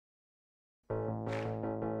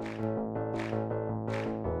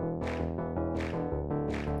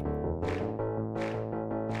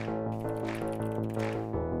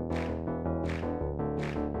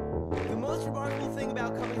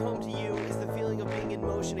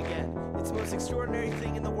motion again. It's the most extraordinary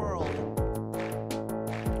thing in the world.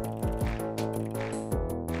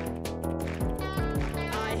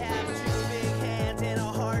 I have two big hands and a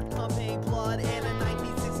heart pumping blood and a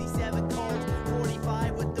 1967 Colt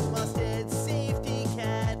 45 with the busted safety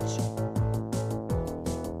catch.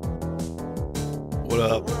 What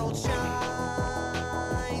up? The world shines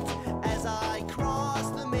as I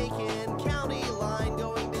cross the Macon County line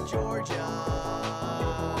going to Georgia.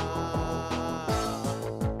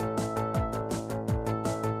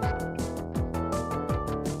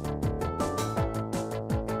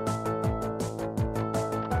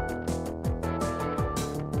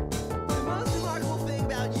 The most remarkable thing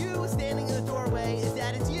about you standing in the doorway is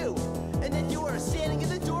that it's you, and that you are standing in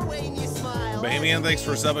the doorway and you smile. Bahamian, thanks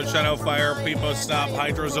for subbing. Shadow Fire, Peepo Stop,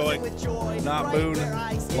 Hydrozoic, Not Boone,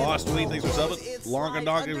 Lost Weed, thanks for subbing. Longa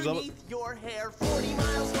Dog, thanks for subbing. Your hair 40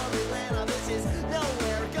 miles from Atlanta. This is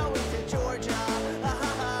nowhere going to Georgia.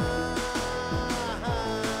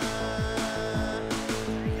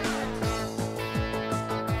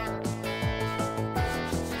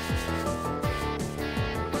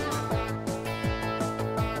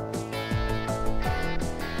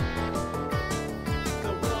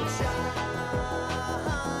 The world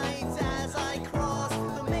shines as I cross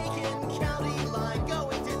the Macon County line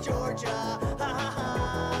going to Georgia.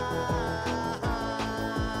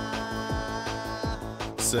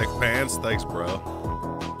 Sick Pants, thanks, bro.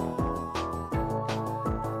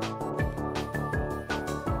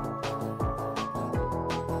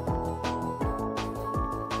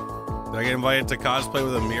 Did I get invited to cosplay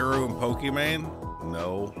with a Miru and Pokimane?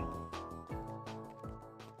 No.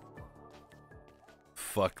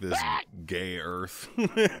 Fuck this gay earth.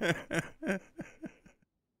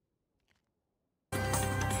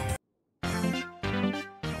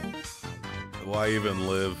 Why even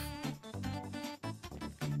live?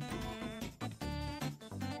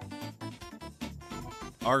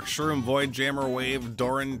 Arc Shroom, Void Jammer, Wave,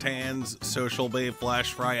 Doran Tans, Social Bay,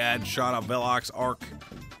 Flash Fry, Ad, Shot Up, Velox, Arc,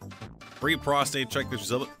 Free Prostate, check this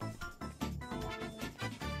sub it.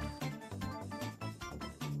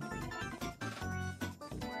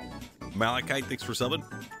 Malachite, thanks for subbing.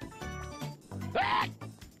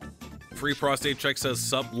 Free Prostate check says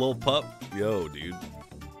sup, lil pup. Yo, dude.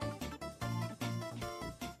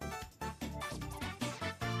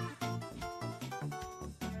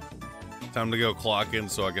 Time to go clock in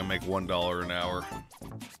so I can make $1 an hour.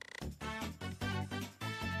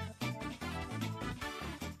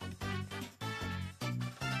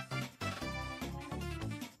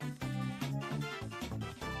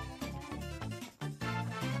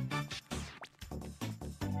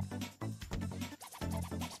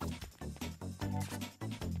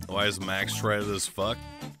 Why is Max shredded as fuck?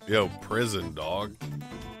 Yo, prison, dog.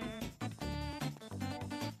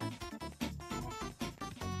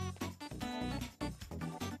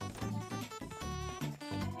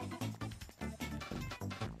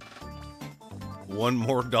 One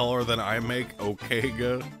more dollar than I make,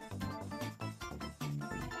 Okega.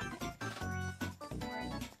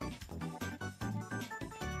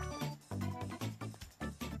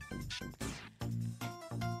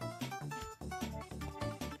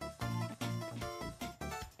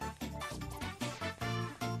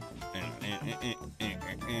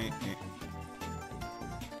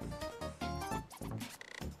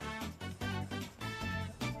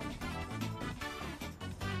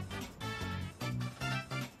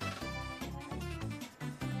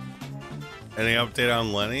 Any update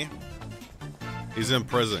on Lenny? He's in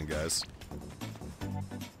prison, guys.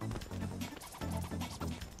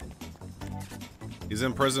 He's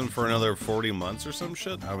in prison for another 40 months or some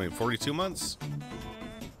shit? I mean, 42 months?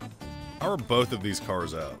 How are both of these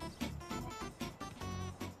cars out?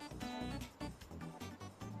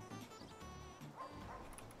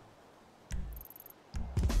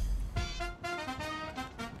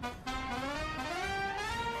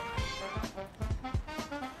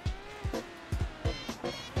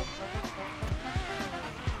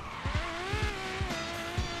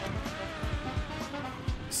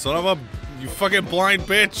 Son of a, you fucking blind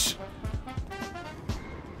bitch.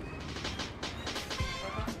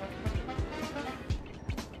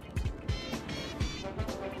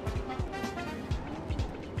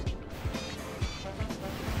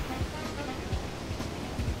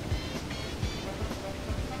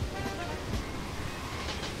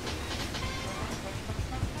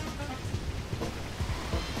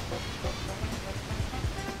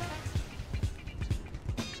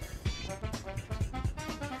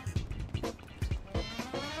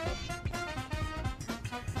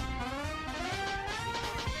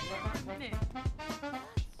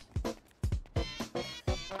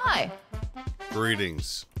 Hi.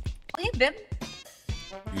 Greetings. Hey, babe.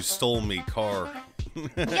 You stole me car.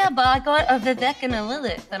 Yeah, but I got a Vivek and a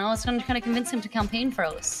Lilith, and I was trying to convince him to campaign for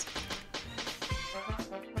us.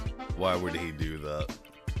 Why would he do that?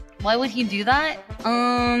 Why would he do that?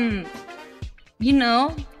 You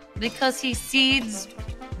know, because he seeds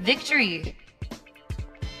victory.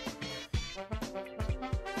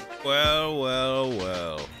 Well, well,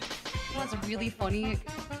 well. What's really funny?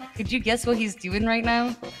 Could you guess what he's doing right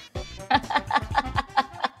now?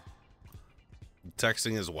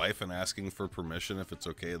 Texting his wife and asking for permission if it's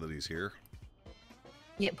okay that he's here?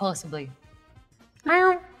 Yeah, possibly.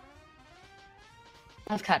 I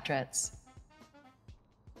have cat dreads.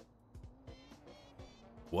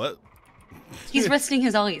 What? He's resting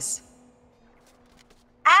his eyes.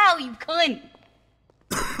 Ow, you cunt!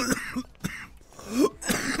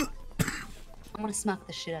 I'm gonna smack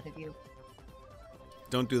the shit out of you.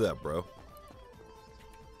 Don't do that, bro.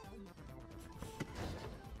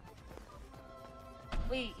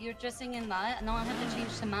 Wait, you're dressing in that? No, I have to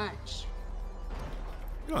change to match.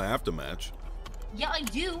 You don't have to match. Yeah, I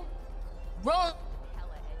do. Wrong.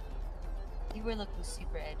 Hella edgy. You were looking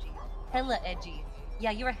super edgy. Hella edgy.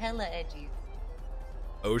 Yeah, you were hella edgy.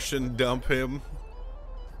 Ocean dump him.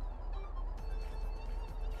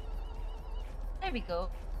 There we go.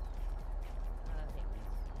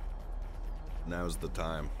 Now's the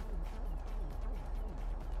time.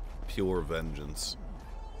 Pure vengeance.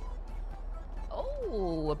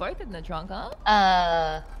 Oh, we're both in the trunk,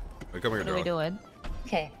 huh? Hey, come here, What are we doing?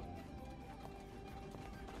 Okay.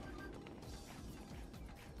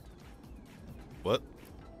 What?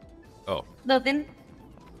 Oh, Nothing.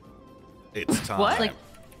 it's time. What? Like,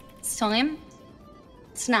 it's time.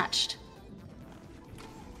 Snatched.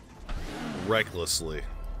 Recklessly.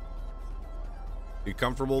 You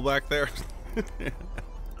comfortable back there?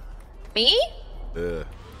 Me? Yeah.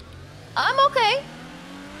 I'm okay.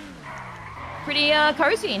 Pretty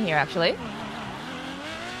cozy in here, actually.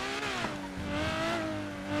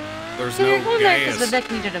 There's So no you're going there because gas.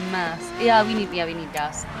 Vivek needed a mask. Yeah, we need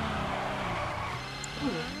gas.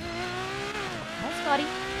 Hi, Scotty.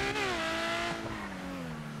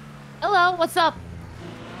 Hello, what's up?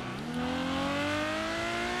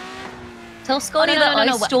 Tell Scotty no, that I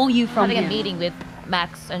no. stole you from having him. a meeting with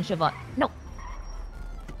Max and Siobhan. No.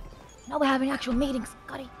 No, we're having actual meetings,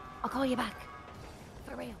 Scotty. I'll call you back.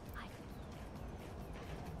 For real.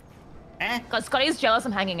 Hi. Scotty's jealous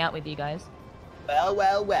I'm hanging out with you guys. Well,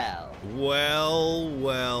 well, well. Well,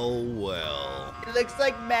 well, well. It looks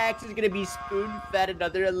like Max is gonna be spoon-fed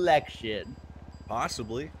another election.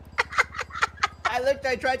 Possibly.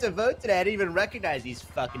 I tried to vote today. I didn't even recognize these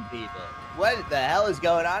fucking people. What the hell is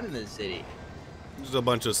going on in this city? There's a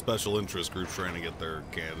bunch of special interest groups trying to get their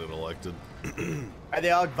candidate elected. Are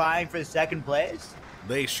they all vying for second place?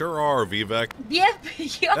 They sure are, Vivek. Yep.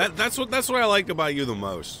 Yeah. That's what I like about you the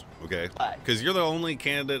most. Okay, Why? because you're the only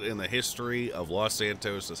candidate in the history of Los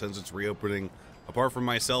Santos that, since its reopening, apart from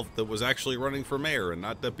myself, that was actually running for mayor and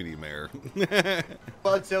not deputy mayor.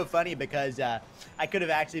 Well, it's so funny because I could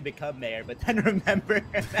have actually become mayor, but then remember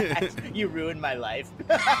that you ruined my life.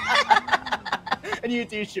 And you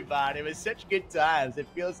too, Siobhan. It was such good times. It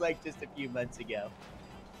feels like just a few months ago.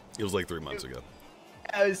 It was like 3 months ago.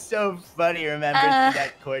 That was so funny, remember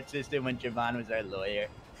that court system when Siobhan was our lawyer.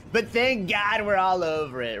 But thank God we're all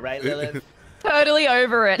over it, right, Lilith? Totally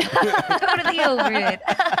over it. Totally over it.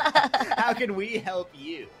 How can we help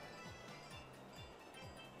you?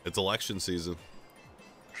 It's election season.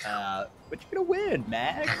 But you're gonna win,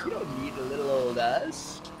 Max. You don't need a little old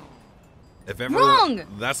us. If ever, Wrong!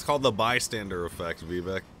 That's called the bystander effect,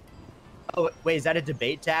 Vivek. Oh, wait, is that a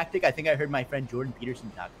debate tactic? I think I heard my friend Jordan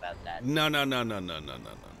Peterson talk about that. No.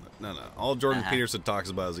 All Jordan Peterson talks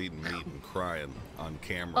about is eating meat and crying on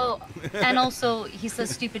camera. Oh, and also he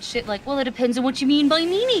says stupid shit like, "Well, it depends on what you mean by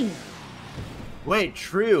meaning." Wait,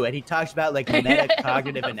 true. And he talks about like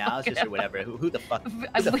metacognitive analysis or whatever. Who the fuck?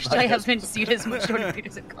 I wish I haven't seen as much Jordan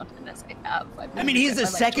Peterson content as I have. I mean, he's the I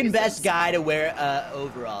like second best choices. guy to wear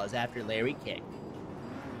overalls after Larry King.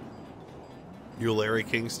 You a Larry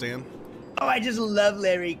King stan? Oh, I just love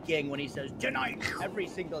Larry King when he says tonight every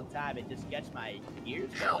single time. It just gets my ears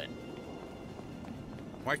going.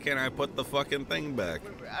 Why can't I put the fucking thing back?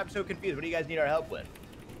 I'm so confused. What do you guys need our help with?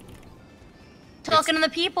 Talking to the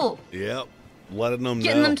people, Yep. Letting them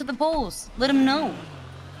getting know. them to the polls. Let them know.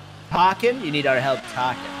 Talking? You need our help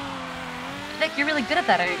talking. Vic, you're really good at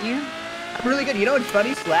that, aren't you? I'm really good. You know what's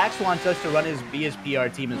funny? Slacks wants us to be his PR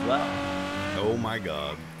team as well. Oh my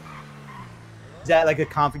god. Is that like a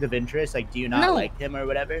conflict of interest? Like, do you not No. like him or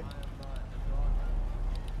whatever?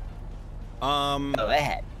 Go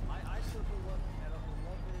ahead.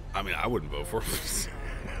 I mean, I wouldn't vote for him.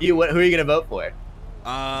 Who are you gonna vote for?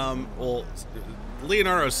 Well,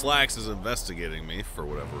 Leonardo Slacks is investigating me for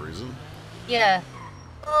whatever reason. Yeah.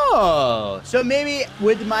 Oh, so maybe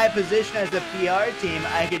with my position as the PR team,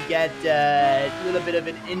 I could get a little bit of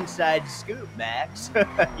an inside scoop, Max.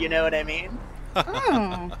 You know what I mean?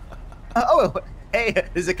 Hmm. Oh, hey,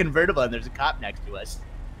 there's a convertible and there's a cop next to us.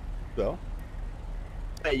 So?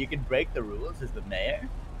 Hey, you can break the rules as the mayor?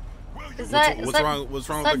 Is What's wrong with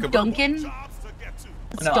the convertible? Duncan?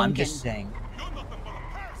 It's No, Duncan. I'm just saying.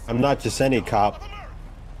 I'm not just any cop.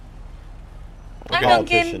 Hi,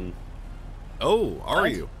 Politician. Oh, are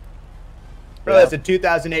you? Bro, that's a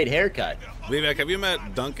 2008 haircut. Vivek, have you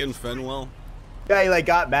met Duncan Fenwell? Guy like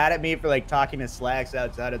got mad at me for like talking to Slacks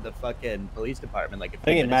outside of the fucking police department like a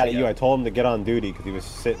few I ain't minutes mad at ago. you. I told him to get on duty because he was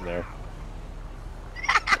sitting there.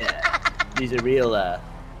 Yeah. He's a real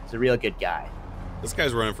good guy. This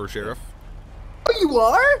guy's running for sheriff. Oh, you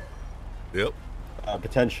are? Yep.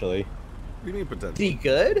 Potentially. What do you mean potential? Is he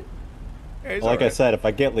good? Yeah, he's Like I alright. said, if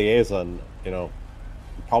I get liaison, you know,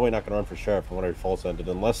 I'm probably not going to run for sheriff from what I false ended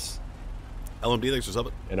unless, LMD thinks there's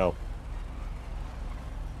something. you know,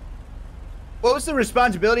 What was the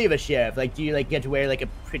responsibility of a sheriff? Like, do you like get to wear like a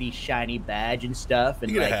pretty shiny badge and stuff?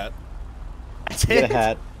 And You get like, a hat. That's get it? a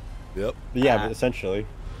hat. Yep. But yeah, Ah. but essentially.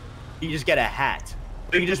 You just get a hat.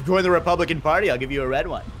 You can just join the Republican Party. I'll give you a red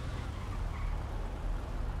one.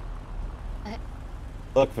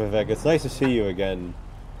 Look, Vivek, it's nice to see you again.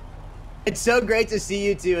 It's so great to see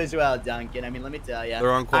you too as well, Duncan. I mean, let me tell you,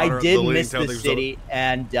 They're on I Quadra- did the leading miss town the things city,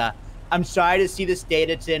 and I'm sorry to see the state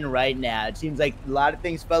it's in right now. It seems like a lot of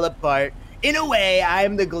things fell apart. In a way, I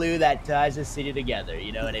am the glue that ties the city together.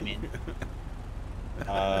 You know what I mean?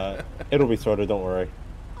 It'll be sorted, don't worry.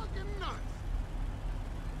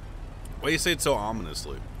 Why do you say it so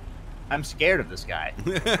ominously? I'm scared of this guy.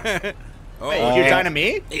 Oh, Wait, you're talking to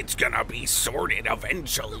me? It's gonna be sorted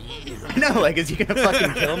eventually. No, like, is he gonna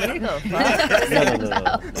fucking kill me?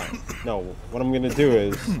 No, what I'm going to do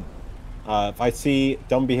is, if I see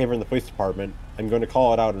dumb behavior in the police department, I'm going to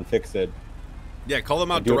call it out and fix it. Yeah, call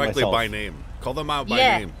them out do it directly myself. by name. Call them out by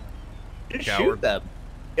Yeah. name. Just Coward. shoot them.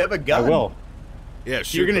 You have a I gun. will. Yeah,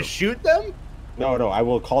 shoot You're gonna them. shoot them? No, I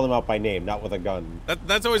will call them out by name, not with a gun.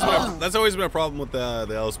 That's always been a problem with the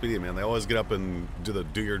LSPD, man. They always get up and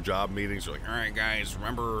do your job meetings. They're like, all right, guys,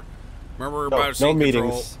 remember about No scene meetings.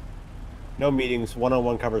 control. No meetings,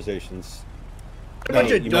 one-on-one conversations. A bunch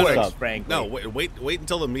Hey, of you messed dorks, up. frankly. No, wait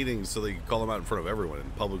until the meetings so they can call them out in front of everyone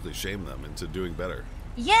and publicly shame them into doing better.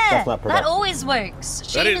 Yeah, That's not that productive. always works.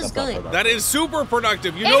 Shame is- is That's not good. productive. That is super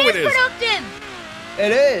productive. You know It it is is. productive.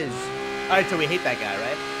 It is. All right, so we hate that guy,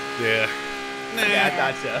 right? Yeah. Nah. Yeah, I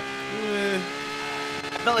thought so. Eh.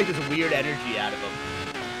 I felt like there's weird energy out of him.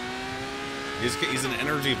 He's an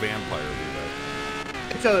energy vampire,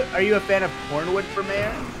 So, are you a fan of Cornwood for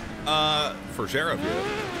mayor? for sheriff,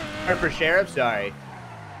 yeah. Or for sheriff? Sorry.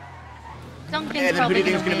 Duncan's And then who do probably you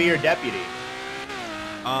think is gonna going to be your deputy?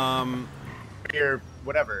 Or your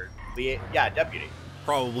whatever. Yeah, deputy.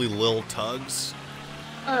 Probably Lil Tugs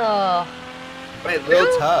Oh, Wait,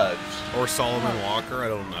 Lil Tugs. or Solomon Walker. I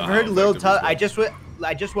don't know. I've how heard Lil effective he's Tugs. been.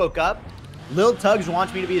 I just woke up. Lil Tugs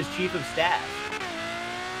wants me to be his chief of staff.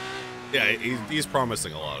 Yeah, he's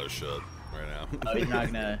promising a lot of shit right now. Oh, he's not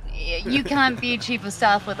gonna. you can't be chief of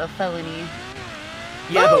staff with a felony.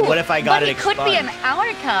 Yeah, but what if I got but it he could be in expunged? our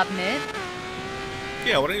cabinet.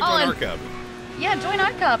 Yeah, why don't you Oh, join and- our cabinet? Yeah, join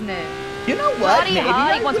our cabinet. You know what? Hardy Maybe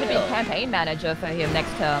Hardy I wants me to be will. campaign manager for him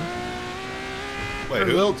next term. Wait, For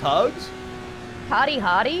who? Lil Tugs?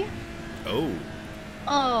 Hardy? Oh,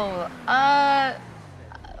 Oh,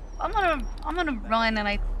 I'm gonna run and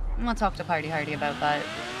I'm gonna talk to Party Hardy about that.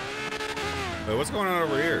 wait, what's going on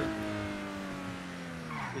over here?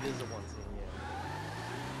 It is a one scene,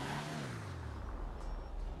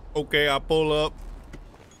 yeah. Okay, I'll pull up.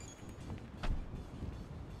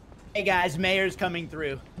 Hey guys, mayor's coming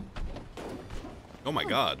through. Oh my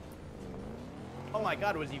god, Oh my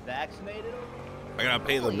God, was he vaccinated? I gotta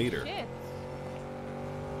pay the Holy meter. shit.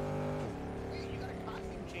 You got a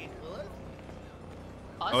costume change, Lilith?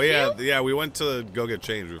 Oh yeah, we went to go get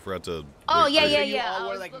changed. We forgot to. Oh, wait yeah, for yeah, you. You yeah. all I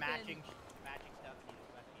wore was like looking- matching stuff.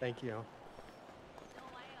 Thank you.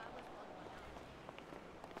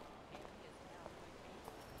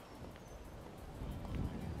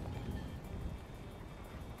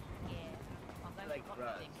 Like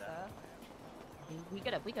drugs, huh? We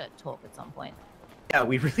gotta talk at some point. Yeah,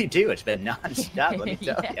 we really do. It's been non-stop, let me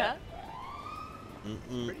tell Yeah.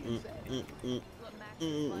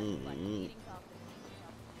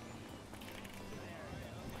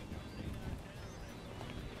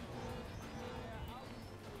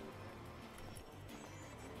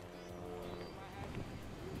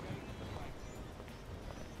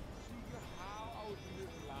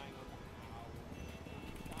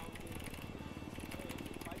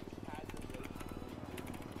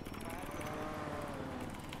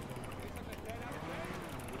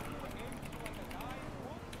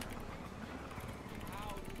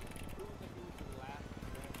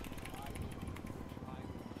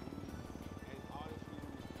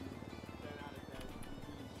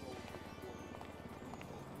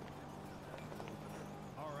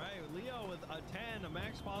 a 10, a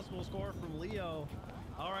max possible score from Leo.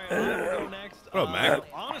 All right, I'm gonna go next. Oh, Mac.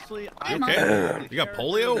 Honestly, You okay? You got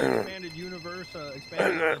polio? Expanded universe,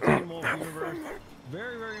 expanded Teen Wolf universe.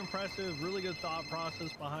 Very, very impressive. Really good thought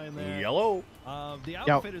process behind that. Yellow. The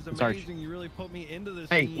outfit is Sarge. amazing. You really put me into this.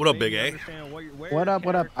 Hey. scene, What up, made Big me A? understand what What up?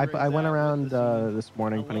 What up? character I is went at with around the scene. this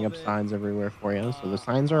morning putting up love it. signs everywhere for you, so the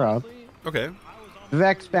signs are up. Okay.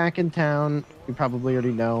 Vivek's back in town. You probably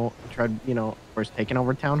already know. Tried, of course, taking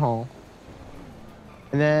over town hall.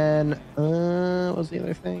 And then, what was the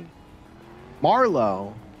other thing?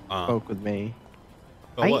 Marlo spoke with me.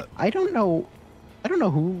 Oh, what? I don't know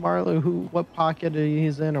who Marlo, what pocket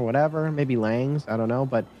he's in or whatever. Maybe Lang's. I don't know,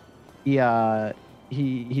 but he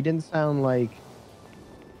didn't sound like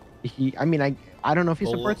he. I mean, I don't know if he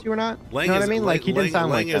Well, supports you or not. Lang You know what I is- mean? Like he didn't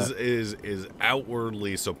sound Lang like is, that. is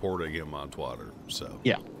outwardly supporting him on Twitter. So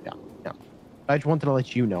Yeah. I just wanted to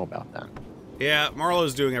let you know about that. yeah,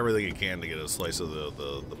 Marlo's doing everything he can to get a slice of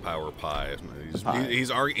the power pie.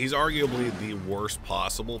 He's arguably the worst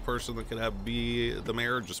possible person that could be the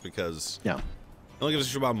mayor, just because Yeah. he only gives a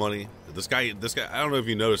shit about money. This guy. I don't know if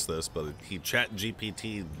you noticed this, but he chat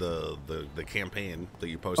GPT the campaign that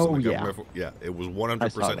you posted. Oh, on the yeah. government. Yeah, it was I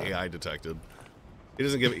 100% saw that. AI detected. He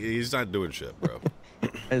doesn't give. He's not doing shit, bro.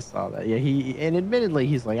 I saw that. Yeah, and admittedly,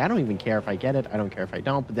 he's like, I don't even care if I get it. I don't care if I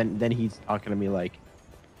don't. But then he's talking to me like,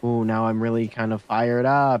 oh, now I'm really kind of fired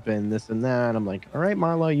up and this and that. I'm like, all right,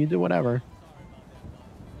 Marlo, you do whatever.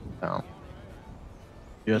 So,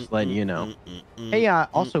 just letting you know. Hey,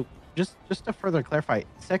 also, just to further clarify,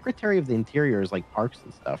 Secretary of the Interior is like parks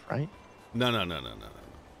and stuff, right? No.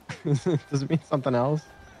 Does it mean something else?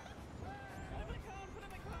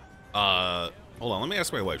 Hold on. Let me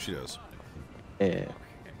ask my wife. She does. Yeah.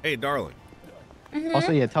 Hey, darling.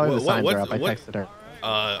 Also, yeah, tell her the What- signs what- are up. I what- texted her.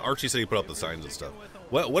 Archie said he put up the signs and stuff.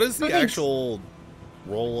 What is the thanks. actual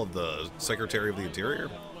role of the Secretary of the Interior?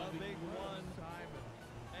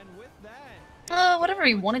 Whatever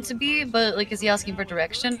he wanted to be, but like, is he asking for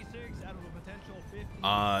direction?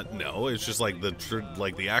 No, it's just like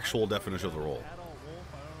the actual definition of the role.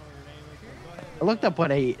 I looked up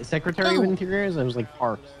what a Secretary of Oh. Interior is. And it was like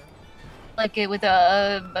parks. Like it with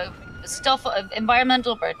stuff of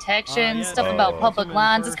environmental protection, Yeah, stuff so- about public Moonmoon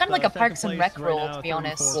lands. It's first, kind of like a second Parks and place Rec right role, now, to be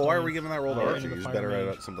honest. 34. Well, why are we giving that role to in Archie? the He's fire better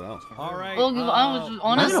range. at something else. All right. Well, I was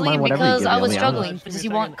honestly mind whatever you because give I me, was I'll be struggling. honest. Does he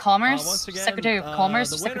want commerce, Once again, Secretary of the Commerce,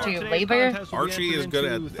 winner Secretary of of today's Labor? contest will be Archie is entered good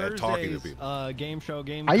into at talking to Thursday's, people. game show,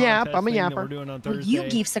 game I yap, contest I'm a thing that yapper. we're doing on Well, Thursday. you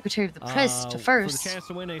gave Secretary of the Press to For the first. chance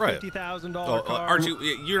to win a Right. $50,000 car. Archie,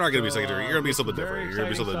 you're not gonna be secretary. You're gonna be something very different. You're gonna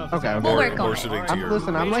be exciting something stuff. Okay, We'll work on more it. suiting to I'm, your.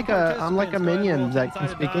 listen, I'm like a minion that can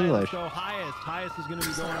speak English. So highest is going to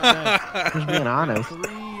be going on next. Just being honest.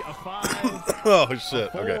 3, a 5, Oh a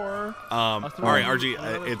shit. Okay. 4, All a 3, right, Archie.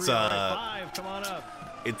 another It's 3, all right, 5, come on up.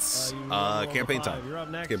 it's You roll campaign the 5. time. You're up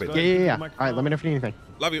next. Campaign Go time. ahead, Yeah. take the All right, let me know if you need anything.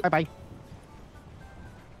 Love you. Bye bye.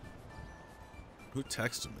 Who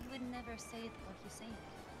texted me? You would never say what you say.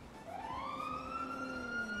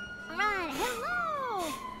 Alright, hello!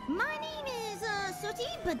 My name is, Sooty,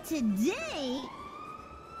 but today...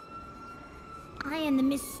 I am the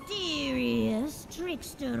mysterious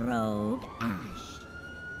trickster rogue, Ash.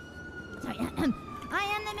 Sorry, I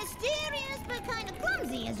am the mysterious but kind of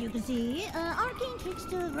clumsy, as you can see, arcane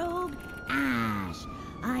trickster rogue, Ash.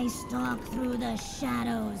 I stalk through the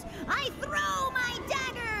shadows. I throw my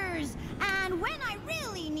daggers! And when I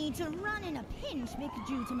really need to run in a pinch,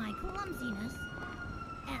 due to my clumsiness,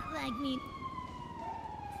 like me...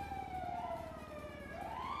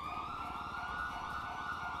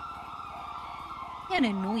 Kind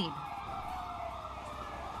of annoyed.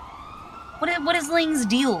 What is Lang's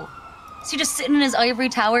deal? Is he just sitting in his ivory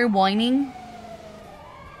tower whining?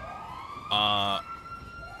 I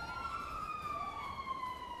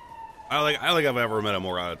like I've ever met a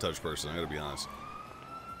more out of touch person. I gotta be honest.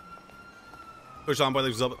 Push on by the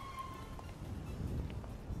up.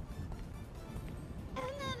 And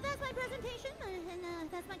that's my presentation, and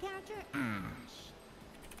that's my character, Ash.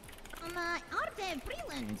 Arte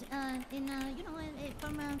Freeland,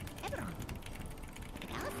 from Eberron.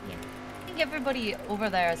 Galasphere. I think everybody over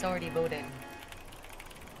there has already voted.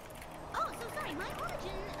 Oh, so sorry, my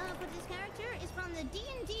origin for this character is from the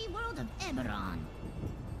D&D world of Eberron.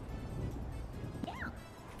 Yeah.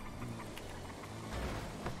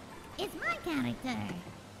 It's my character.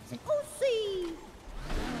 It's an OC.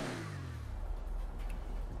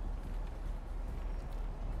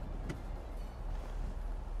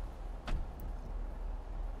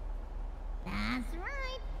 That's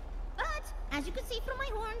right. But, as you can see from my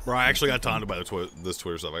horns... Bro, I actually got taunted by this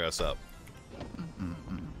Twitter stuff. I gotta stop.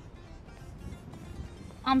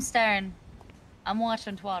 I'm staring. I'm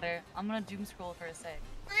watching Twatter. I'm gonna doom scroll for a sec.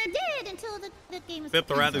 I did until the game was Pip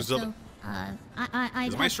the Rat is canceled, so, I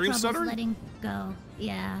Is my had stream troubles stuttering? letting go.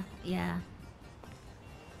 Yeah.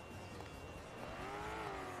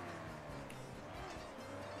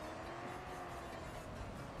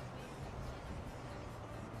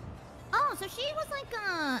 Oh, so she was like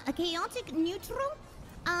a chaotic neutral?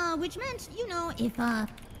 Which meant, you know, if,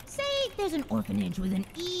 say there's an orphanage with an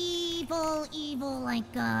evil, like,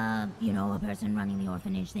 you know, a person running the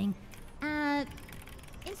orphanage thing,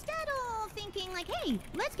 instead of thinking like, hey,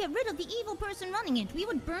 let's get rid of the evil person running it, we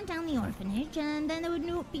would burn down the orphanage, and then there would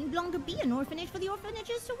no longer be an orphanage for the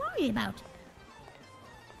orphanages to worry about.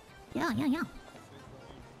 Yeah.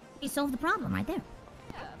 We solved the problem right there.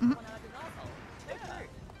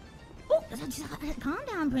 Oh, calm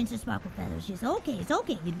down, Princess Sparkle Feathers. It's okay.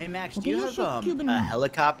 Hey, Max, We'll do you get have Cuban a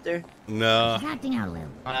helicopter? No. She's acting out a little.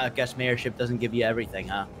 I guess mayorship doesn't give you everything,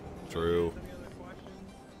 huh? True.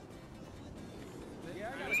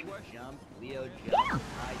 Jump, Leo jump, I jump,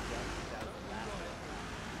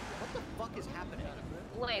 what the fuck is happening?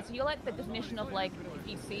 Wait, so you like the definition of like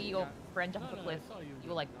if you see your friend jump off a cliff,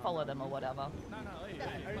 you like follow them or whatever?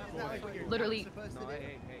 Literally.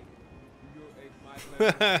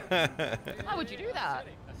 Why would you do that?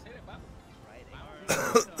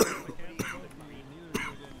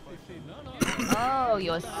 Oh,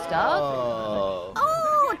 you're stuck? Oh!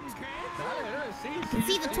 Can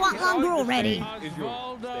see the twat long girl already.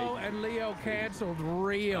 Waldo and Leo canceled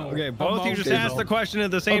real. Okay, both you just asked the question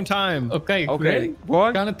at the same time. Okay. Okay.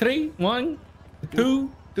 One. Count of three. 1,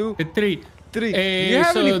 2, 3. Do you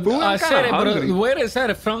have any food? I'm sorry, hungry. but where is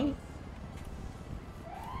that from?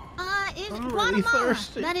 It's Guatemala.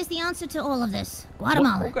 That is the answer to all of this.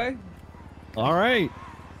 Guatemala. Okay. All right.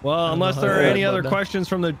 Well, unless there are any other questions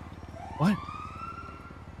from the... What?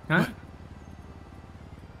 Huh? What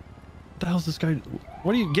the hell's this guy?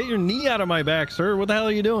 What do you... Get your knee out of my back, sir. What the hell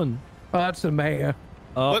are you doing? Oh, that's the mayor.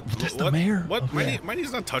 That's the mayor? What? Okay. My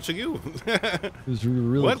knee's not touching you. It was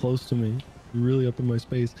really close to me. You're really up in my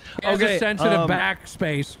space. Okay, sensitive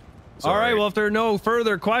backspace. All right, well, if there are no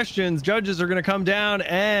further questions, judges are going to come down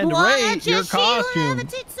and Watch rate your costume.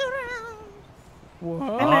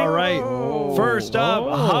 All right, first up,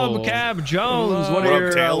 Hubcap Jones. What are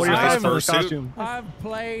your thoughts on this costume? I've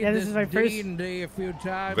played this is my first D&D a few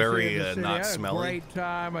times. Very here in the city. not I had smelly. A great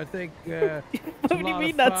time. I think. What do you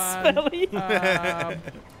mean not smelly?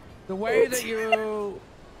 The way that you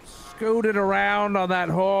scooted around on that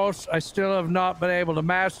horse, I still have not been able to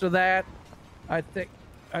master that. I think.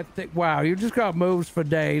 Wow, you just got moves for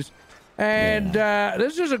days. And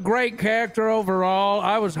this is a great character overall.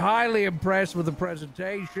 I was highly impressed with the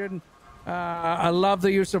presentation. I love the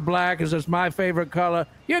use of black, as it's my favorite color.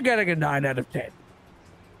 You're getting a 9 out of 10.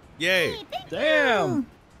 Yay. Damn.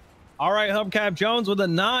 All right, Hubcap Jones with a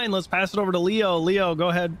 9. Let's pass it over to Leo. Leo, go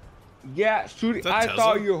ahead. Yeah, Sudi, I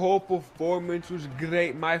thought your whole performance was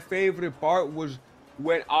great. My favorite part was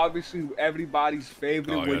when obviously everybody's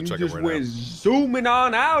favorite, when you just went zooming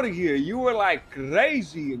on out of here. You were like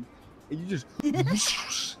crazy. And you just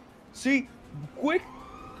see, quick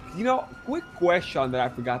question that I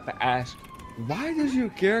forgot to ask. Why does your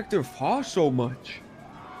character fall so much?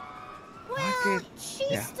 Well,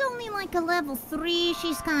 she's only like a level 3.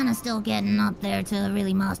 She's kind of still getting up there to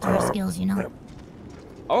really master her skills, you know.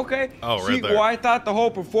 Okay. Oh, see, right there. well, I thought the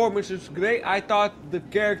whole performance was great. I thought the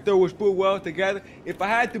character was put well together. If I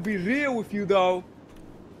had to be real with you, though,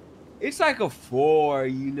 it's like a 4,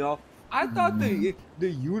 you know. I thought the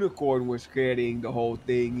unicorn was carrying the whole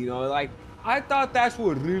thing, you know. Like, I thought that's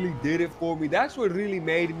what really did it for me. That's what really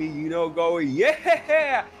made me, you know, go,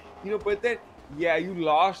 yeah. You know, but then, yeah, you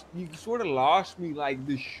sort of lost me, like,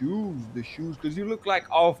 the shoes, because you look like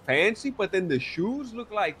all fancy, but then the shoes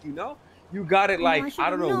look like, you know, you got it like, I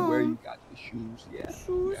don't know where you got the shoes. Yeah.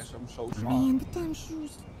 Yes, I'm so sorry. Man, the damn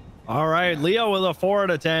shoes. All right, Leo with a 4 out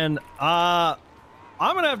of 10. I'm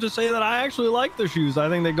going to have to say that I actually like the shoes. I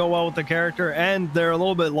think they go well with the character, and they're a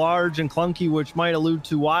little bit large and clunky, which might allude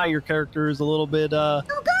to why your character is a little bit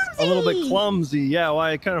clumsy. Yeah,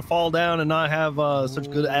 why I kind of fall down and not have such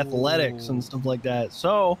good athletics and stuff like that.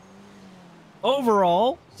 So,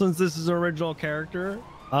 overall, since this is an original character,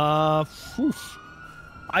 I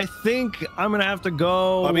think I'm going to have to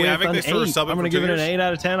go with an 8. I'm going to give it an 8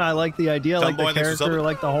 out of 10. I like the idea, I like the character, I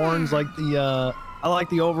like the horns, like the... I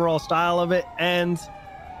like the overall style of it, and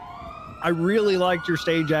I really liked your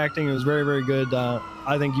stage acting. It was very, very good.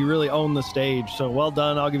 I think you really owned the stage, so well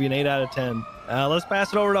done. I'll give you an 8 out of 10. Let's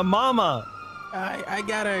pass it over to Mama. I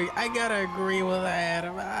gotta agree with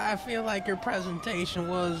Adam. I feel like your presentation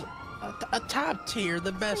was a top tier,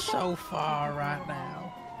 the best so far right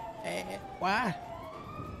now. What?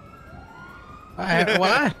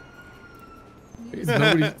 What?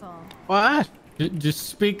 Nobody. What? Just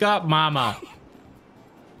speak up, Mama.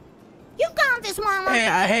 You got this, Mama.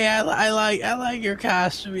 I like your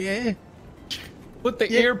costume, yeah. Put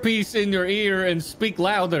the earpiece in your ear and speak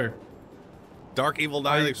louder. Dark Evil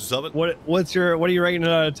Knight, thanks for subbing. What are you rating it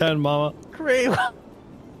out of 10, Mama? Great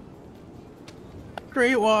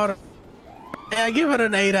water. Yeah, I give it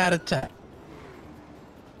an 8 out of 10.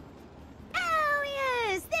 Oh,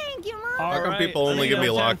 yes. Thank you, Mama. How come people only give me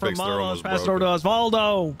a lockpick? They're almost Pass over to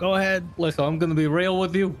Osvaldo. Go ahead. Listen, I'm gonna be real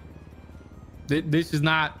with you. This is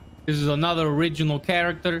another original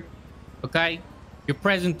character. Okay, your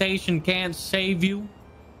presentation can't save you.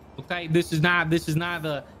 Okay, it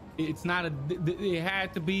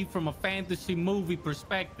had to be from a fantasy movie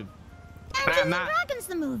perspective. Dungeons and Dragons,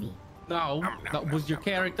 the movie. No, was your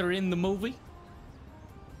character in the movie?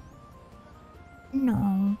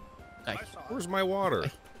 No. Okay. Where's my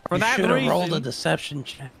water? For that reason, rolled a deception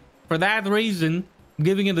check. For that reason, I'm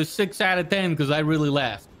giving it a 6 out of 10 because I really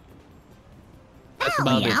laughed. That's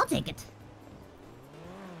about it. I'll take it.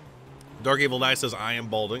 Dark Evil Knight says, I am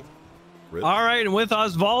balding. Rip. All right, and with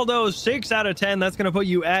Osvaldo's 6 out of 10, that's going to put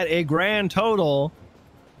you at a grand total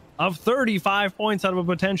of 35 points out of a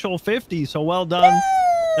potential 50. So well done.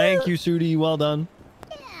 Thank you, Sudi. Well done.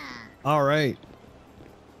 Yeah. All right.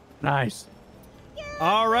 Nice.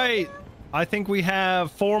 All right. I think we have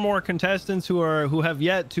 4 more contestants who have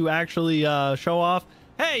yet to actually show off.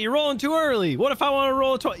 Hey, you're rolling too early. What if I want to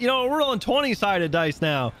roll we're rolling 20-sided dice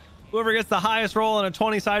now. Whoever gets the highest roll on a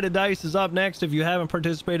 20-sided dice is up next. If you haven't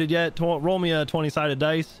participated yet, roll me a 20-sided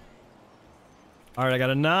dice. All right, I got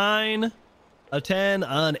a 9, a 10,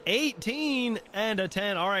 an 18, and a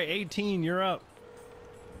 10. All right, 18, you're up.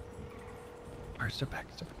 All right, step back.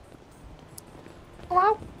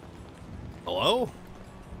 Hello? Hello?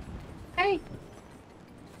 Hey.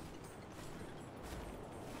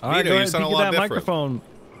 All right, Vito, go you ahead, sound a peek at lot that different. microphone.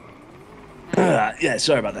 Yeah,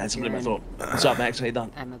 sorry about that. Something in my throat. What's up, Max? How you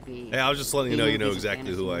done? I'm a bee. Hey, I was just letting you know you know Bee's a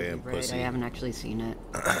exactly who I fantasy am, movie, right? pussy. I haven't actually seen it.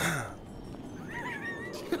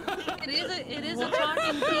 It is a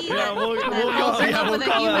talking bee. Yeah, we'll that call goes off with a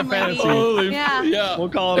that human fantasy. lady. Yeah. We'll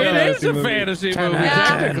call it a It fantasy is a movie. fantasy 10 movie. out of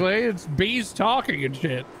 10. Technically, it's bees talking and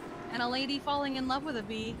shit. And a lady falling in love with a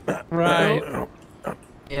bee. Right.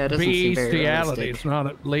 Yeah, it doesn't seem very Bestiality. realistic. It's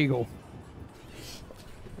not legal.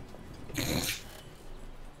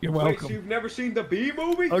 You're Wait, welcome. so you've never seen the Bee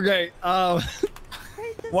movie? Okay.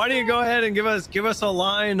 Why don't you go ahead and give us a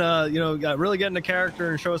line? Really get into character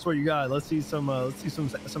and show us what you got. Let's see some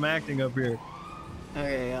acting up here.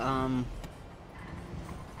 Okay,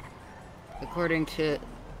 according to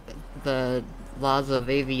the laws of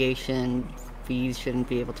aviation, bees shouldn't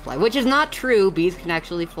be able to fly, which is not true. Bees can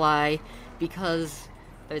actually fly because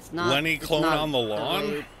it's not. Lenny it's clone not on the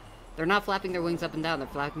lawn? They're not flapping their wings up and down. They're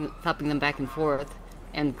flapping them back and forth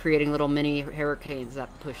and creating little mini hurricanes that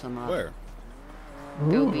push them up. Where?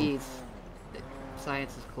 Go Ooh. bees.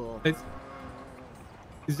 Science is cool.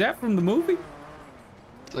 Is that from the movie?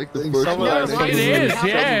 It's like the first No, line. it's It is.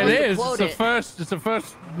 Yeah, it is. Quote It's the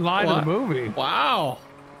first line of the movie. Wow.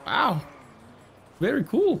 Very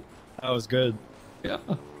cool. That was good. Yeah.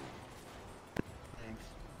 Thanks.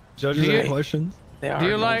 Judges, Do any you- questions? There Do are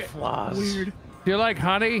you no like flaws. weird? Do you like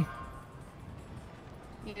honey?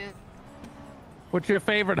 Yeah. What's your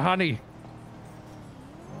favorite honey?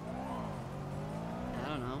 I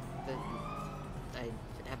don't know. I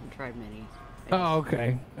haven't tried many. Oh,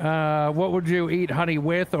 okay. What would you eat honey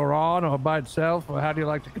with or on or by itself, or how do you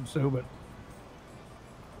like to consume it?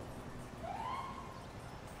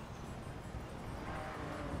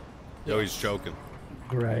 Yo, he's choking.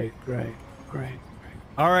 Great.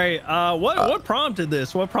 All right. What prompted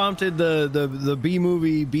this? What prompted the B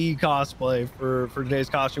movie B cosplay for today's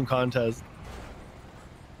costume contest?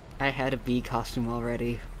 I had a bee costume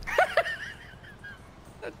already.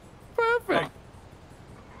 Perfect.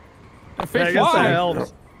 Yeah, I guess that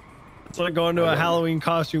helps. It's like going to a Halloween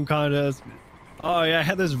costume contest. Oh yeah, I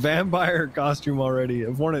had this vampire costume already.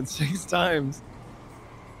 I've worn it 6 times.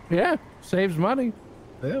 Yeah, saves money.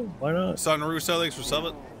 Yeah, why not? Son Russo, thanks for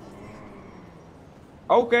subbing.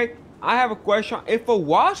 Okay, I have a question. If a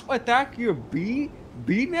wasp attack your bee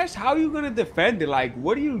nest, how are you gonna defend it? Like,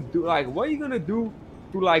 what do you do? Like, what are you gonna do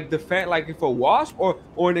to like defend? Like, if a wasp or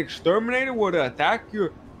an exterminator were to attack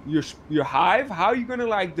your hive, how are you gonna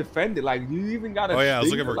like defend it? Like, do you even got a? Oh yeah, I was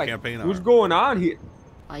looking stinger? for Like, campaign what's art. going on here?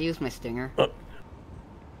 I use my stinger.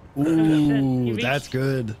 Ooh, that's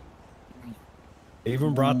good.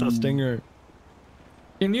 Even brought the stinger.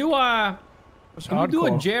 Can you do a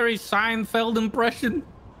hardcore. Jerry Seinfeld impression?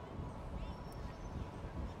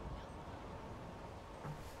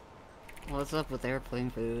 What's up with airplane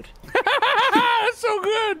food? That's so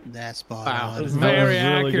good. That's spot Wow, on. it's very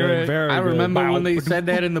accurate. I remember when they said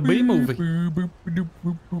that in the B movie.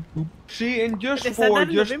 See, and just They said for that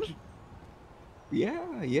in the just. film?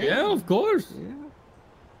 Yeah. Yeah, of course.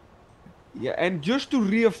 Yeah, and just to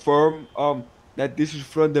reaffirm that this is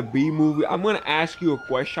from the B movie, I'm gonna ask you a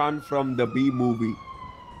question from the B movie.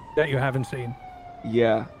 That you haven't seen.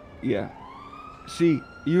 Yeah. See,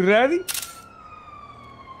 you ready?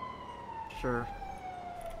 Sure.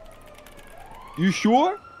 You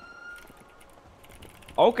sure?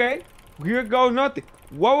 Okay. Here goes nothing.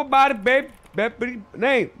 What about it, baby?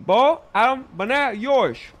 Name, Bo, Adam, Banana,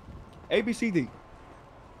 yours. A, B, C, D.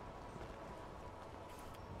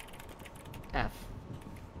 F.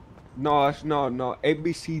 No, it's no. A,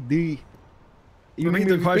 B, C, D. You Repeat need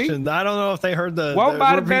the me to question. repeat? I don't know if they heard the. What the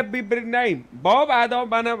about repeat- it, baby? Name, Bob, Adam,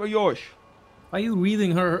 Banana, yours. Why are you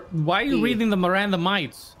reading her? Why are you reading the Miranda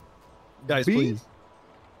Mites? Guys, B? please.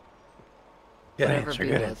 Good Whatever answer. B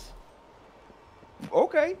Good was. answer.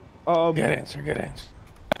 Okay. Good answer. Good answer.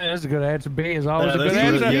 That's a good answer. B is always Yeah, a good that's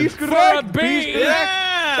answer. really good. B's correct. For B. B's correct.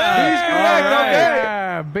 Yeah! B's correct. Okay.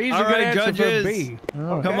 Yeah, B's a All good right, answer judges. for B.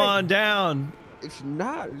 Oh. Come on down. It's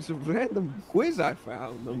not. It's a random quiz I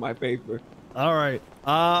found on my paper. All right,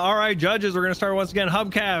 judges. We're gonna start once again.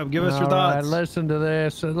 Hubcap, give us your All right, thoughts. listen to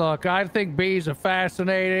this. Look, I think bees are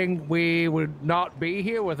fascinating. We would not be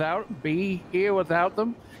here without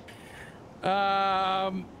them.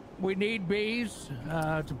 We need bees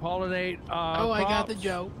to pollinate. Oh, I got the crops.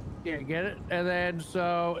 joke. Yeah, get it? And then,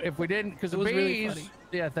 so if we didn't, because It the was really bees, funny.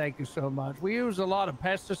 yeah, thank you so much. We use a lot of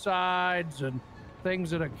pesticides and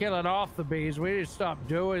things that are killing off the bees. We need to stop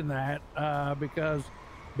doing that because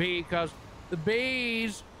the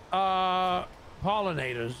bees are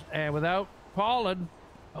pollinators, and without pollen,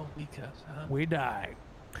 we die.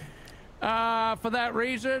 For that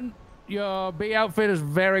reason, your bee outfit is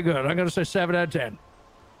very good. I'm going to say 7 out of 10.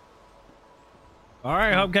 All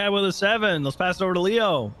right, Hubcap with a 7. Let's pass it over to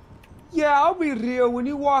Leo. Yeah, I'll be real. When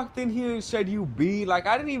you walked in here and said you B, like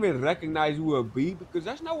I didn't even recognize you were a B because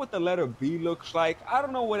that's not what the letter B looks like. I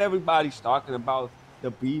don't know what everybody's talking about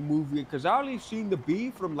the B movie because I only seen the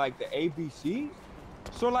B from like the ABC.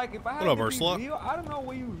 So like if I had What up, to Ursula? be real, I don't know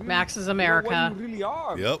where you really, Max is what America. you really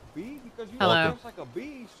are. Yep. B because you Hello. look just like a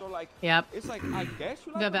B. So like Yep. it's like I guess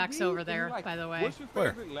you like a Vivek's B, over and there, like, by the way. What's your Where?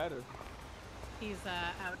 favorite letter? He's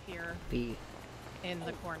out here B. in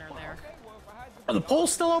the corner there. Are the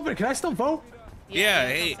polls still open? Can I still vote? Yeah,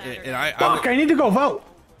 until hey, Saturday. and I Fuck, I need to go vote.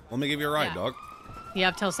 let me give you a ride, Yeah. dog. You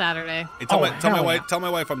have till Saturday. Hey, tell hell my yeah. wife, tell my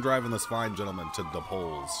wife I'm driving this fine gentleman to the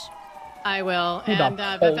polls. I will. Who the And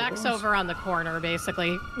Vivek's polls? over on the corner,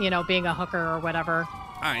 basically, being a hooker or whatever.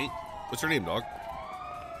 All right, what's your name, dog?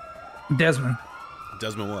 Desmond.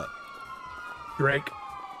 Desmond what? Drake.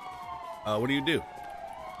 What do you do?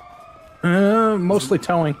 Mostly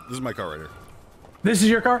towing. This is my car right here. This is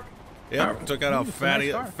your car? Yeah, took out Ooh, a it's a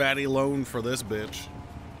fatty nice car. fatty loan for this bitch.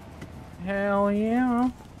 Hell yeah.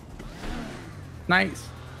 Nice.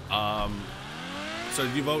 So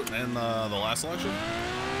did you vote in the last election?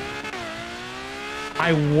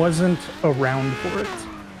 I wasn't around for it.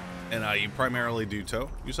 And you primarily do tow,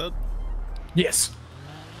 you said? Yes.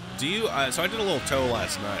 Do you, so I did a little tow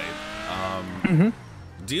last night.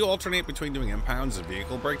 Do you alternate between doing impounds and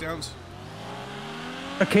vehicle breakdowns?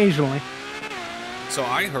 Occasionally. So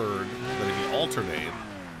I heard that if you alternate,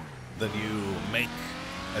 then you make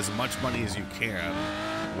as much money as you can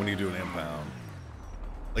when you do an impound.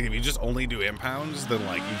 Like if you just only do impounds, then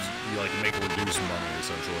like you like make reduced money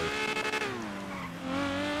essentially.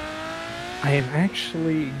 I am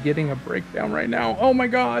actually getting a breakdown right now. Oh my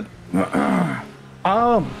god.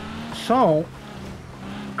 So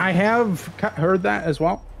I have heard that as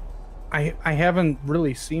well. I haven't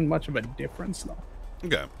really seen much of a difference though.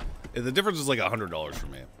 Okay. The difference is like $100 for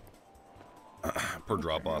me per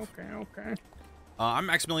drop off. Okay. I'm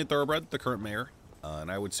Maximilian Thoroughbred, the current mayor, and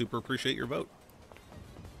I would super appreciate your vote.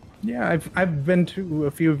 Yeah, I've been to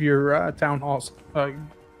a few of your town halls. Oh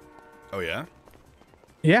yeah?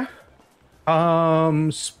 Yeah.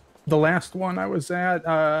 The last one I was at,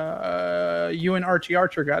 you and Archie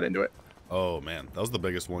Archer got into it. Oh man, that was the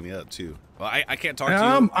biggest one yet too. Well, I can't talk to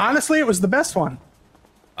you. Honestly, it was the best one.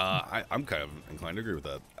 I'm kind of inclined to agree with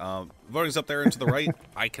that. Voting's up there and to the right.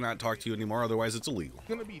 I cannot talk to you anymore, otherwise it's illegal.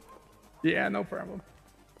 Yeah, no problem.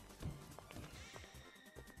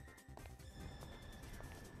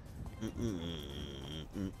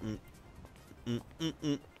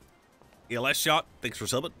 Yeah, last shot. Thanks for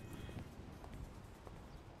subbing.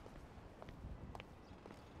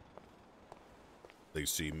 They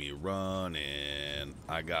see me running.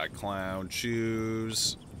 I got clown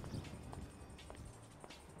shoes.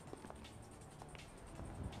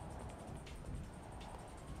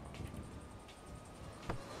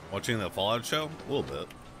 Watching the Fallout show? A little bit.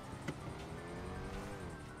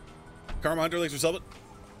 Karma Hunter, thanks for subbing.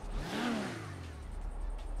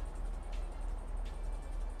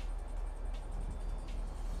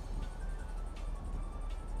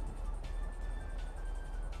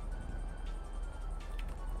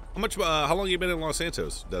 How long have you been in Los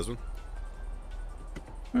Santos, Desmond?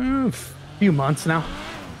 Few months now.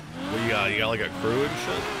 Well, you got like a crew and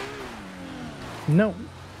shit? No.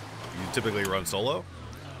 You typically run solo?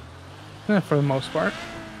 For the most part.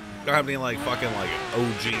 You don't have any like fucking like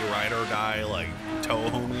OG rider guy, like tow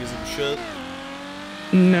homies and shit?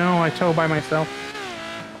 No, I tow by myself.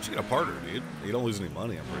 You should get a partner, dude. You don't lose any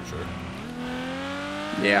money, I'm pretty sure.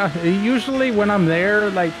 Yeah, usually when I'm there,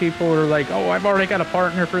 like people are like, "Oh, I've already got a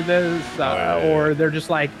partner for this," or they're just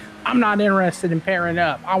like, "I'm not interested in pairing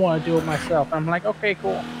up. I want to do it myself." I'm like, "Okay,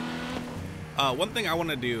 cool." One thing I want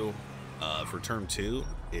to do for term 2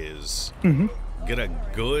 is Mm-hmm. get a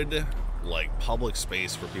good like public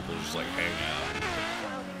space for people to just like hang out.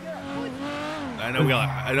 I know we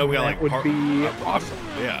got like That would be awesome.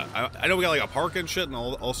 Yeah, I know we got like a park and shit and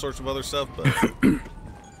all sorts of other stuff, but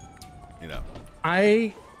you know.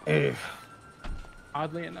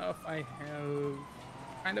 Oddly enough, I have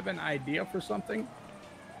kind of an idea for something.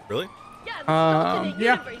 Really?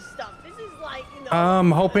 Yeah.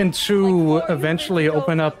 I'm hoping to eventually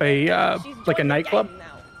open up a like a nightclub.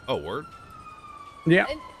 Oh, word. Yeah.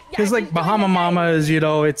 Because like Bahama Mamas,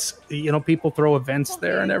 it's people throw events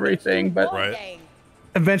there and everything, but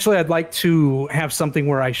eventually I'd like to have something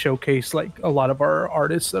where I showcase like a lot of our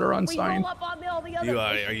artists that are unsigned.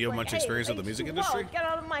 Are you have much experience with the music industry? Get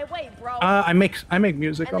out of my way, bro. I make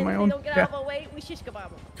music on my own. Don't get out of my way. We shish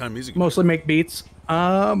kebab. Kind of music. Mostly make beats.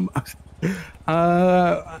 I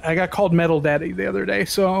got called Metal Daddy the other day,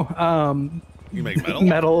 so you make metal?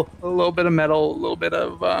 Metal, a little bit of metal, a little bit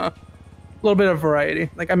of variety.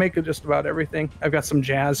 Like I make just about everything. I've got some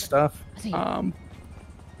jazz stuff. Can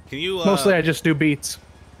you mostly I just do beats.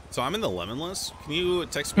 So I'm in the lemon list. Can you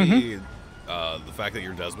text me the fact that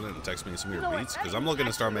you're Desmond and text me some of your beats? Because I'm looking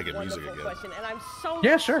to start making music again. Question, and I'm so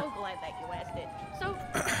sure. so glad that you asked it. So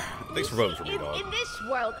Thanks for voting for me, dog. in this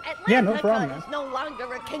world, Yeah, no Atlantica problem, is no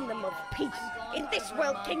longer a kingdom of peace. In this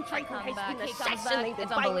world, King Triton has been assassinated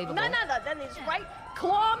It's by unbelievable. none other than his right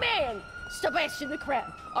claw man, Sebastian the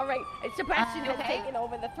Crab. All right, and Sebastian has taken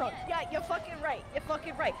over the throne. Yeah, you're fucking right. You're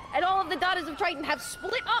fucking right. And all of the daughters of Triton have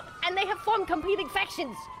split up, and they have formed competing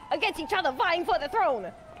factions against each other, vying for the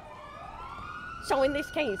throne. So in this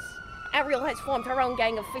case, Ariel has formed her own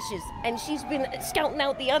gang of fishes, and she's been scouting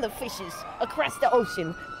out the other fishes across the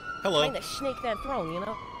ocean. Hello. Trying to snake that throne, you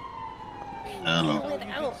know? Hello. Feeling it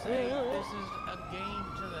out. This is a game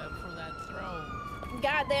for that throne.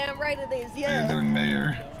 Goddamn right it is, How you yeah. doing,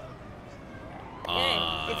 Mayor?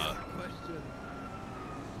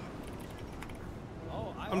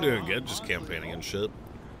 I'm doing good, just campaigning and shit.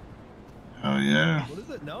 Oh yeah. What is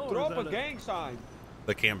it? No. Throw up a gang sign.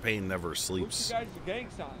 The campaign never sleeps. Guys, a gang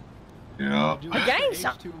sign. Yeah. A gang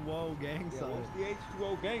sign. H2O gang sign. What's the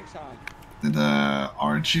H2O gang sign? Did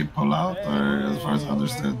Archie pull out, or as far as I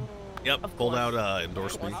understood? Yep, pulled out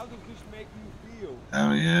endorsed me. How does this make you feel?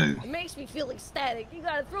 Oh yeah. It makes me feel ecstatic. You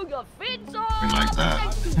gotta throw your fits on. We like that. How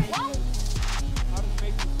does it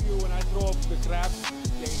make you feel when I throw up the crab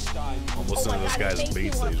gang sign? I'm listening to this guy's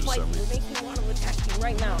beats that he just sent me. It makes me want to attack you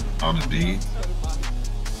right now. On the beat.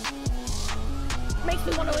 Makes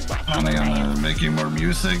me want to attack you. Planning on making more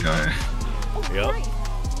music, or? Yep.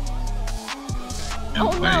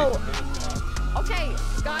 Oh no! Okay,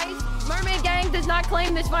 guys, Mermaid Gang does not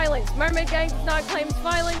claim this violence. Mermaid Gang does not claim this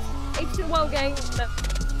violence. H2O Gang. Yeah,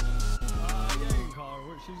 you can call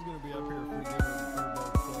her. She's gonna be up here for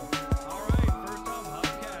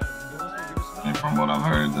And from what I've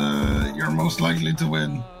heard, you're most likely to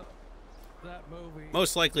win.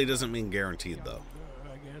 Most likely doesn't mean guaranteed, though.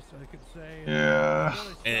 Yeah.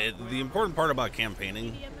 And the important part about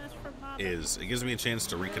campaigning is it gives me a chance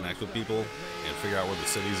to reconnect with people and figure out where the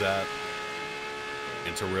city's at,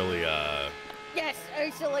 and to really Yes,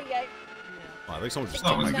 Ursula, yeah. I think someone just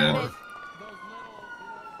That was good.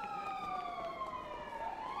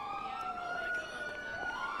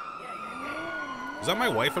 Is that my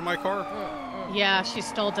wife in my car? Yeah, she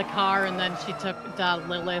stole the car and then she took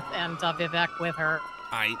Lilith and Vivek with her.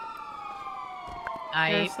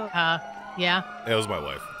 Yeah. It was my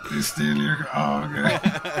wife. You steal your... Oh, okay.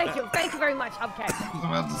 Thank you very much, Hubcap. I was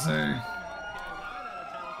about to say.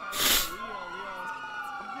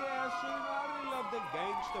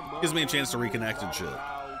 Gives me a chance to reconnect and shit.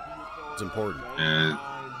 It's important.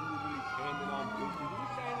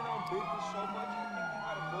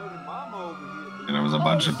 And I was was a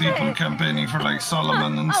bunch of people campaigning for like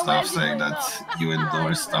Solomon and stuff, saying that you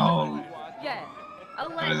endorsed the whole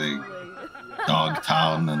everything,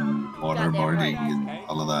 Dogtown and waterboarding and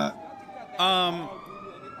all of that.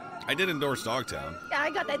 I did endorse Dogtown. Yeah,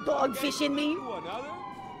 I got that dogfish in me.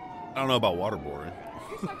 I don't know about waterboarding.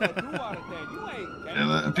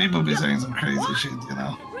 Yeah, people be saying some crazy shit, you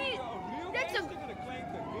know.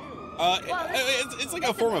 It's like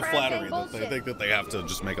a form of flattery that they think that they have to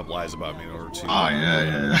just make up lies about me in order to. Oh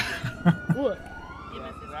yeah. What?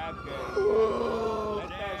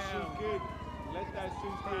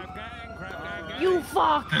 You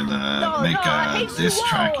fuck! And No, make no, I a hate diss you,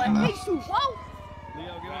 track, whoa, you I know. hate you, whoa!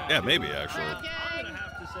 Yeah, maybe actually.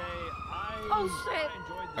 Oh shit!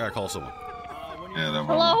 I gotta call someone. Yeah,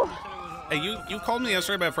 Hello? Hey, you called me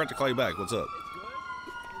yesterday, but I forgot to call you back. What's up?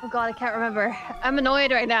 Oh god, I can't remember. I'm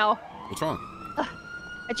annoyed right now. What's wrong?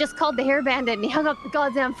 I just called the hair bandit and he hung up the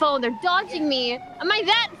goddamn phone. They're dodging me. Am I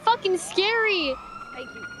that fucking scary?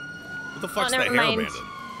 What the fuck's the never hair mind. bandit?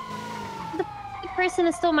 The person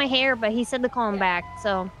that stole my hair, but he said to call him back.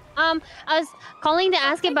 So, I was calling to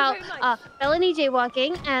ask about felony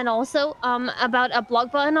jaywalking and also about a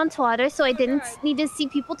blog button on Twitter, so I didn't need to see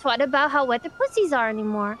people twat about how wet their pussies are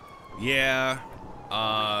anymore. Yeah.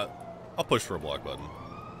 I'll push for a block button.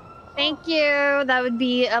 Thank you. That would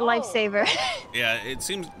be a lifesaver. Yeah, it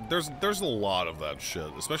seems there's a lot of that shit,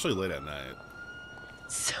 especially late at night.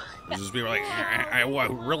 There's just people like, I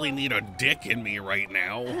really need a dick in me right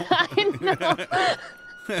now. I know.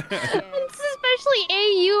 It's especially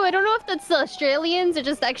AU. I don't know if that's the Australians are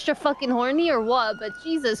just extra fucking horny or what, but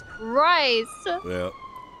Jesus Christ. Yeah.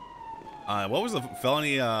 What was the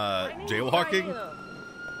felony jaywalking?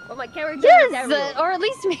 Well, my character Yes, or at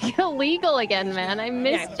least make it illegal again, man. I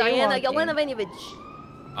miss yeah, Diana jaywalking.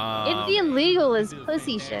 Yelenovich. It's illegal as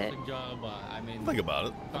pussy shit. Think about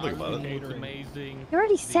it. Think about it. You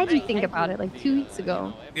already said you think about it like 2 weeks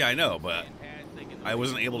ago. Yeah, I know, but I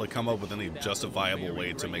wasn't able to come up with any justifiable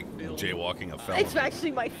way to make jaywalking a felony. It's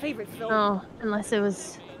actually my favorite film. Oh, unless it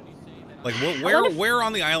was. Like, where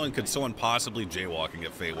on the island could someone possibly jaywalk and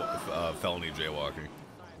get felony jaywalking?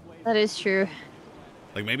 That is true.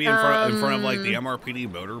 Like maybe in front of like the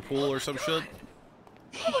MRPD motor pool or some shit.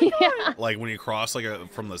 Yeah. Like when you cross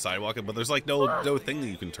like from the sidewalk, but there's like no thing that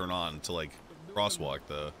you can turn on to like crosswalk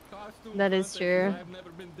the. That is true.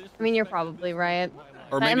 I mean, you're probably right.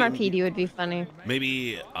 Or That maybe- MRPD would be funny.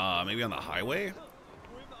 Maybe on the highway.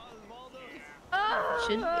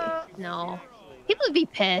 Should be. No. People would be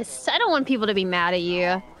pissed. I don't want people to be mad at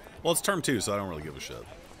you. Well, it's term 2, so I don't really give a shit.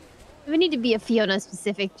 It would need to be a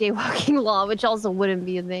Fiona-specific jaywalking law, which also wouldn't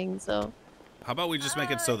be a thing, so. How about we just make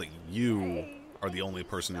it so that you are the only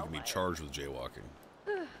person who can be charged with jaywalking?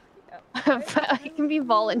 It can be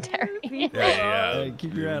voluntary. Yeah.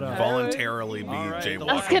 Keep your head up. Voluntarily be jaywalking.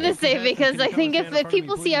 I was gonna say, because I think if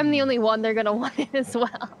people see I'm the only one, they're gonna want it as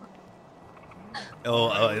well. Oh,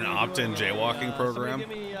 an opt-in jaywalking program?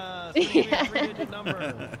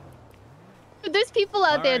 Yeah. But there's people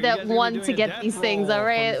out there that want to get these things,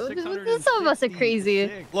 alright? Some of us are crazy.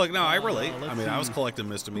 Look, no, I relate. I mean, I was collecting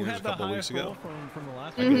misdemeanors a couple of weeks ago.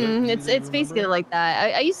 It's basically like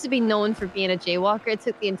that. I used to be known for being a jaywalker. It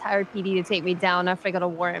took the entire PD to take me down after I got a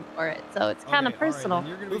warrant for it, so it's kind of personal.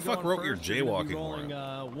 Who the fuck wrote your jaywalking warrant?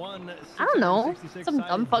 I don't know. Some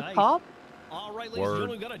dumb fuck cop. All right, ladies and gentlemen,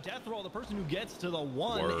 we got a death roll. The person who gets to the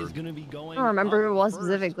 1 is going to be going. I don't remember who it was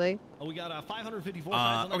specifically. Oh, we got 554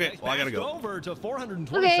 sides on the okay, dice. well, I gotta Passed go. over to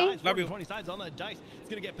 420 Okay. sides. 420 sides on the dice. It's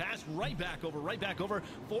going to get passed right back over.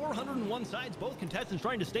 401 sides. Both contestants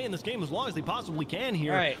trying to stay in this game as long as they possibly can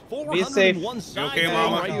here. All right, be 401 safe. sides. You okay,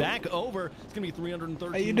 Mama? Right back over. It's going to be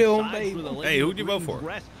 313 How you doing, sides babe? for the Hey, who'd you vote for?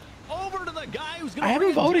 dress. Over to the guy who's going I to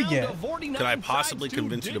haven't voted down yet. to 49 Could I possibly sides, 2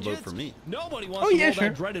 convince you to vote digits. for me? Nobody wants Oh, to yeah, roll sure.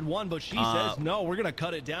 that dreaded 1, but she says no. We're gonna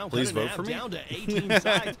cut it down. Please cut it in vote for half, me. down to 18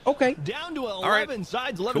 sides. Okay. Down to 11 right.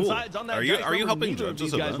 sides. 11 Cool. sides on that. Are you- dice. are you Remember, helping neither of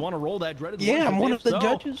judges these guys event? want to roll that dreaded Yeah, 1? I'm one of If the so,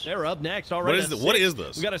 judges. They're up next. All right. What is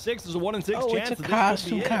this? We got a 6. There's a 1 in 6 Oh, chance. it's a that this could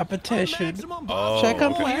costume be it. competition. Maximum Oh, Check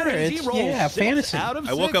out okay. Twitter. He It's, rolls yeah, 6 fantasy. out of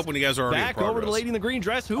I woke 6. up when you guys were already in Back over to the progress. lady in the green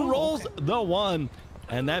dress who rolls the 1.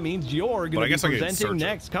 And that means you're But going I to be guess I can presenting search it.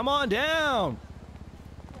 next. Come on down.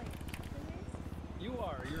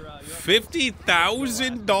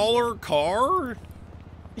 $50,000 car?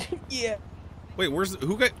 Yeah. Wait, where'd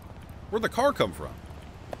the car come from?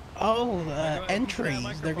 Oh,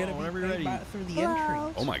 entries. They're gonna be ready. through the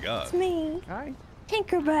entry. Oh my god. It's me. Hi.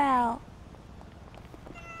 Tinkerbell.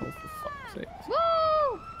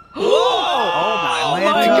 Oh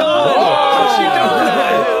my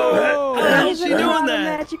How's she doing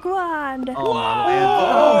that? Magic wand. The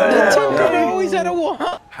Tinkerbell always had a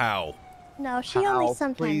wand. How? No, she only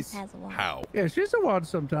sometimes has one. How? Yeah, she's the one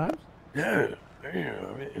sometimes. Yeah.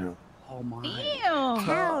 Oh my.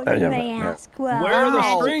 How, you may ask? Well, Where are the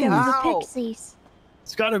magic strings? of the How? pixies.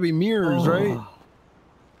 It's got to be mirrors, right?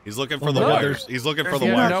 He's looking for the my God, wires. He's looking for the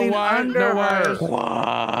Yeah, wires. no wire, no wires.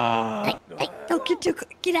 Hey, don't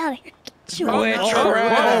get out of here.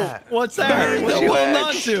 What's that? What's she holding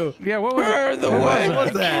on to? Yeah, what was it?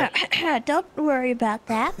 What's that? Don't worry about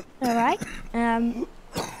that. All right.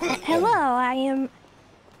 Hello, I am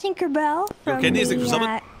Tinkerbell from okay, Nick, the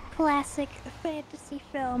someone- classic fantasy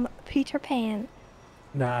film Peter Pan.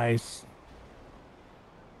 Nice.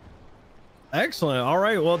 Excellent. All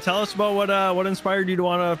right. Well, tell us about what inspired you to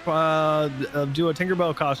want to do a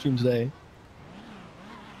Tinkerbell costume today.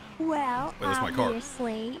 Well, Wait, that's my car.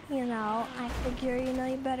 obviously, you know, I figure, you know,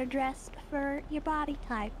 you better dress for your body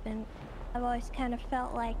type, and I've always kind of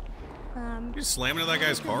felt like, You slamming into that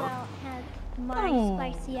guy's car? Tinkerbell had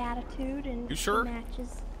my spicy attitude, and You sure? it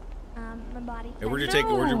matches my body type. Hey, where'd you take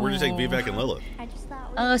Vivek and Lilith? I just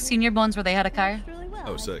thought Oh, Senior Bones, where they had a car. really well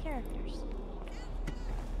Oh, as sick. characters.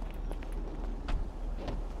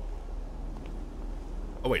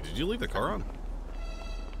 Oh wait, did you leave the car on?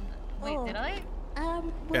 Wait, did I?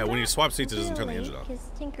 Yeah, when you swap seats, it doesn't turn the engine on.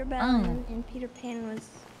 Because Tinkerbell and Peter Pan was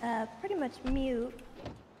pretty much mute. You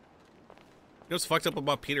know what's fucked up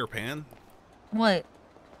about Peter Pan? What?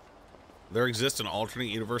 There exists an alternate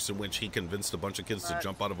universe in which he convinced a bunch of kids to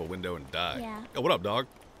jump out of a window and die. Yeah. Yo, what up, dog?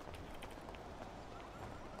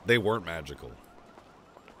 They weren't magical.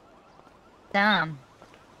 Damn.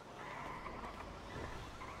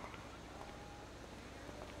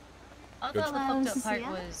 I thought the fucked up part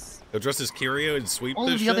was They'll dress as Kiryu and sweep all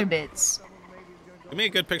this of the shit? other bits. Give me a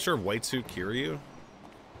good picture of white suit Kiryu.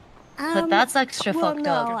 But that's extra well, fucked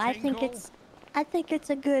no, up. I think it's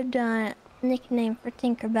a good nickname for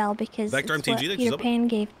Tinkerbell because Vector it's what MTG, Peter Pan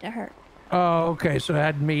gave to her. Oh, okay, so it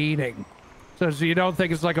had meaning. So you don't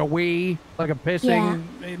think it's like a like a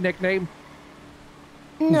pissing nickname?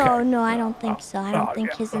 No, Okay. no, I don't think so. I don't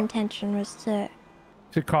think his intention was to.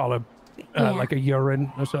 To call him Yeah. like a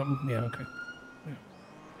urine or something? Yeah, okay.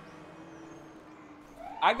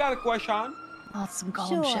 I got a question. Oh, it's some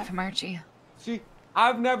Gollum Sure. shit from Archie. See,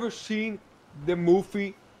 I've never seen the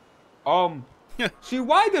movie. See,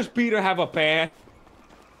 why does Peter have a pan?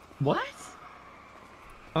 What?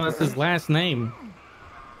 Oh, that's his last name.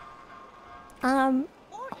 Well,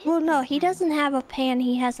 no, he doesn't have a pan.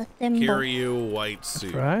 He has a thimble. Kiryu white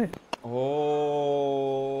suit. Right. Oh.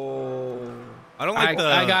 I don't like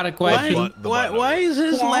I got a question. Why is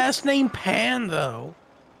his last name Pan, though?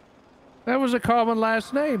 That was a common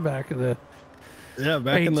last name back in the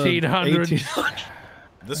back in the 1800s.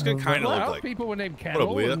 This could kind of Well, look like people were named What up,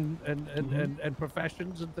 cattle Leah? and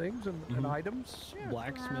professions and things and items.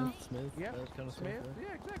 Blacksmith, Smith, Yeah, that kind of stuff. Smith.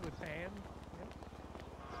 Yeah, exactly. Pan.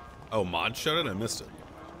 Oh, Mod shut it? I missed it.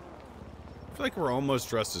 I feel like we're almost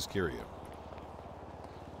dressed as Kiryu.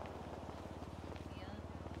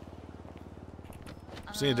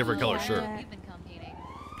 I'm seeing a different color shirt.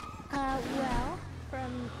 Well,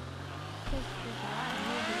 from.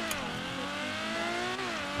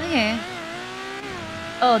 Okay.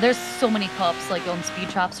 Oh, there's so many cops like on speed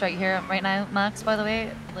traps right here, right now, Max. By the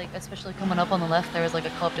way, like especially coming up on the left, there was like a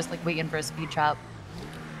cop just like waiting for a speed trap.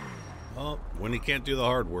 Well, when you can't do the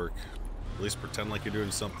hard work, at least pretend like you're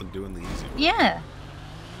doing something, doing the easy work. Yeah.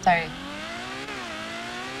 Sorry.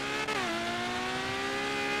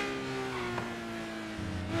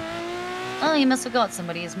 Oh, you must have got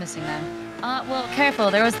somebody is missing now. Well, careful.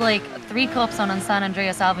 There was like 3 cops on San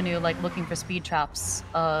Andreas Avenue, like looking for speed traps,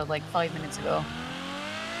 like 5 minutes ago.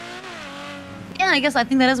 Yeah, I guess I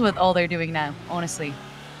think that is what all they're doing now, honestly.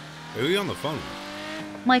 Who are you on the phone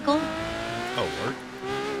with? Michael? Oh, word.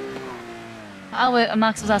 Oh, wait,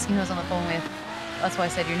 Max was asking who I was on the phone with. That's why I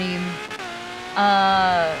said your name.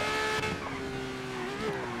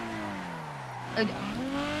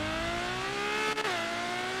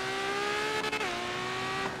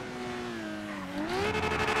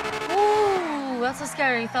 Ooh, that's a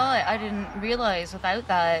scary thought. I didn't realize without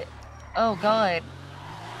that. Oh, God.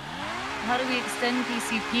 How do we extend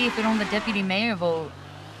PCP if we don't have the deputy mayor vote?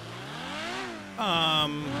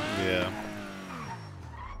 Yeah.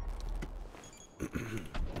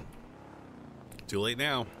 Too late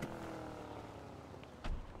now.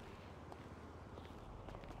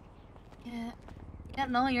 Yeah. Yeah,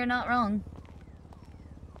 no, you're not wrong.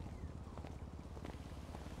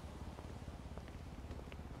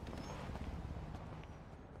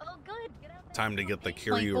 Oh, good. Get out Time to get the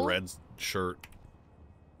Kiryu Michael? red shirt.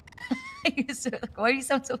 Why do you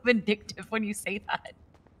sound so vindictive when you say that?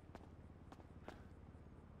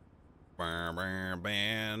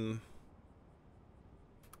 Ban.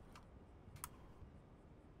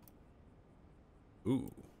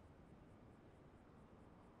 Ooh.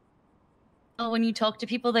 Oh, when you talk to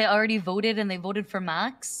people, they already voted and they voted for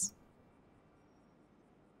Max?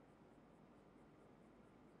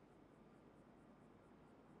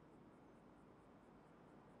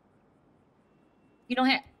 You don't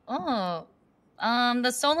hear... Oh.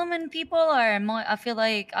 The Solomon people are more... I feel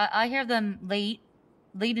like I hear them late.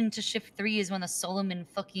 Late into shift 3 is when the Solomon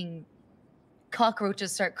fucking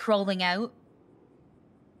cockroaches start crawling out.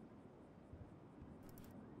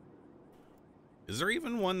 Is there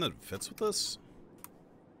even one that fits with this?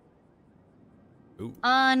 Ooh.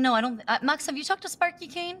 No, I don't... Max, have you talked to Sparky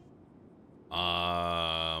Kane?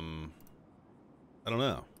 I don't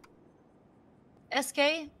know.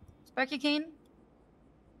 SK? Sparky Kane?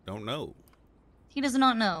 Don't know. He does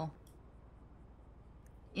not know.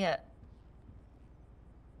 Yeah.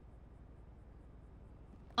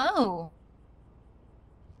 Oh.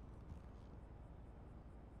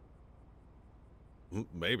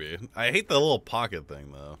 Maybe. I hate the little pocket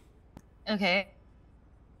thing, though. Okay.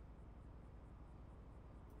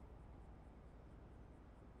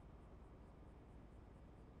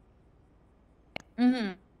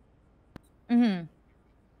 Mm-hmm.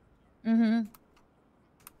 Mm-hmm. Mm-hmm.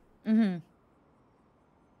 Mm-hmm.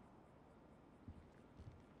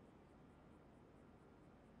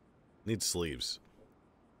 Needs sleeves.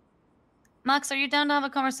 Max, are you down to have a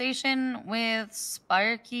conversation with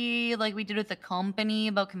Sparky like we did with the company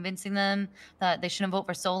about convincing them that they shouldn't vote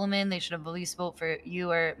for Solomon, they should have at least vote for you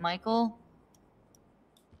or Michael?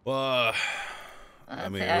 Well, I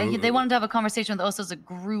mean... They wanted to have a conversation with us as a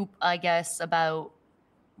group, I guess, about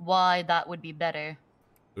why that would be better.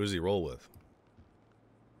 Who does he roll with?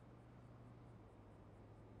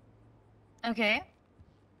 Okay.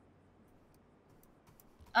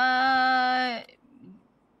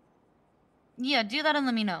 Yeah, do that and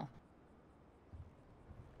let me know.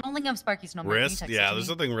 I don't think I have Sparky's number. Can you Wrist? text it Yeah, to there's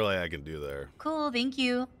me? nothing really I can do there. Cool, thank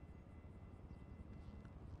you.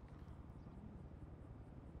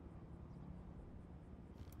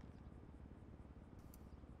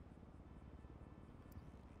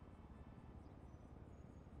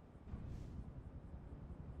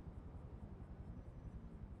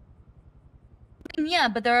 Yeah,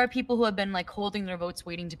 but there are people who have been like holding their votes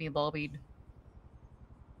waiting to be lobbied.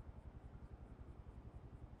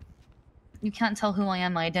 You can't tell who I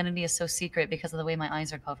am. My identity is so secret because of the way my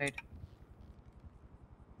eyes are covered.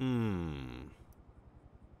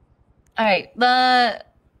 Alright,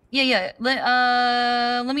 yeah.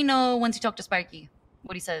 Let me know once you talk to Sparky.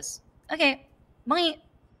 What he says. Okay, bye.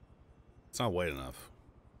 It's not white enough.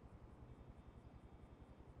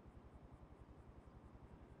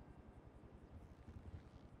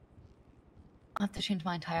 I'll have to change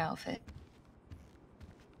my entire outfit.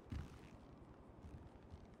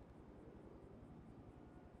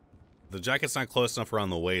 The jacket's not close enough around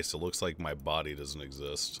the waist. It looks like my body doesn't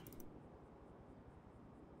exist.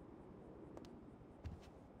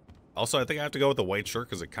 Also, I think I have to go with the white shirt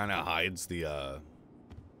because it kind of hides the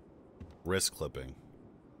wrist clipping.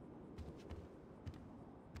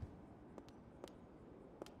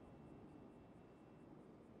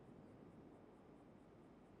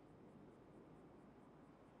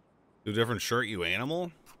 Do a different shirt, you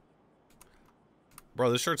animal?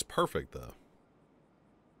 Bro, this shirt's perfect, though.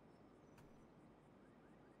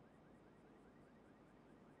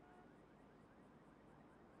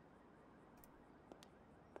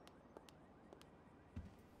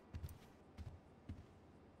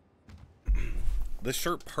 This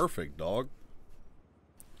shirt perfect, dog.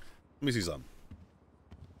 Let me see some.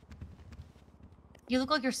 You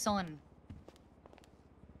look like your son.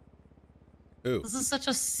 Ooh. This is such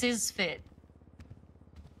a cis fit.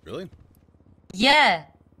 Really? Yeah!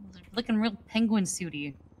 Looking real penguin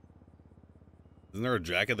suity. Isn't there a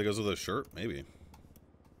jacket that goes with a shirt? Maybe.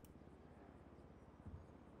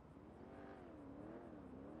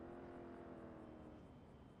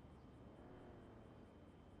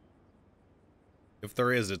 If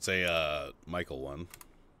there is, it's a Michael one.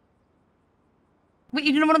 Wait,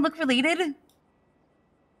 you didn't want to look related?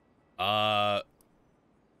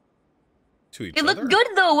 To each It other? looked good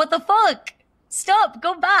though, what the fuck? Stop,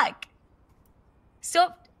 go back.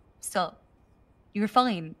 Stop. You were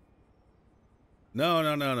fine. No.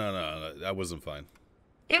 That wasn't fine.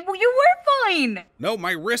 You were fine! No,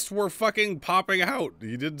 my wrists were fucking popping out.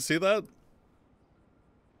 You didn't see that?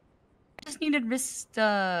 I just needed wrist,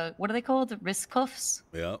 what are they called? Wrist cuffs?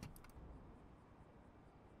 Yeah.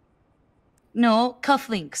 No,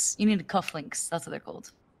 cufflinks. You needed cufflinks. That's what they're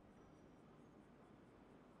called.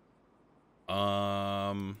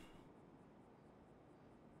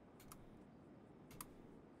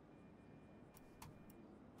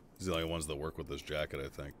 These are the only ones that work with this jacket, I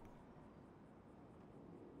think.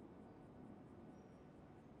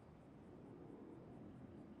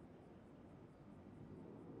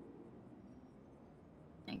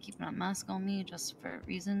 And keeping a mask on me just for a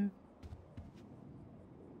reason.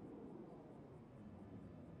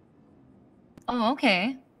 Oh,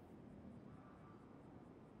 okay.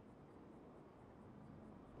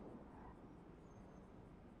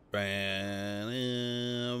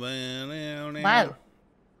 Wow.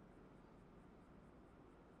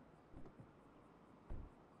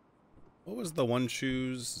 What was the one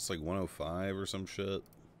shoes? It's like 105 or some shit.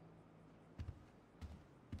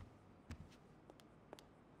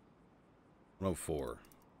 $104.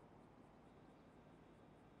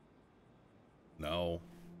 No.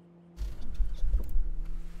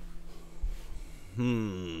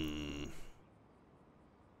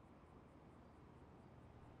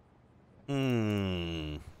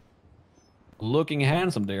 Looking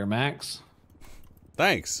handsome there, Max.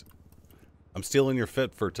 Thanks. I'm stealing your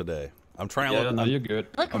fit for today. I'm trying to look. No, you're good.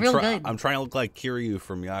 Look real good. I'm trying to look like Kiryu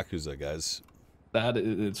from Yakuza, guys.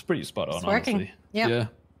 It's pretty spot on. It's working. Honestly. Yep. Yeah.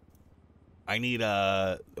 I need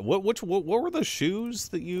what were the shoes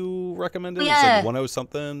that you recommended? Yeah. It's like 10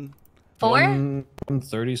 something.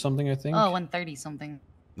 130 something, I think. Oh, 130 something.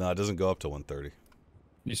 No, it doesn't go up to 130.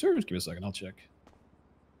 You sure? Just give me a second. I'll check.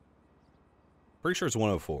 Pretty sure it's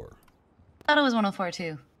 104. I thought it was 104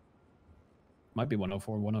 too. Might be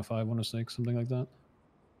 104, 105, 106, something like that.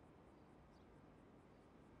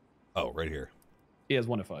 Oh, right here. He has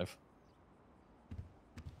 105.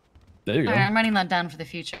 There you go. Alright, I'm writing that down for the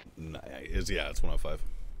future. Nah, it's 105.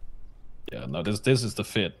 Yeah, no, this is the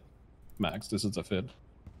fit, Max. This is the fit.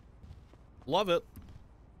 Love it.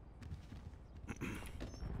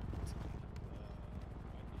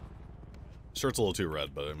 Shirt's a little too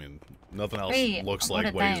red, but I mean, nothing else Wait, looks I like wrote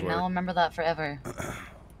it what he's down. wearing. I'll remember that forever. Wait,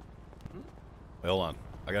 hold on.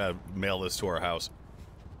 I gotta mail this to our house.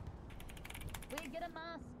 Wait, get a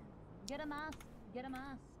mask. Get a mask. Get a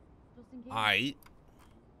mask. Just in case. Aight.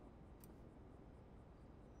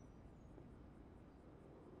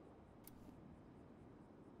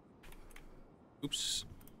 Oops.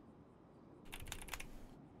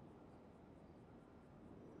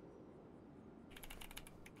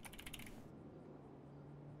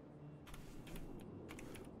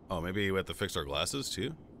 Oh, maybe we have to fix our glasses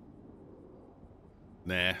too?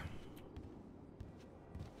 Nah.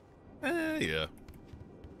 Yeah.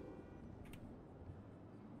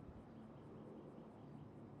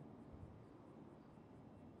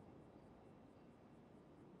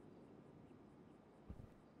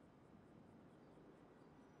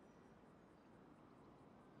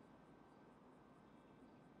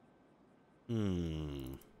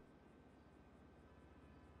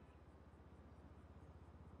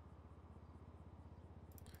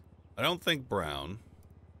 I don't think brown.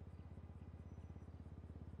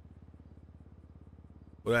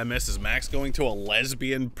 What I miss is Max going to a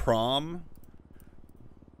lesbian prom?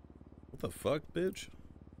 What the fuck, bitch?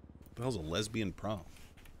 What the hell's a lesbian prom?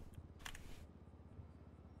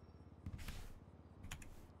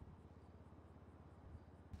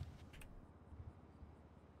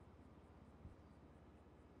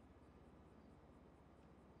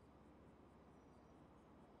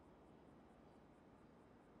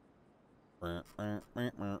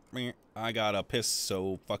 I gotta piss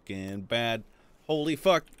so fucking bad. Holy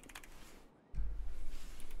fuck.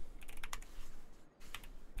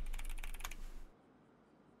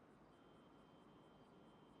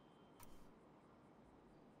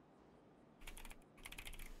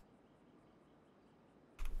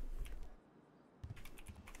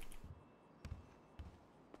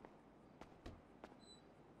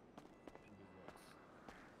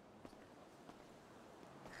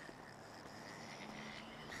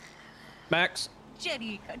 Max.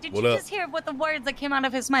 Jetty, did What you up? just hear what the words that came out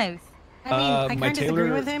of his mouth? I mean, I my kind of disagree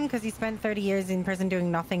tailor- with him because he spent 30 years in prison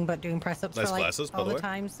doing nothing but doing press-ups Nice for like glasses, by all the the way.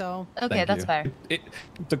 time. So Okay, that's fair.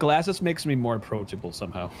 The glasses makes me more approachable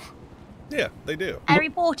somehow. Yeah, they do. Harry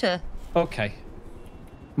Potter. Okay.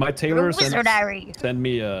 My tailor You're a wizard, Harry. send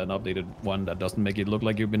me an updated one that doesn't make it look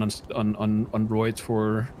like you've been on roids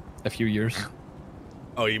for a few years.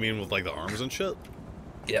 Oh, you mean with like the arms and shit?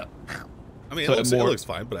 Yeah. I mean, So it more- looks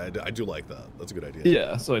fine, but I do like that. That's a good idea.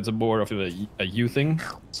 Yeah, so it's a more of a you thing.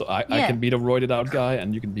 So I Yeah. can be the roided out guy,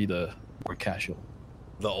 and you can be the more casual.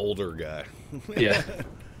 The older guy. Yeah.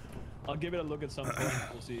 I'll give it a look at some point.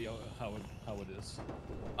 We'll see how it is.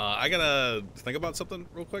 I gotta think about something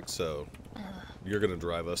real quick, so you're gonna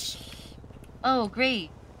drive us. Oh, great.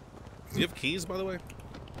 Do you have keys, by the way?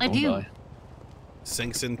 I do.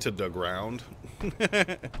 Sinks into the ground.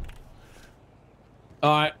 All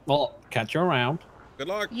right. Well, catch you around. Good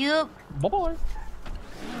luck. Yep. Bye-bye.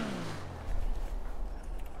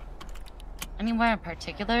 Anywhere in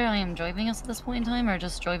particular I am driving us at this point in time, or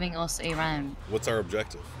just driving us around? What's our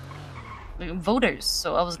objective? Voters.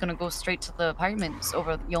 So I was gonna go straight to the apartments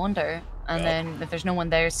over yonder, and then if there's no one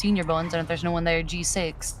there, senior buns, and if there's no one there,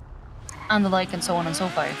 G6, and the like, and so on and so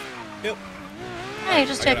forth. Yep. Alright,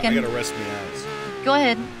 just checking. I gotta rest me out. Go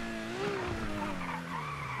ahead.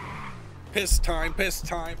 Piss time, piss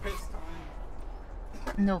time, piss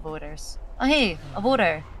time. No voters. Oh hey, a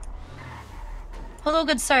voter. Hello,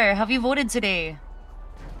 good sir. Have you voted today?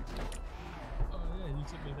 Oh yeah, you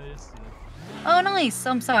took me there yesterday. Oh nice.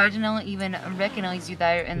 I'm sorry, I didn't even recognize you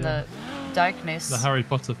there in the darkness. The Harry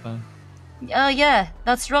Potter fan. Yeah,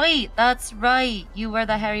 that's right. That's right. You were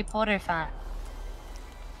the Harry Potter fan.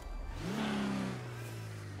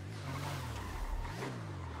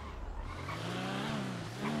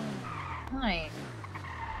 Hi.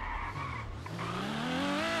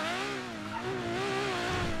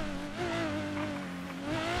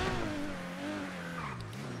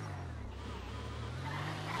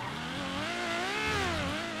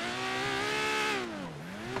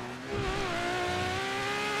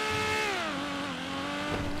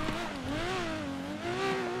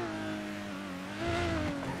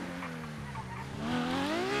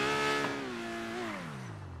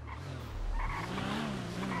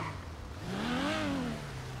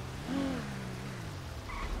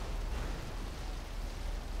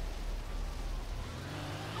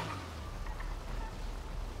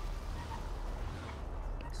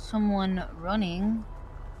 Someone running.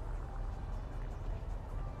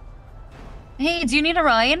 Hey, do you need a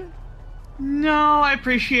ride? No, I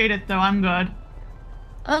appreciate it though. I'm good.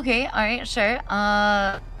 Okay, alright, sure.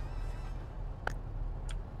 Have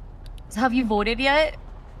you voted yet?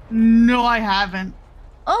 No, I haven't.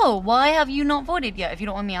 Oh, why have you not voted yet, if you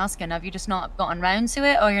don't want me asking? Have you just not gotten around to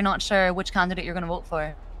it, or you're not sure which candidate you're gonna vote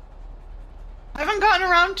for? I haven't gotten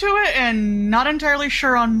around to it and not entirely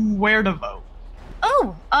sure on where to vote.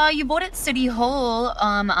 Oh, you vote at City Hall.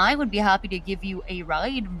 I would be happy to give you a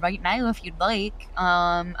ride right now if you'd like.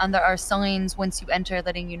 And there are signs once you enter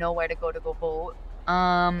letting you know where to go vote.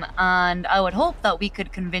 And I would hope that we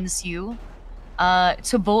could convince you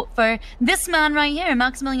to vote for this man right here,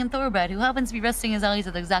 Maximilian Thoroughbred, who happens to be resting his eyes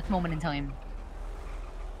at the exact moment in time.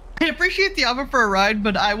 I appreciate the offer for a ride,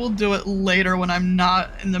 but I will do it later when I'm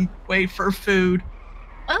not in the way for food.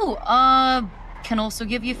 Oh, can also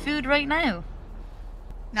give you food right now.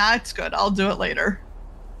 Nah, it's good. I'll do it later.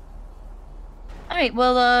 Alright,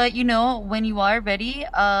 well, you know, when you are ready,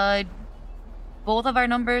 both of our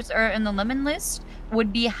numbers are in the lemon list.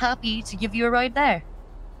 Would be happy to give you a ride there.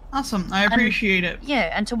 Awesome. I appreciate it. Yeah,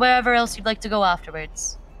 and to wherever else you'd like to go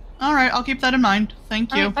afterwards. Alright, I'll keep that in mind.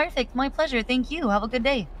 Thank you. Alright, perfect. My pleasure. Thank you. Have a good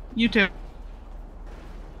day. You too.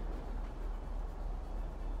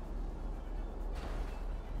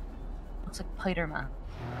 Looks like Spider-Man.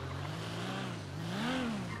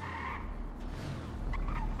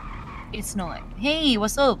 It's not. Hey,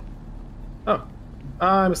 what's up? Oh,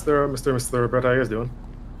 Mr. Brett, how you guys doing?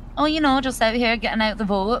 Oh, you know, just out here getting out the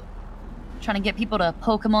vote. Trying to get people to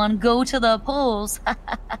Pokemon go to the polls.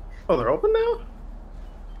 Oh, they're open now?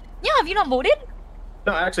 Yeah, have you not voted?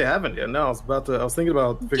 No, I actually haven't yet. No, I was thinking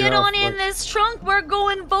about figuring Get out, on in this trunk, we're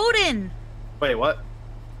going voting! Wait, what?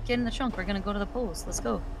 Get in the trunk, we're gonna go to the polls. Let's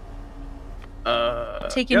go.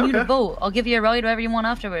 Taking you to vote. I'll give you a ride wherever you want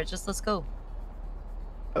afterwards. Just let's go.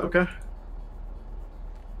 Okay.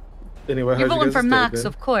 Anyway, You're how's voting your for guys' day Max, been?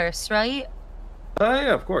 of course, right?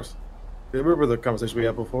 Yeah, of course. I remember the conversation we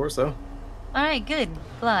had before, so. Alright, good.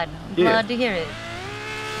 Glad. Yeah. Glad to hear it.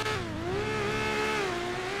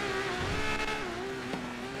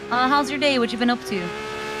 How's your day? What you been up to?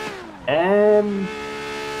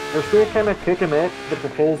 We're still kind of cooking up the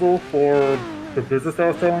proposal for the business I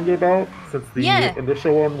was telling you about, since the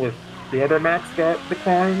initial one with the other Max got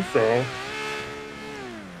declined, so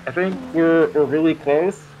I think we're really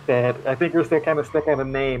close, but I think we're still kind of stuck on a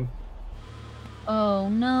name. Oh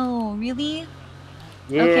no, really?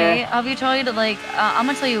 Yeah. Okay, have you tried to like, I'm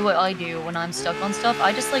gonna tell you what I do when I'm stuck on stuff.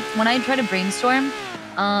 I just like, when I try to brainstorm,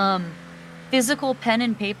 physical pen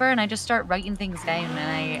and paper, and I just start writing things down,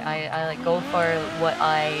 and I like go for what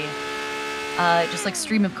I, just like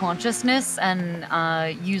stream of consciousness, and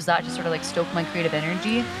use that to sort of like stoke my creative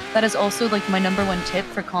energy. That is also like my #1 tip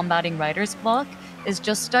for combating writer's block, is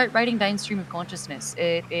just start writing down stream of consciousness.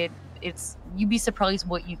 It's you'd be surprised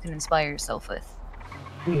what you can inspire yourself with.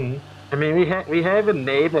 Hmm. I mean, we have a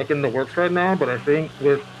name like in the works right now, but I think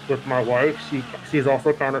with my wife, she's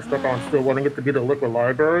also kind of stuck on still wanting it to be the liquid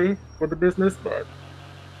library for the business. But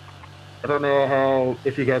I don't know how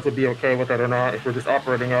if you guys would be okay with that or not. If we're just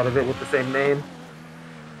operating out of it with the same name.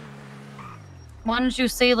 Why don't you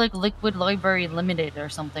say like Liquid Library Limited or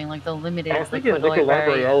something like the limited? I was thinking Liquid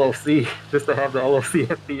Library LLC, just to have the LLC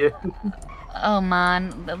at the end. Oh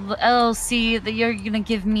man, the LLC that you're gonna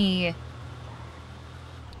give me.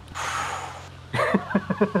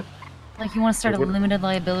 Like you want to start a limited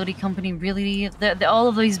liability company? Really? All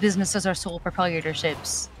of these businesses are sole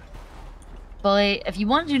proprietorships. But if you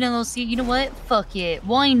want to do an LLC, you know what? Fuck it.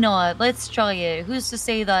 Why not? Let's try it. Who's to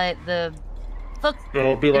say that the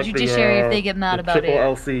It'll be like judiciary if they get mad the about it?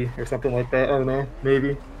 LC or something like that. I don't know.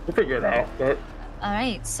 Maybe we'll figure it out. But all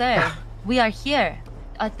right, so we are here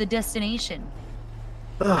at the destination.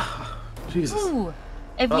 Jesus. Ooh.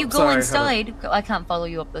 If you go inside, I can't follow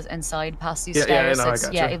you up the inside past these stairs. It's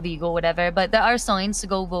illegal, whatever. But there are signs to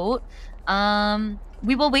go vote.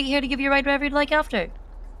 We will wait here to give you a ride wherever you'd like after.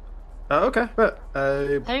 Okay, but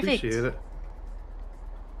I appreciate it.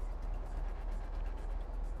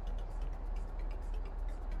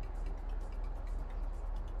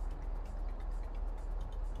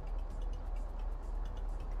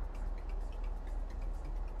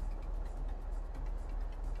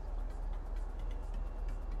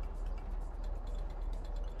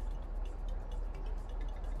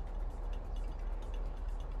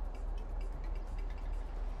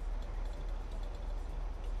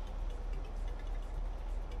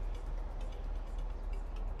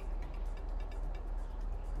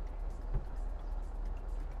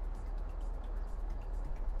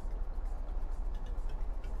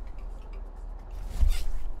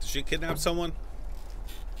 Did she kidnap someone?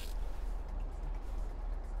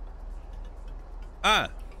 Ah.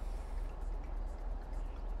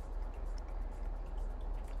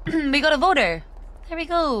 We got a voter. There we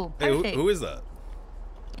go. Hey, Perfect. who is that?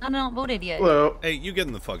 I don't voted yet. Hello. Hey, you get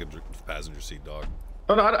in the fucking passenger seat, dog.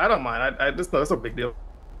 Oh no, I don't mind. I just know it's no big deal.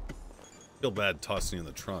 Feel bad tossing you in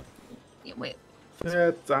the trunk. Yeah, wait.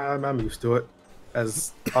 Yeah, I'm used to it.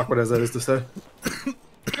 As awkward as that is to say.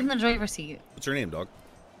 Get in the driver's seat. What's your name, dog?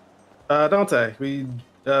 Dante. We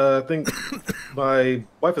think my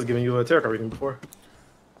wife has given you a tarot card reading before.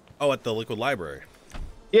 Oh, at the Liquid Library.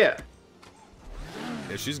 Yeah.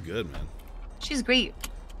 Yeah, she's good, man. She's great.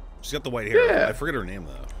 She's got the white hair. Yeah. I forget her name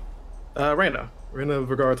though. Raina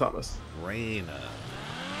Vergara Thomas. Raina.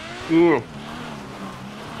 Ooh.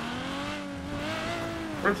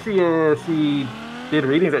 And she did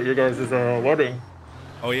readings at your guys' wedding.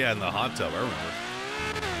 Oh yeah, in the hot tub. I remember.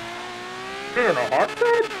 Yeah, in a hot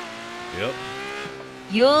tub? Yep.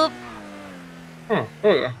 Yup. Huh.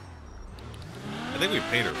 Oh yeah. I think we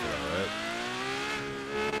paid her for that,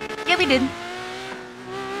 right? Yeah, we did.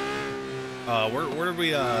 Where did we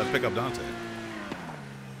pick up Dante?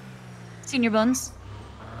 Senior buns.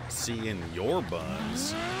 Seeing your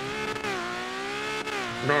buns.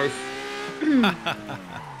 Nice.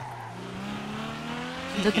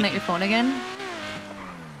 Looking at your phone again?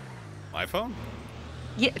 My phone?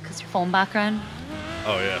 Yeah, because your phone background.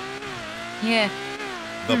 Oh yeah. Yeah.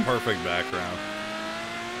 The perfect background.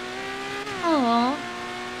 Aww.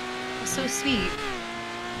 So sweet.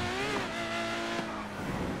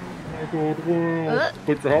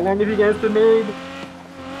 Wait, so how long have you guys been married? 3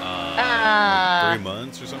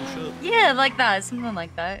 months or some shit? Yeah, like that. Something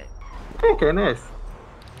like that. Okay, nice.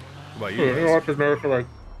 What about you? Yeah, my wife was married for like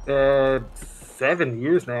 7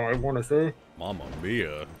 years now, I want to say. Mama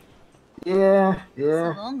mia. Yeah, It's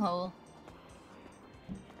a long haul.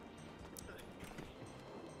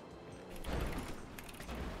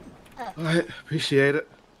 Alright, appreciate it.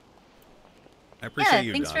 I appreciate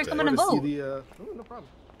you, thanks for Dante. coming to vote. No problem.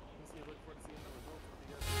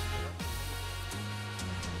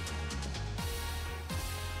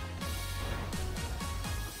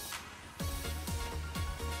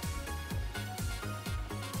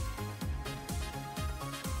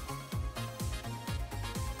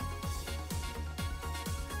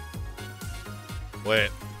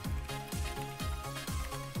 Wait.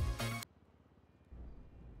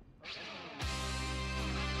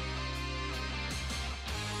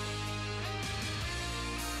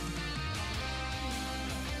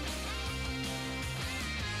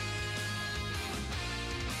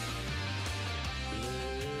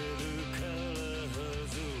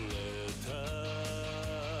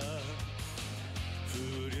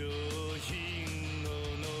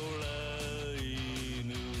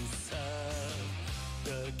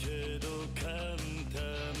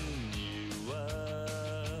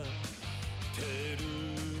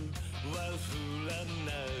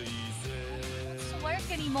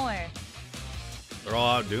 Anymore. They're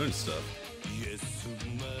all out doing stuff.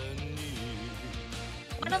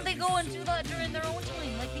 Why don't they go and do that during their own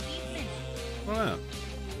time, like the evening? Oh, yeah.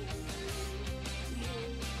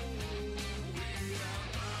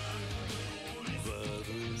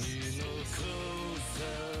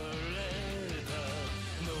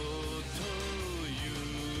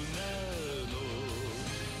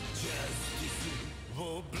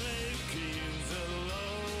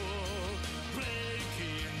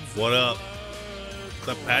 What up? Is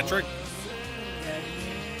that Patrick?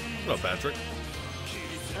 What up, Patrick?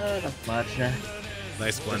 Not much.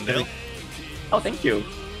 Nice Glendale. Oh, thank you.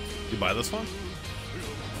 You buy this one?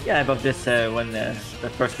 Yeah, I bought this when the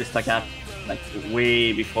first restock app, like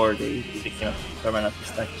way before they became a permanent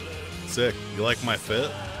restock. Sick. You like my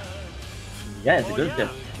fit? Yeah, it's a good fit.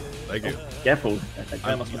 Thank you. Careful.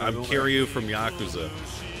 I'm Kiryu from Yakuza.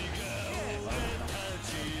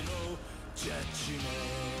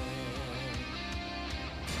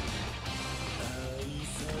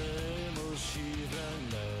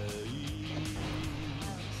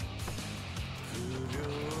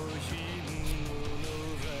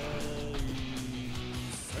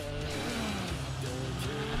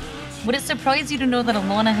 Would it surprise you to know that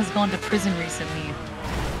Alana has gone to prison recently?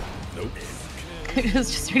 Nope. I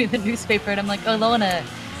was just reading the newspaper and I'm like, Alana,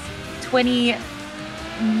 20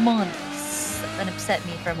 months. That upset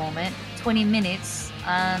me for a moment. 20 minutes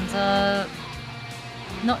and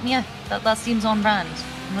not yeah, that seems on brand.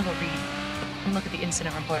 I'm gonna go read and look at the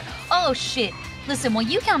incident report. Oh shit! Listen, while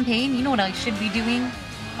you campaign, you know what I should be doing?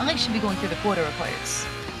 I should be going through the quota reports.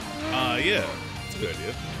 Yeah, that's a good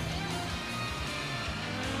idea.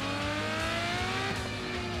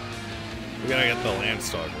 We gotta get the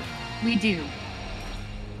Landstalker. We do.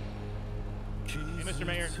 Hey, Mr.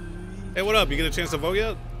 Mayor. Hey, what up? You get a chance to vote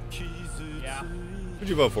yet? Yeah. Who'd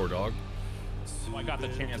you vote for, dog? Well, I got the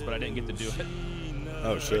chance, but I didn't get to do it.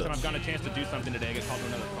 Oh, shit. Every time I've gotten a chance to do something today, I get called to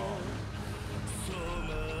another call.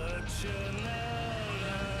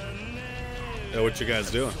 Yeah, what you guys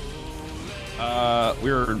doing?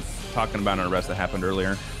 We were talking about an arrest that happened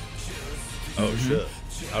earlier. Oh, shit.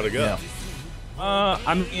 How'd it go? Yeah.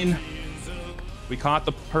 I mean, we caught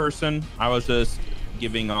the person. I was just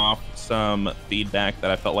giving off some feedback that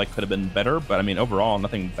I felt like could have been better, but I mean, overall,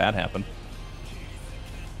 nothing bad happened.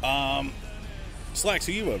 Slacks,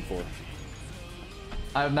 who you voted for?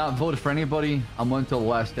 I have not voted for anybody. I'm waiting until the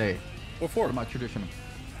last day. What for? My tradition.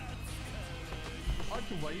 I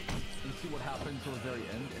can wait and see what happens until the very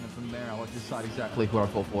end, and from there I'll decide exactly who I'll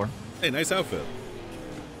vote for. Hey, nice outfit.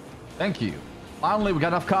 Thank you. Finally, we got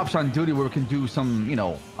enough cops on duty where we can do some, you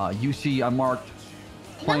know, UC unmarked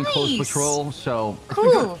plainclothes patrol. So it's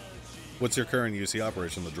been good. What's your current UC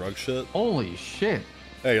operation? The drug shit? Holy shit!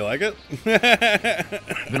 Hey, you like it?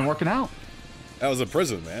 Been working out. That was a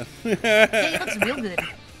prison, man. Yeah, he looks real good.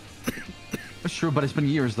 That's true, but it's been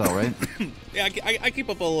years though, right? Yeah, I keep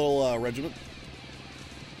up a little regiment.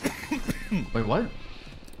 Wait, what?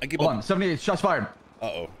 I keep Hold up. on, 78 shots fired.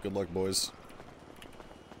 Uh-oh, good luck, boys.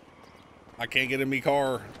 I can't get in me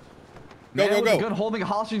car. Go, Man go, go. Good holding a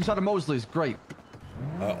hostage inside of Mosley's. Great.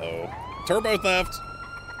 Uh-oh. Turbo theft.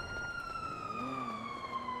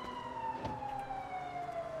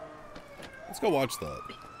 Let's go watch that.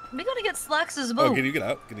 We gotta get Slacks' Oh, vote. can you get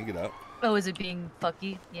out? Can you get out? Oh, is it being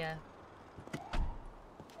fucky? Yeah.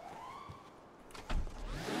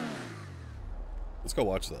 Let's go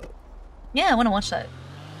watch that. Yeah, I want to watch that.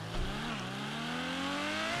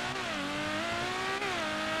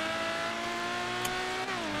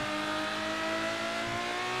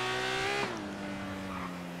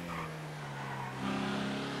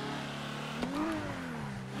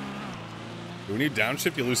 When you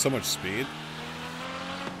downshift, you lose so much speed.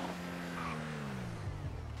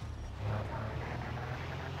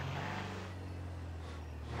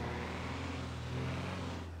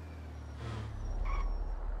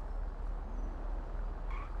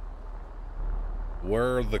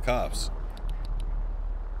 Where are the cops?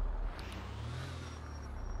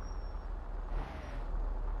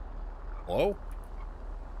 Hello?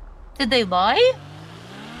 Did they lie?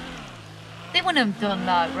 They wouldn't have done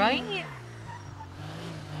that, right?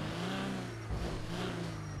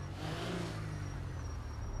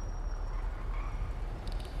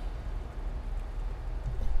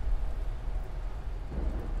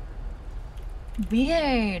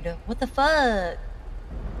 Weird. What the fuck?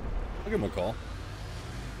 I'll give him a call.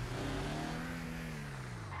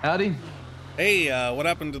 Howdy. Hey, what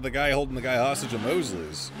happened to the guy holding the guy hostage at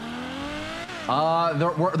Mosley's?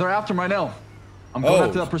 They're after him right now. I'm going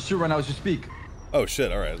after that pursuit right now as you speak. Oh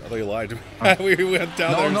shit! All right, I thought you lied to me. We went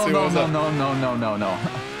down there. No.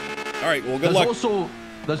 All right, well, good luck.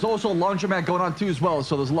 There's also a laundromat going on too as well,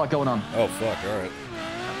 so there's a lot going on. Oh fuck! All right.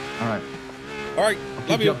 All right. All right. I'll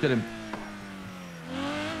Love keep you. updated.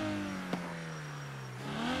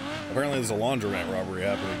 Apparently there's a laundromat robbery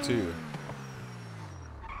happening too.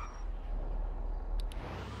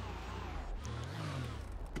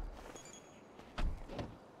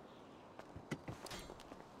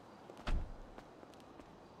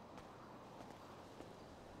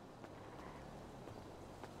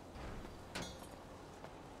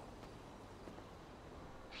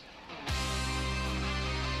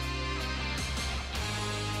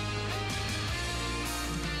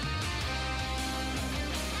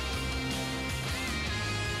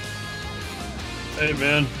 Hey,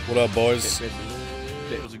 man. What up, boys?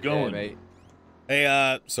 How's it going? Hey, mate.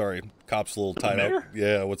 Hey, sorry. Cop's a little tied up.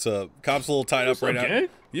 Yeah, what's up? Cop's a little tied up right now.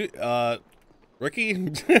 You, Ricky?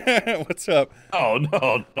 What's up? Oh,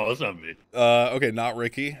 no, it's not me. Okay, not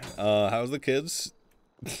Ricky. How's the kids?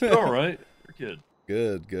 All right. They're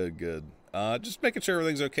good. Good. Just making sure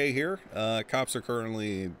everything's okay here. Cops are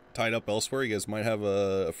currently tied up elsewhere. You guys might have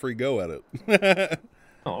a free go at it.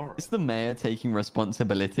 All right. Is the mayor taking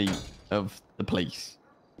responsibility of the police?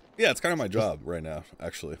 Yeah, it's kind of my job right now,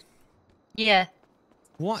 actually. Yeah.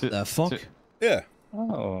 What the fuck? Yeah.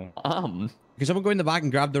 Oh. Can someone go in the back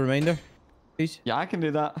and grab the remainder, please? Yeah, I can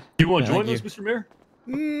do that. You want to Yeah, join thank us, Mr. Mayor?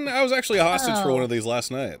 I was actually a hostage for one of these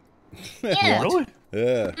last night. Yeah. Really?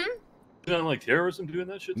 Yeah. Isn't that like terrorism doing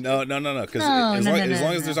that shit? No. Because as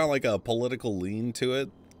long as there's not like a political lean to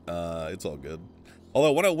it, it's all good.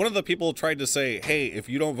 Although one of the people tried to say, "Hey, if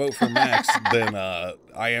you don't vote for Max, then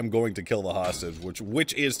I am going to kill the hostage,"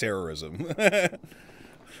 which is terrorism. Did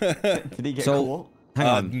he get caught? Hang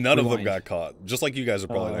on. None of them got caught. Just like you guys are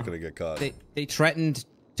probably not going to get caught. They threatened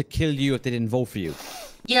to kill you if they didn't vote for you.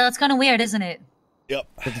 Yeah, that's kind of weird, isn't it? Yep.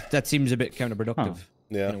 That seems a bit counterproductive.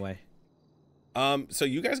 Yeah. In a way. So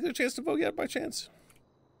you guys get a chance to vote yet by chance?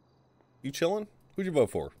 You chilling? Who'd you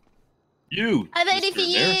vote for? You. I voted for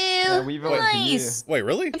you. Yeah, we voted Nice. Wait,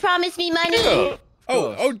 really? You promised me money. Yeah.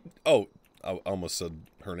 Oh! I almost said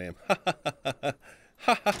her name.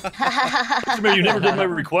 Mr. Mayor, you never did my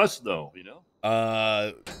request, though, you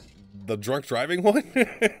know? The drunk driving one?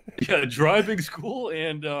 Yeah, driving school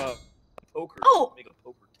and poker. Oh! Make a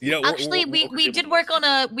poker. You know, Actually, we did work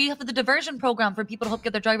on we have the diversion program for people to help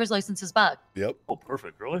get their driver's licenses back. Yep. Oh,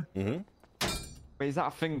 perfect. Really? Mm-hmm. Wait, is that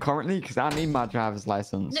a thing currently? Because I need my driver's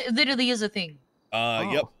license. It literally is a thing.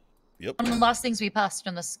 Yep. One of the last things we passed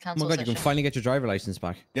in this Oh council my god, you session. can finally get your driver license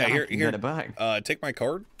back. Yeah, here. Get it back. Take my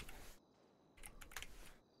card.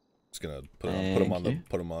 Just gonna put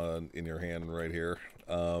them on in your hand right here.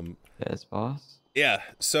 Yes, boss. Yeah.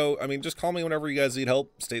 So I mean, just call me whenever you guys need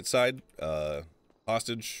help. Stateside,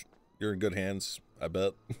 hostage. You're in good hands, I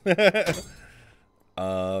bet.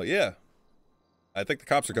 Yeah. I think the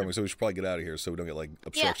cops are coming, so we should probably get out of here so we don't get like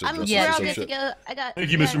obstruction. We're all good to go. I got.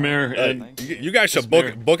 Thank you, Mr. Mayor. And You guys should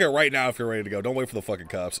book it right now if you're ready to go. Don't wait for the fucking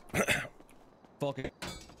cops. Fuck it.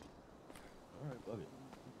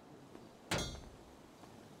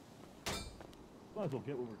 Might as well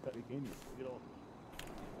get what we came here. Get all.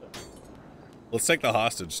 Let's take the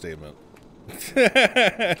hostage statement. You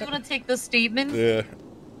want to take the statement Yeah.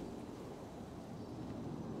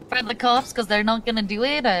 for the cops because they're not gonna do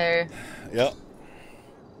it, or Yep.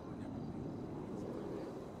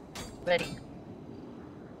 ready?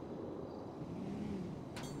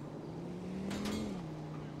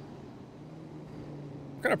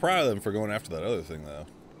 I'm kind of proud of them for going after that other thing, though.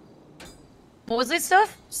 What was this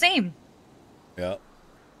stuff? Same. Yeah.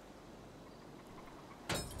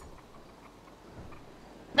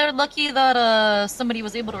 They're lucky that somebody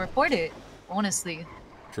was able to report it. Honestly.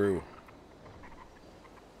 True.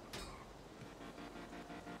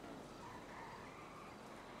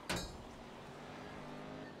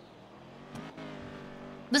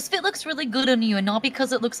 This fit looks really good on you, and not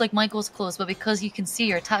because it looks like Michael's clothes, but because you can see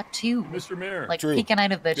your tattoo. Mr. Mayor. Like peeking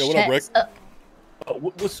out of the Yeah, what up, chest.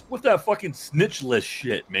 Rick? What's that fucking snitch list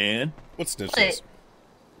shit, man? What's snitch list?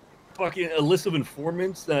 Fucking a list of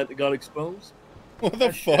informants that got exposed. What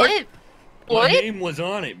the fuck? What? My What? name was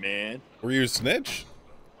on it, man. Were you a snitch?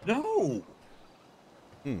 No.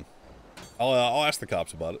 I'll ask the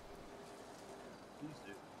cops about it.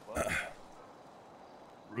 Please do.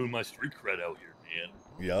 Ruin my street cred out here, man.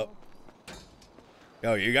 Yep.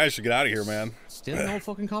 Yo, you guys should get out of here, man. Still no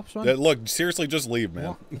fucking cops, man? Yeah, look, seriously, just leave,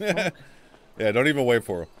 man. Yeah, don't even wait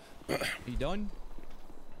for them. You done?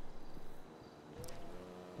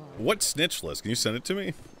 What snitch list? Can you send it to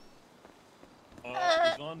me?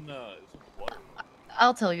 It's on water.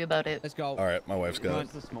 I'll tell you about it. Let's go. All right, my wife's got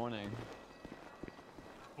it. This morning.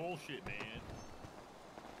 Bullshit, man.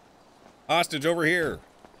 Hostage over here.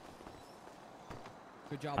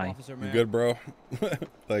 Good job, Hi. officer, You man. good, bro?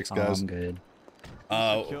 Thanks, guys. I'm good.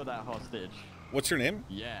 Uh, Secure that hostage. What's your name?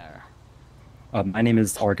 Yeah. My name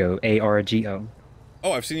is Argo, A-R-G-O.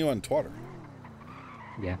 Oh, I've seen you on Twitter.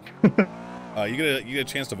 Yeah. You get a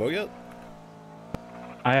chance to vote yet?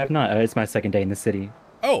 I have not. It's my second day in the city.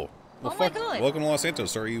 Oh. Well, Oh my fuck. God. Welcome to Los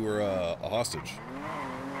Santos. Sorry you were a hostage.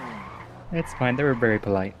 It's fine. They were very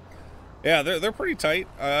polite. Yeah, they're pretty tight.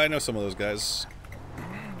 I know some of those guys.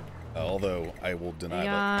 Although I will deny that.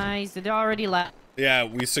 Guys, did they already left? Yeah,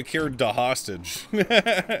 we secured the hostage.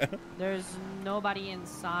 There's nobody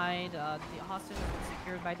inside. The hostage was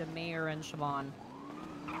secured by the mayor and Siobhan.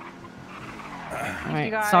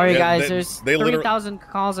 Alright, guys. sorry Yeah, guys. they- There's they literally- 3,000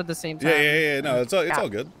 calls at the same time. Yeah. No, it's all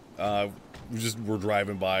good. We're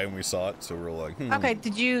driving by and we saw it, so we're like, Okay,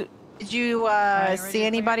 did you see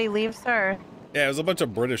anybody leave, sir? Yeah, it was a bunch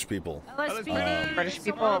of British people. British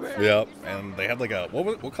people. Yep, and they had like a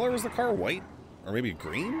what color was the car? White or maybe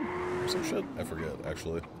green or some shit? I forget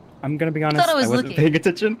actually. I'm gonna be honest. I wasn't paying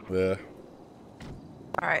attention. Yeah.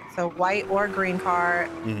 All right, so white or green car,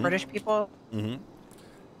 Mhm. British people. Mm-hmm.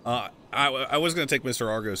 I was gonna take Mr.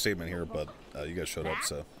 Argo's statement here, but you guys showed up,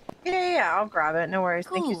 so Yeah, I'll grab it. No worries.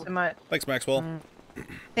 Thank you so much. thanks, Maxwell.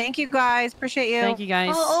 Thank you, guys. Appreciate you. Thank you,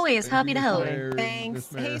 guys. Oh, always happy to help. Thanks.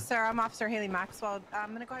 Hey, sir. I'm Officer Haley Maxwell.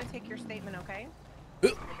 I'm gonna go ahead and take your statement, okay?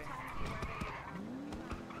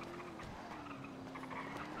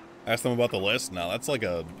 Ask them about the list. No, that's like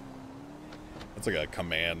a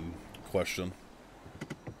command question.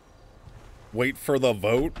 Wait for the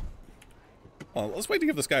vote. Oh, let's wait to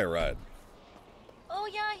give this guy a ride. Oh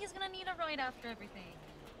yeah, he's gonna need a ride after everything.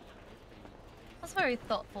 That's very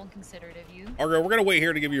thoughtful and considerate of you. Argo, we're gonna wait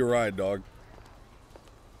here to give you a ride, dog.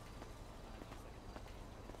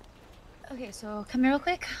 Okay, so come here real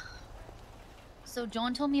quick. So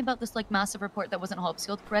John told me about this like massive report that wasn't hop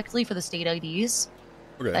sealed correctly for the state IDs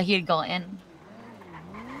that he had gotten,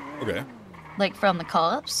 Okay. like from the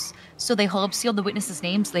cops. So they hop sealed the witnesses'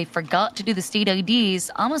 names. They forgot to do the state IDs.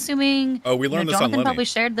 I'm assuming. Oh, we learned this on Jonathan Lenny. probably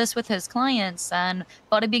shared this with his clients, and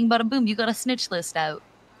bada bing, bada boom, you got a snitch list out.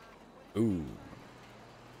 Ooh.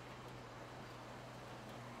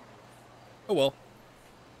 Oh well.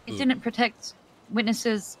 It didn't protect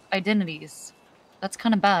witnesses' identities. That's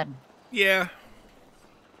kind of bad. Yeah.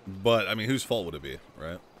 But I mean, whose fault would it be,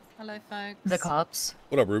 right? Hello, folks. The cops.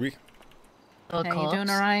 What up, Ruby? The How cops. you doing?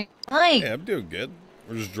 All right. Hi. Yeah, I'm doing good.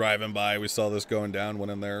 We're just driving by. We saw this going down.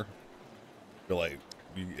 Went in there. Feel like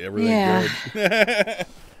everything good.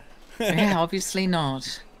 Yeah, obviously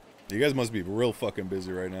not. You guys must be real fucking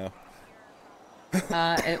busy right now.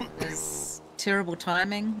 It was terrible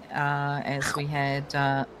timing, as we had.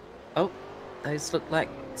 Oh, those look like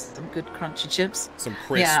some good crunchy chips. Some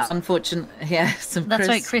crisps. Yeah, unfortunately, yeah, some. That's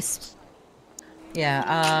right, crisps.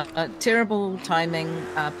 Yeah, terrible timing.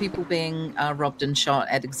 People being robbed and shot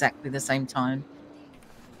at exactly the same time.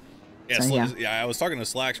 Yeah, So, I was talking to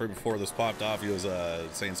Slacks right before this popped off. He was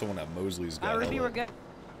saying someone at Mosley's got Ruby, hella- we're good.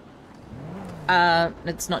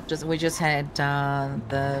 It's not just. We just had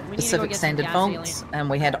the We need to go Pacific get some Standard gas, Vaults, and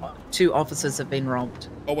we had 2 officers have been robbed.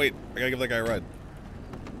 Oh wait, I gotta give that guy a ride.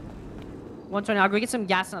 120. I'll go get some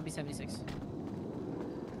gas and I'll be 76.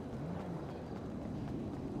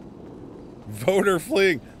 Voter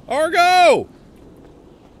fleeing. Argo!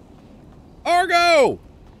 Argo!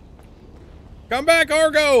 Come back,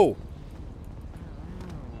 Argo!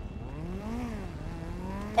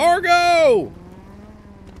 Argo!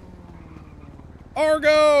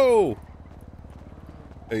 Argo!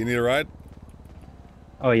 Hey, you need a ride?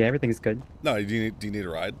 Oh yeah, everything's good. No, do you need a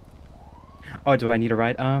ride? Oh, do I need a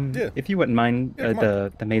ride? Yeah. If you wouldn't mind, Yeah, come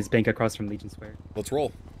on. the Maze Bank across from Legion Square. Let's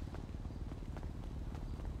roll.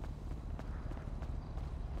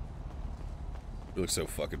 You look so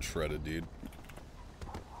fucking shredded, dude.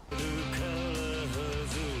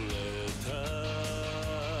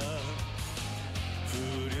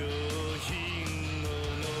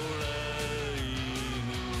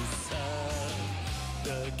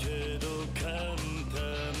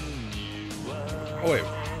 Oh wait,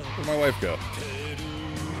 where'd my wife go?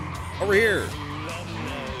 Over here.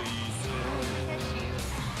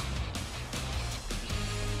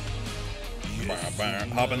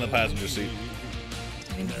 Hop in the passenger seat.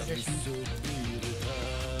 In position.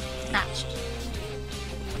 Snatched.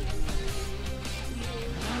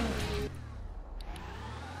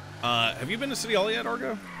 Have you been to City Hall yet,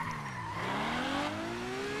 Argo?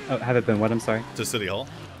 Oh, haven't been what? I'm sorry. To City Hall?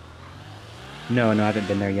 No, I haven't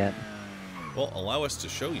been there yet. Well, allow us to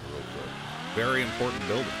show you real quick. Very important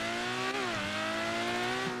building.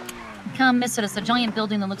 You can't miss it. It's a giant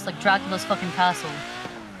building that looks like Dracula's fucking castle.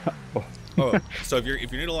 Oh, so if you're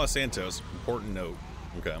new to Los Santos, important note.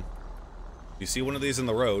 Okay. You see one of these in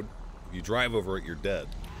the road, you drive over it, you're dead.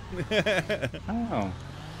 Oh.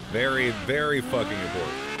 Very, very fucking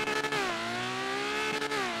important.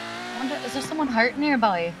 I wonder, is there someone hurt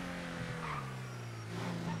nearby?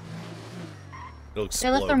 It'll They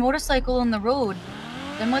left their explode. motorcycle on the road.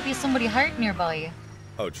 There might be somebody hurt nearby.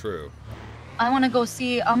 Oh, true. I want to go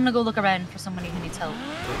see. I'm gonna go look around for somebody who needs help.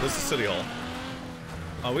 This is City Hall.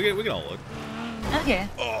 Oh, we can all look. Okay.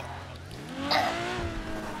 Oh.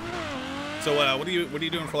 So, what are you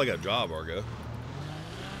doing for like a job, Argo?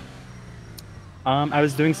 I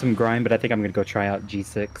was doing some grind, but I think I'm gonna go try out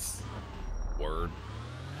G6. Word.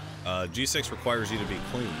 G6 requires you to be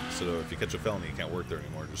clean, so if you catch a felony, you can't work there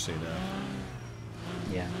anymore. Just so you know.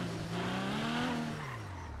 Yeah.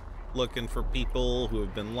 Looking for people who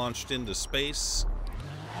have been launched into space.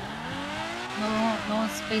 No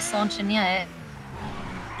space launching yet.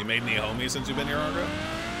 You made any homies since you've been here, Argo?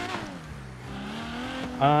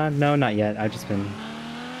 No, not yet. I've just been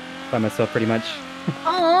by myself pretty much.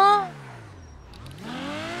 Aww.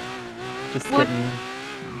 Just What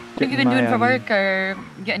getting have you been doing for work or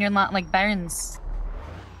getting your like bearings?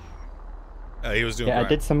 He was doing. Yeah, grind. I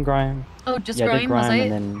did some grind. Oh, just yeah, I grind, did grind, was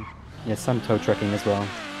it? and then some tow trucking as well.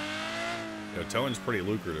 Towing's pretty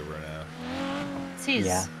lucrative right now. Jeez.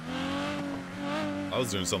 Yeah. I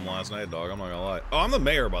was doing something last night, dog. I'm not gonna lie. Oh, I'm the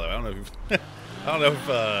mayor, by the way. I don't know if I don't know if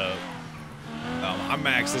I'm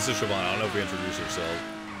Max. This is Siobhan. I don't know if we introduced yourself.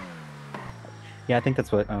 Yeah, I think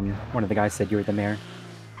that's what one of the guys said. You were the mayor.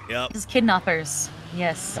 Yep. Just kidnappers.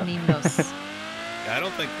 Yes, Nimbus. Yeah, I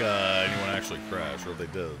don't think anyone actually crashed, or if they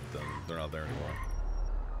did, then they're not there anymore.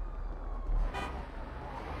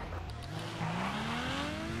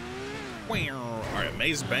 All right,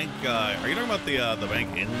 Maze Bank. Are you talking about the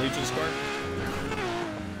bank in Legion Square?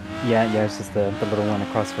 Yeah, it's just the little one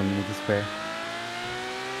across from Legion Square.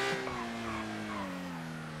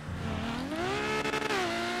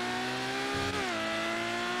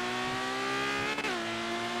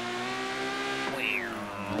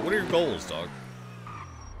 What are your goals, dog?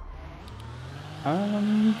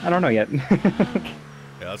 I don't know yet. Yeah,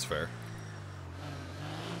 that's fair.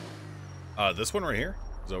 This one right here?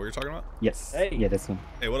 Is that what you're talking about? Yes. Hey. Yeah, this one.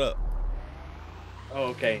 Hey, what up? Oh,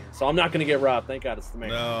 okay. So I'm not gonna get robbed. Thank God it's the mayor.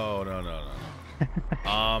 No.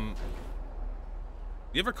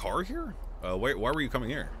 You have a car here? Why were you coming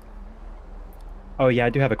here? Oh yeah, I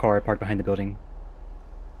do have a car parked behind the building.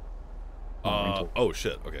 Oh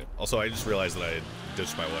shit. Okay. Also, I just realized that I had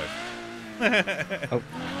ditched my wife. Oh.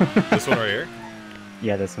 This one right here?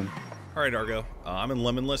 Yeah, this one. All right, Argo. I'm in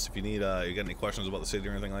Lemonless. If you need, you got any questions about the city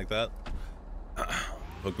or anything like that,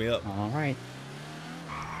 hook me up. All right.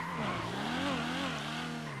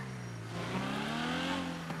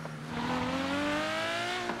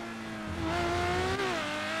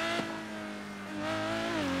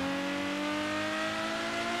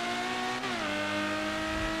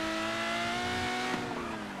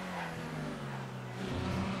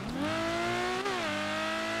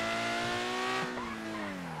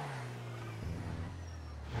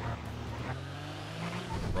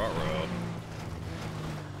 Ruh-roh.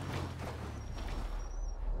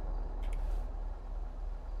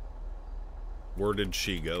 Where did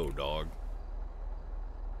she go, dog?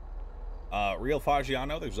 Real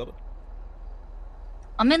Fagiano, there's up.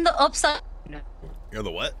 I'm in the upside. You're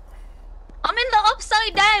the what? I'm in the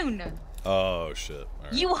upside down. Oh shit. All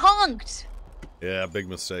right. You honked. Yeah, big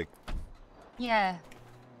mistake. Yeah.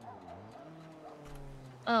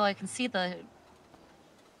 Oh, I can see the.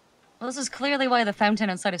 Well, this is clearly why the fountain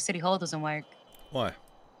outside of City Hall doesn't work. Why?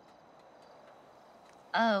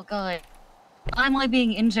 Oh god. Am I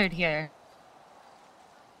being injured here?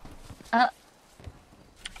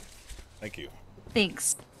 Thank you.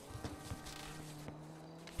 Thanks.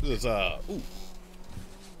 This is ooh.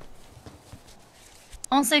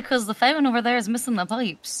 Honestly, because the fountain over there is missing the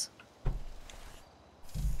pipes.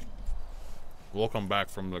 Welcome back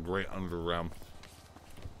from the great underground.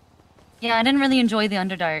 Yeah, I didn't really enjoy the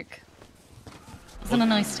Underdark. It wasn't a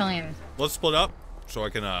nice time. Let's split up so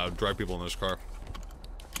I can drive people in this car.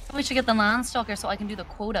 We should get the Landstalker so I can do the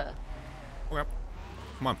quota. Okay.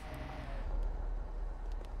 Come on.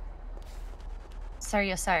 Sorry,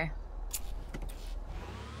 yes, sir.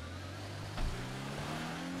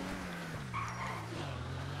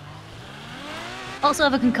 Also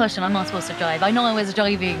have a concussion. I'm not supposed to drive. I know I was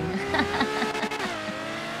driving.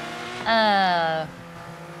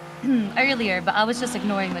 Earlier, but I was just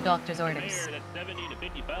ignoring the doctor's orders. 70 to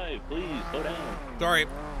 55, please slow down. Sorry. You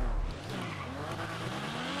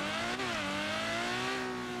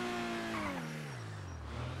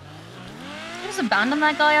just abandon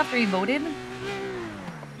that guy after he voted?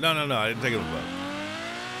 No, I didn't take it to vote.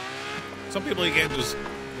 Some people you can't just.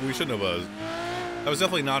 We shouldn't have. That was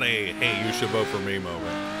definitely not a "Hey, you should vote for me"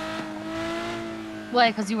 moment.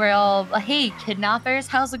 Why? Because you were all, hey, kidnappers,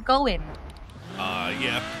 how's it going?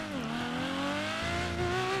 Yeah.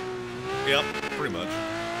 Yep, pretty much.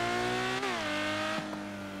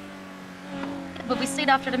 But we stayed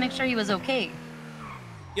after to make sure he was okay.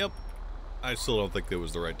 Yep. I still don't think it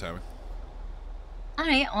was the right timing. All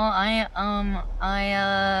right. Well,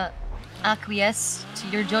 I acquiesce to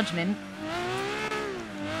your judgment.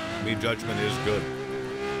 Me, judgment is good.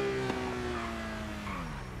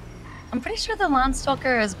 I'm pretty sure the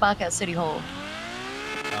Landstalker is back at City Hall.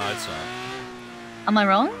 It's not. Am I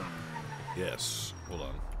wrong? Yes. Hold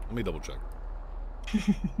on. Let me double check.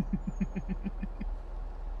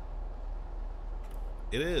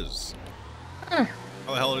 It is. Huh.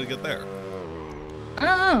 How the hell did it get there? I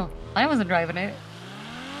don't know. I wasn't driving it.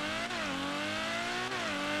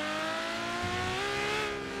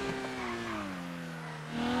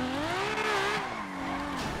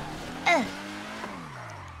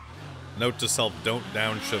 Note to self: don't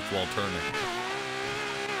downshift while turning.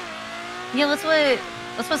 Yeah, that's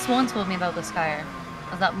what Swan told me about this car.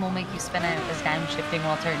 Is that will make you spin out as downshifting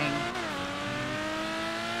while turning.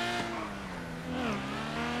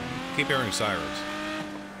 Keep hearing sirens.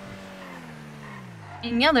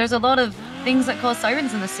 And yeah, there's a lot of things that cause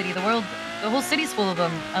sirens in the city. The whole city's full of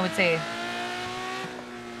them, I would say.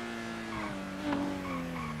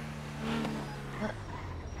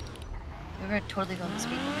 We were totally going to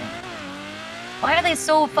speak with me. Why are they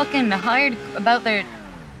so fucking hard about their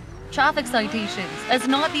traffic citations? It's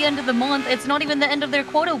not the end of the month. It's not even the end of their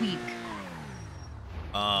quota week.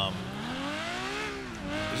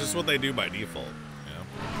 It's just what they do by default. You know?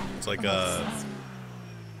 It's like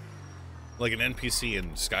like an NPC in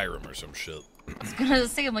Skyrim or some shit. I was gonna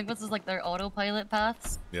say, I'm like, this is like their autopilot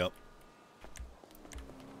paths. Yep.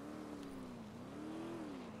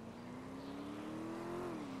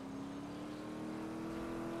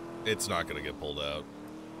 It's not gonna get pulled out.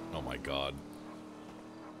 Oh my god.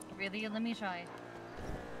 Really? Let me try.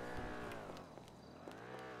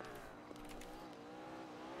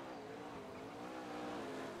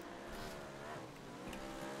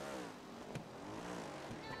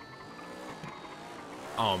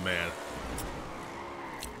 Oh man.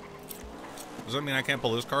 Does that mean I can't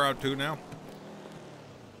pull this car out too now?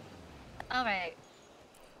 Alright.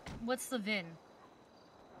 What's the VIN?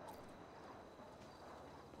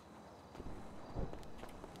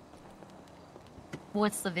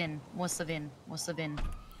 What's the VIN? What's the VIN? What's the VIN?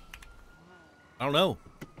 I don't know.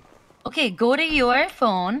 Okay, go to your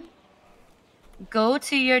phone. Go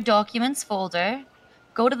to your documents folder.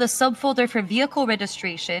 Go to the subfolder for vehicle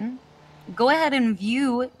registration. Go ahead and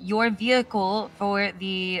view your vehicle for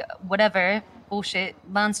the whatever bullshit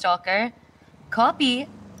Landstalker. Copy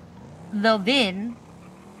the VIN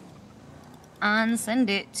and send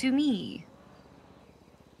it to me.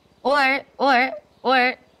 Or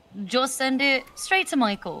just send it straight to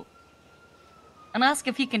Michael and ask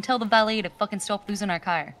if he can tell the valet to fucking stop losing our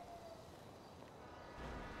car.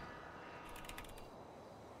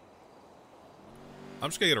 I'm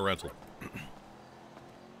just gonna get a rental.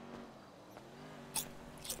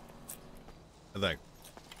 I think.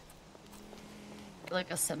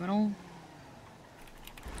 Like a Seminole?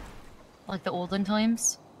 Like the olden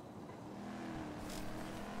times?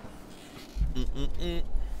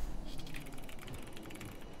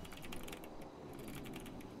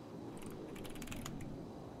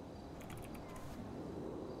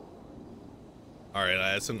 Alright,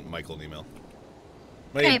 I sent Michael an email.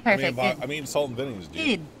 Okay, perfect. I mean, Salt and Vinny's, dude.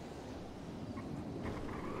 Good.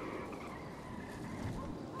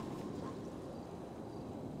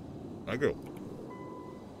 I go.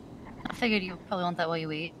 I figured you probably want that while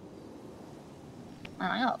you eat.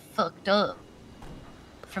 Man, I got fucked up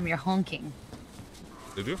from your honking.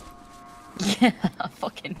 Did you? Yeah, I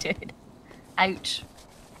fucking did. Ouch.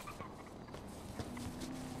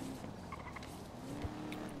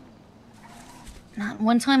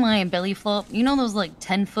 One time I belly flop. You know those like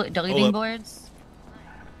 10-foot diving boards?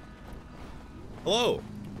 Hello.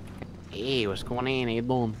 Hey, what's going on? How you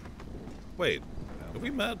doing? Wait, have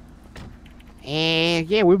we met?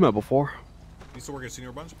 Yeah, we've met before. You used to work at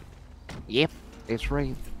Senior Bunch? Yep, that's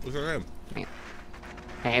right. What's your name? Yeah.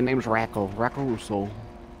 Hey, name's Racco Russo.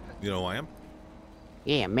 You know who I am?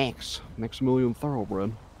 Yeah, Maximilian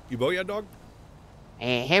Thoroughbred. You vote yet, dog?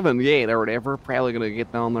 Haven't yet or whatever. Probably gonna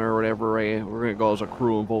get down there or whatever. We're gonna go as a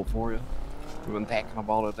crew and vote for you. We've been talking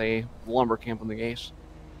about it. Lumber camp in the case.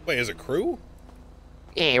 Wait, is it crew?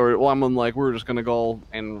 Yeah, we're just gonna go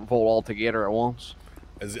and vote all together at once.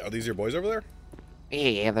 Are these your boys over there?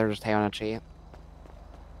 Yeah, they're just having a chat.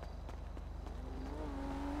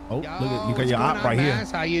 Oh, look at you got your op right here.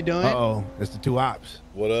 How you doing? Uh-oh, it's the two ops.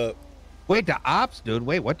 What up? Wait, the ops, dude.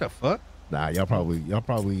 Wait, what the fuck? Nah, y'all probably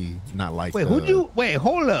not like. Wait, wait,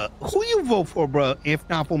 hold up. Who you vote for, bro? If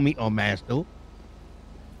not for me or Mass, dude.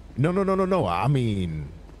 No. I mean,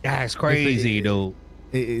 that's crazy, dude.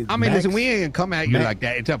 I mean, Max, listen, we ain't gonna come at you like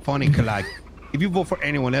that. It's up funny, cause like, if you vote for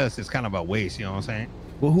anyone else, it's kind of a waste. You know what I'm saying?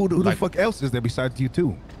 Well, who the fuck else is there besides you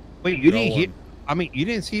two? Wait, you didn't hear? I mean, you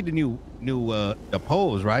didn't see the new the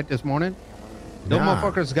polls, right? This morning, those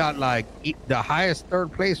motherfuckers got like the highest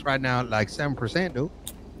third place right now, like 7%, dude.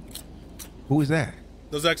 Who is that?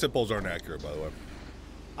 Those exit polls aren't accurate, by the way.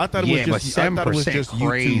 I thought it was just 7%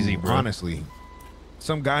 crazy, bro. Honestly,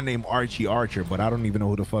 some guy named Archie Archer, but I don't even know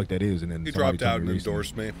who the fuck that is. And then he dropped out and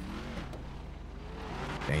endorsed me.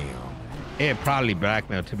 Damn. It probably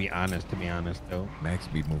blackmail, to be honest, though. Max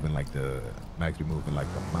be moving like the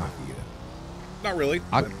mafia. Not really.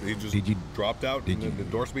 He just dropped out and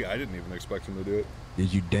endorsed me. I didn't even expect him to do it.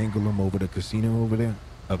 Did you dangle him over the casino over there?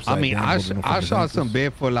 I mean, I saw some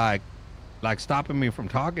bid for like stopping me from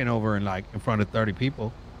talking over and like in front of 30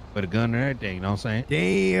 people with a gun and everything. You know what I'm saying?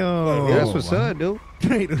 Damn. Yeah, that's what's up, dude.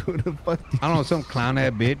 I don't know, some clown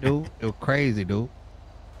that bit, dude. It was crazy, dude.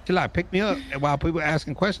 She like picked me up while people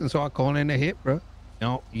asking questions, so I call in the hit, bro.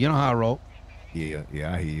 You know how I roll. Yeah,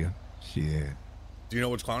 I hear you. Shit. Do you know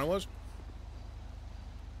which clown it was?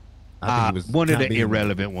 I think it was one of the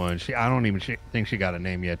irrelevant ones. I don't even think she got a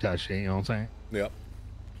name yet, touch shit. You know what I'm saying? Yep.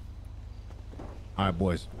 All right,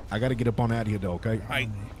 boys. I got to get up on out of here, though, okay? Hey,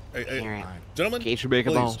 gentlemen, Case your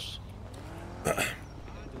bacon please. balls.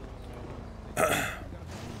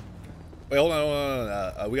 Wait, hold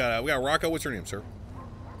on. We got Rocco. What's your name, sir?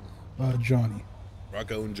 Johnny.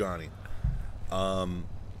 Rocco and Johnny.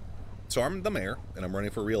 So I'm the mayor, and I'm running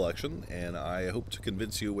for re-election, and I hope to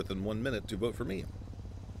convince you within 1 minute to vote for me.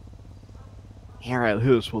 All right,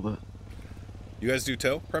 who's with it? You guys do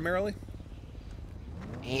tow primarily?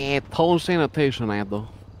 Tow and sanitation, though.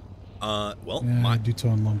 Well, yeah, I do tow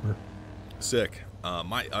and lumber. Sick.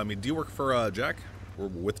 I mean, do you work for Jack? Or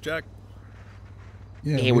with Jack?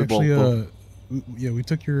 Yeah, we actually, we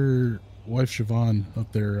took your wife Siobhan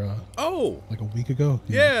up there. Like a week ago.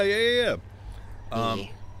 Yeah.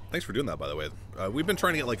 Thanks for doing that, by the way. We've been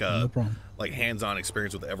trying to get like a hands-on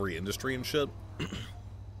experience with every industry and shit.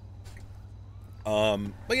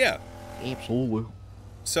 But yeah, absolutely.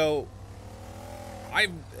 So,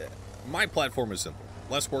 my platform is simple: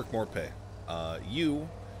 less work, more pay. You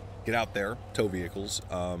get out there, tow vehicles.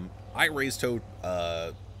 I raised tow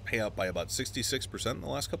payout by about 66% in the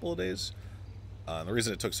last couple of days. The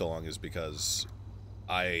reason it took so long is because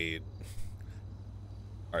all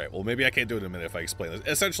right, well, maybe I can't do it in a minute if I explain this.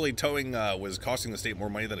 Essentially, towing was costing the state more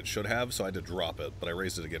money than it should have, so I had to drop it, but I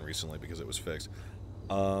raised it again recently because it was fixed.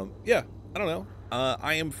 Yeah, I don't know.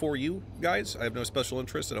 I am for you guys. I have no special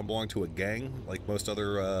interest. I don't belong to a gang like most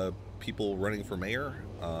other people running for mayor.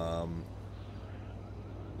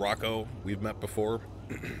 Rocco, we've met before.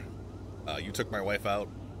 You took my wife out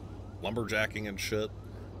lumberjacking and shit.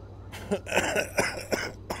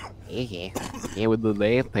 Yeah, we did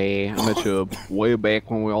that. I met you way back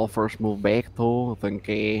when we all first moved back, though. I think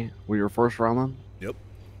we were first running. Yep.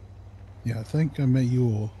 Yeah, I think I met you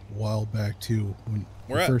a while back too when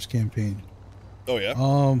the first campaign. Oh yeah.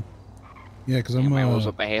 Yeah, because I'm I'm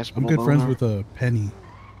good friends with Penny.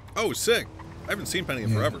 Oh, sick! I haven't seen Penny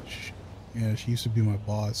in forever. She used to be my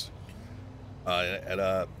boss.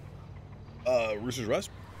 At Rooster's Rest.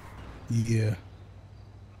 Yeah.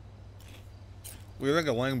 What do you think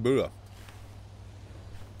of Lang Buddha?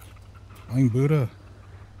 Lang Buddha?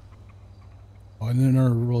 Oh, I didn't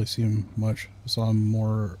ever really see him much. I saw him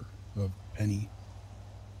more of Penny.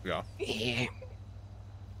 Yeah. Yeah.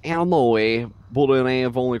 I don't know, Buddha and I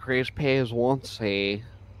have only crossed paths once. It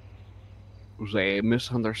was a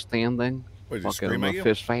misunderstanding. Wait, did you scream at you?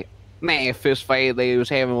 Fist fight. Nah, fist fight they was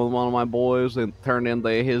having with one of my boys and turned into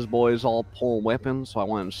his boys all pulling weapons. So I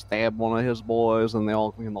went and stabbed one of his boys and they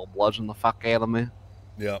all, bludgeoned the fuck out of me.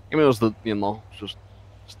 Yeah. I mean, it was just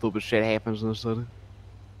stupid shit happens in the city.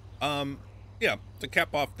 Yeah, to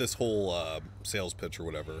cap off this whole sales pitch or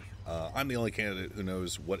whatever, I'm the only candidate who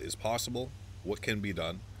knows what is possible, what can be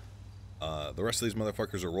done. The rest of these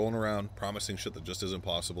motherfuckers are rolling around promising shit that just isn't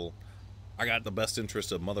possible. I got the best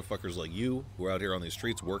interest of motherfuckers like you who are out here on these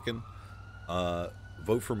streets working.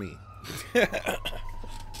 Vote for me.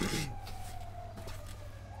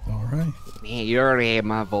 All right. Man, you already had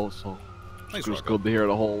my vote, so Thanks, it was good to hear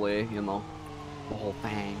the whole way, the whole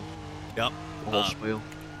thing. Yep. The whole spiel.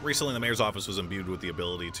 Recently, the mayor's office was imbued with the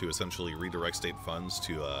ability to essentially redirect state funds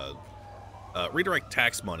to redirect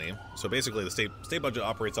tax money. So basically, the state budget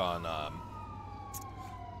operates on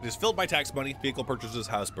it is filled by tax money, vehicle purchases,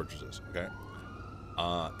 house purchases. Okay.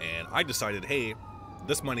 And I decided, hey,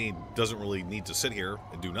 this money doesn't really need to sit here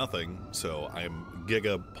and do nothing, so I'm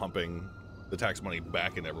giga pumping the tax money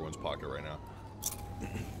back in everyone's pocket right now.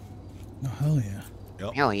 Oh, hell yeah.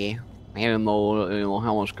 Yep. Hell yeah. I didn't know,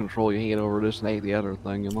 how much control you had over this and that, the other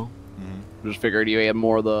thing, Just figured you had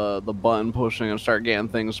more of the button pushing and start getting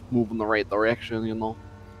things moving the right direction,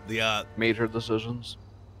 The major decisions.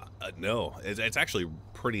 No, it's actually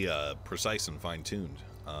pretty precise and fine-tuned.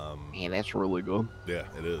 Yeah, that's really good. Yeah,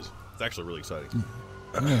 it is. It's actually really exciting.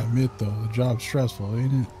 I gotta admit though, the job's stressful,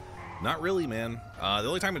 ain't it? Not really, man. The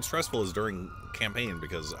only time it's stressful is during campaign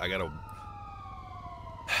because I gotta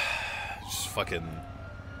just fucking,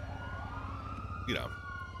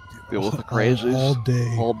 deal with the crazies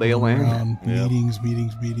all day long.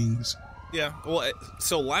 Meetings. Yeah. Well,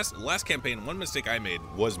 so last campaign, one mistake I made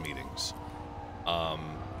was meetings.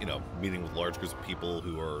 Meeting with large groups of people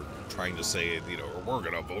who are trying to say, we're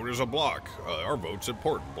gonna vote as a block. Our vote's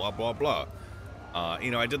important. Blah blah blah.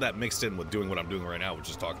 I did that mixed in with doing what I'm doing right now, which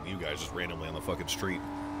is talking to you guys just randomly on the fucking street.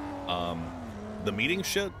 The meeting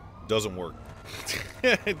shit doesn't work.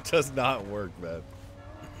 It does not work, man.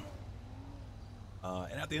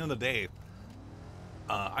 And at the end of the day,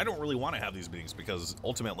 I don't really want to have these meetings because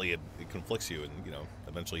ultimately it conflicts you, and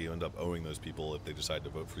eventually you end up owing those people if they decide to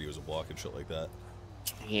vote for you as a block and shit like that.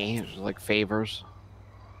 Yeah, it's like favors.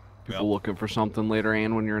 People looking for something later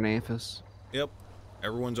on when you're in office. Yep.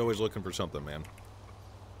 Everyone's always looking for something, man.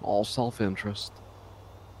 All self-interest.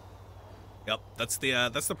 Yep. That's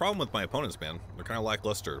the problem with my opponents, man. They're kind of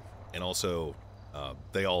lackluster, and also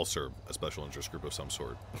they all serve a special interest group of some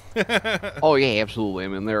sort. Oh yeah, absolutely. I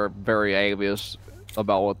mean, they're very obvious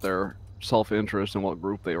about what their self-interest and what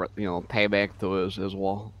group they pay back to is as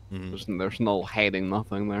well. There's no hiding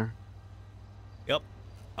nothing there. Yep.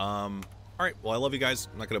 All right. Well, I love you guys.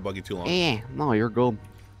 I'm not gonna bug you too long. Yeah. No, you're good.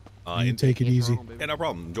 You take it easy. Yeah, no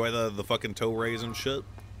problem. Enjoy the fucking tow rays and shit.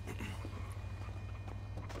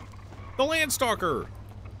 The Landstalker.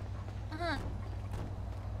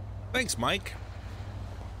 Thanks, Mike.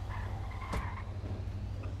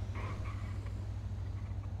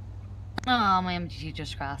 Oh, my MG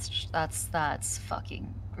just crashed. That's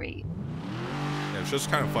fucking great. Yeah, it's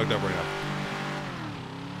just kind of fucked up right now.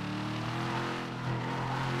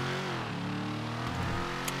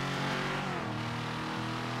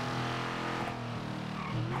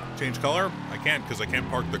 Change color? I can't because I can't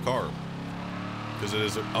park the car. Because it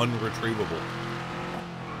is unretrievable.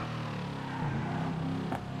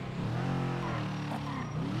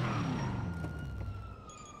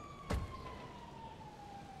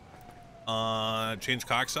 Change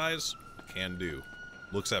cock size? Can do.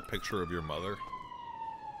 Looks at picture of your mother.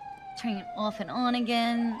 Turning it off and on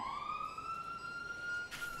again.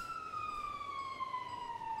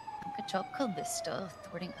 Good job, Callista,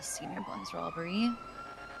 thwarting a senior buns robbery.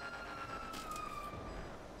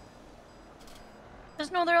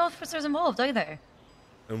 There's no other officers involved either.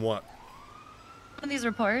 And what? In these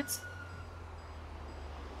reports.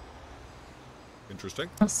 Interesting.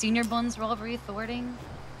 A senior buns robbery thwarting.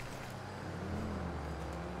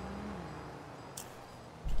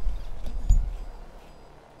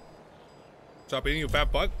 Stop eating, you fat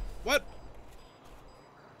fuck. What?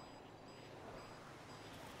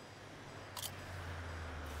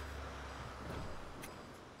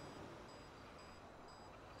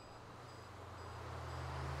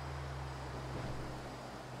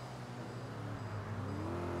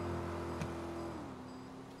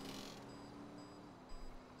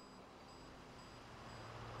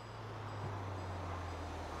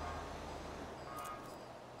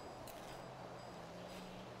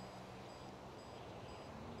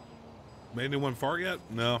 Made anyone fart yet?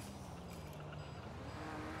 No.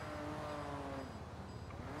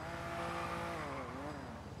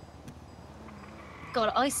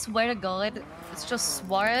 God, I swear to God, it's just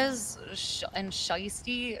Suarez and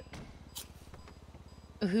Shiesty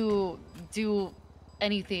who do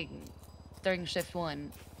anything during shift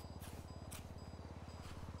 1.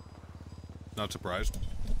 Not surprised.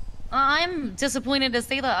 I'm disappointed to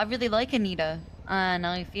say that I really like Anita, and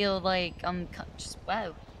I feel like I'm just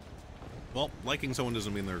wow. Well, liking someone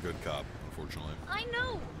doesn't mean they're a good cop, unfortunately. I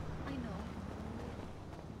know.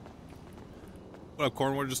 What up,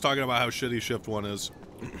 Corn? We're just talking about how shitty shift 1 is.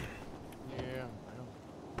 Yeah,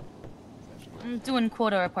 I'm doing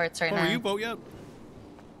quota reports right now. You vote yet?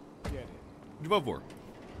 Yeah, I did. What'd you vote for?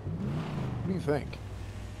 What do you think?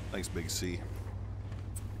 Thanks, Big C.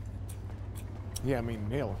 Yeah, I mean,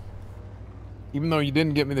 hell. Even though you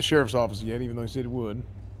didn't get me the sheriff's office yet, even though you said it would.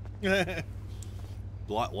 A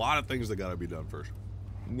lot of things that gotta be done first.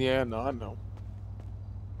 Yeah, no, I know.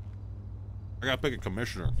 I gotta pick a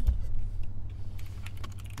commissioner.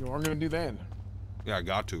 You are gonna do that. Yeah, I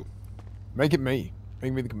got to. Make it me.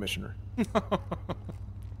 Make me the commissioner. I'm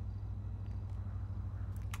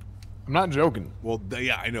not joking. Well,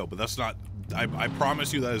 yeah, I know, but that's not. I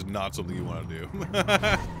promise you that is not something you want to do.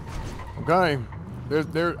 Okay.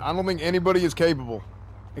 I don't think anybody is capable.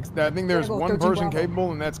 I think there's one person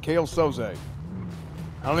capable, and that's Kale Soze.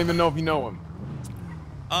 I don't even know if you know him.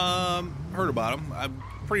 Heard about him. I'm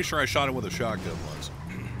pretty sure I shot him with a shotgun once.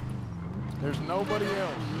 There's nobody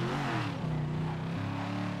else.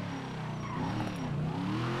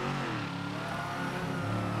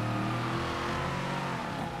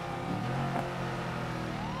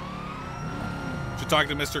 Should talk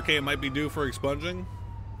to Mr. K. It might be due for expunging.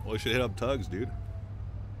 Well, we should hit up Tugs, dude.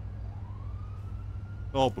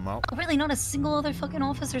 I'll help him out. Oh, really? Not a single other fucking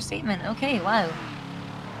officer statement. Okay, wow.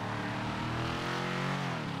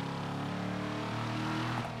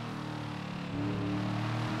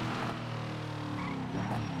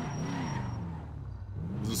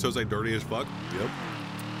 Isn't Soze dirty as fuck? Yep.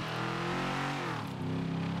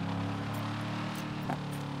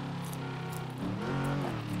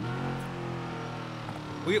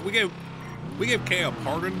 We gave Kay a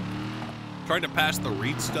pardon. Tried to pass the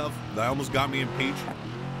Reed stuff. That almost got me impeached.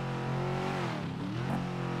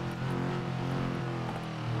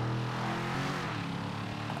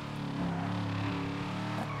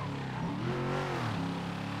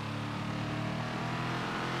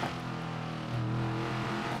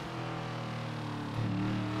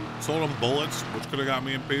 Sold him bullets, which could have got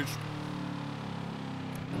me impeached.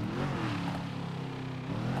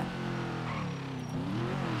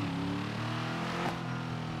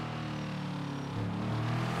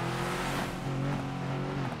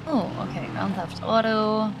 Oh, okay. Ground theft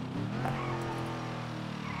auto.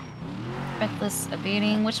 Reckless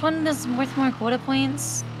evading. Which one is worth more quota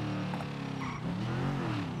points?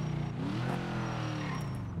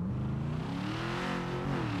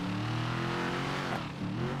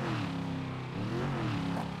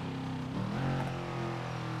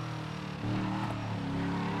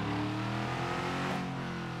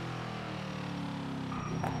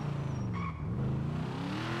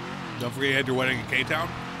 Don't forget you had your wedding in K-Town?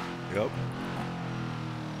 Yep.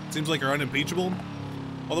 Seems like you're unimpeachable.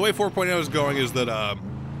 Well, the way 4.0 is going is that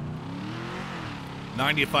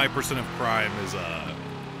 95% of crime is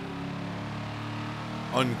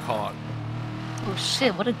uncaught. Oh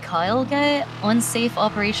shit, what did Kyle get? Unsafe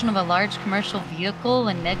operation of a large commercial vehicle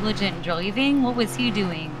and negligent driving? What was he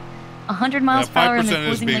doing? 100 miles per hour in the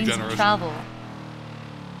opposing lanes of travel.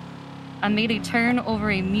 I made a turn over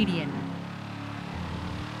a median.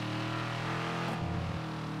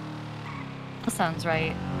 That sounds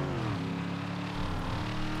right.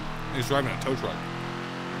 He's driving a tow truck.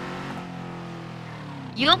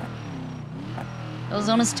 Yup. It was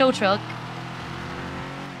on his tow truck.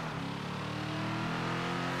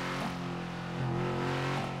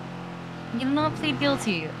 He did not plead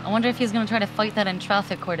guilty. I wonder if he's gonna try to fight that in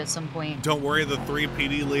traffic court at some point. Don't worry, the 3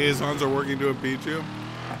 PD liaisons are working to impeach you.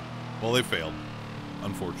 Well, they failed.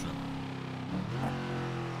 Unfortunate.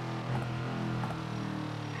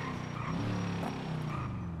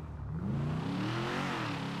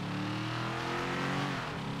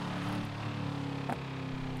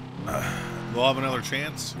 They'll have another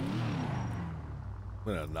chance.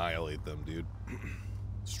 I'm gonna annihilate them, dude.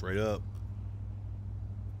 Straight up.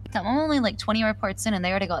 I'm only like 20 reports in and they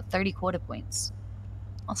already got 30 quota points.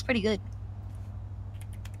 That's pretty good.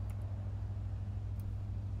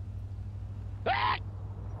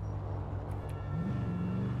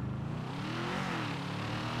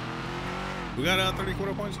 We got 30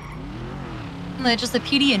 quota points? Just the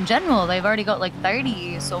PD in general, they've already got like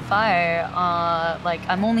 30 so far. Like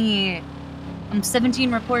I'm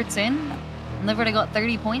 17 reports in, and they've already got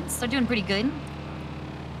 30 points. They're doing pretty good.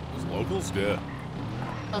 Those locals, yeah.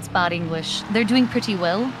 That's bad English. They're doing pretty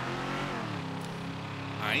well.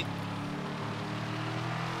 Aight.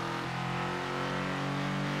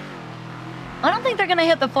 I don't think they're gonna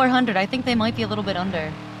hit the 400. I think they might be a little bit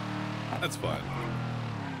under. That's fine.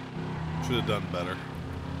 Should have done better.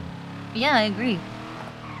 Yeah, I agree.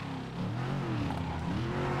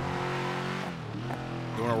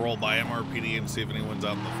 You want to roll by MRPD and see if anyone's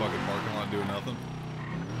out in the fucking parking lot doing nothing?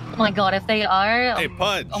 Oh my god, if they are, hey,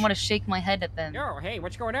 Pudge. I want to shake my head at them. Yo, hey,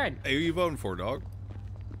 what's going on? Hey, who you voting for, dog?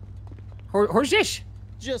 Who's this?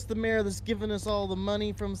 Just the mayor that's giving us all the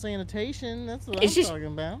money from sanitation. That's what Is I'm this- talking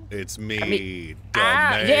about. It's me,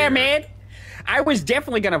 Yeah, mayor. man. I was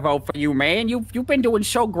definitely gonna vote for you, man. You've been doing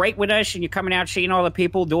so great with us, and you're coming out seeing all the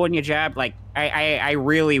people doing your job. Like, I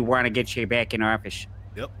really want to get you back in office.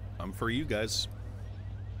 Yep, I'm for you guys.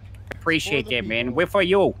 Appreciate that, man. We're for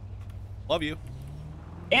you. Love you.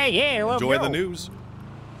 Yeah, well, Enjoy the news.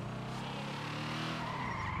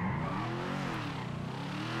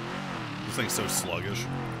 This thing's so sluggish.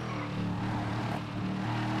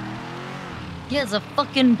 Yeah, it's a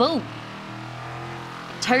fucking boat.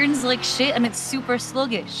 Turns like shit and it's super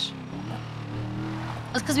sluggish.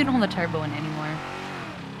 That's because we don't have the turbo in anymore.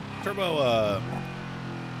 Turbo,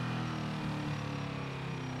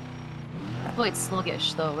 Oh, it's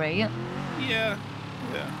sluggish though, right? Yeah.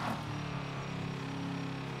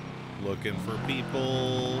 Looking for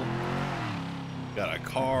people. Got a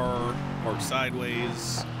car parked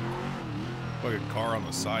sideways. Fucking car on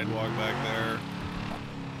the sidewalk back there.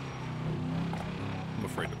 I'm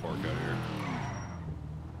afraid to park out here.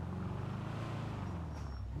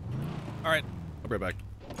 All right, I'll be right back.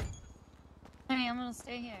 Hey, I'm gonna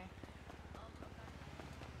stay here.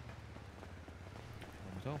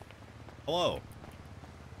 Hello.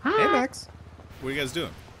 Hi. Hey, Max. What are you guys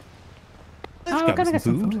doing? Oh, we're gonna get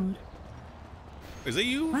some food. Is it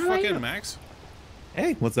you, How are fucking you? Max?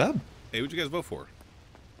 Hey, what's up? Hey, who'd you guys vote for?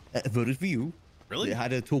 I voted for you. Really? I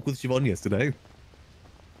had a talk with Siobhan yesterday.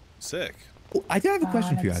 Sick. Oh, I do have a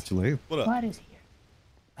question for you, actually. What up? What is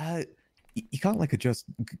here? You can't like adjust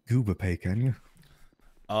Goober Pay, can you?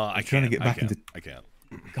 I trying to can't, get back I can't, into. I can't.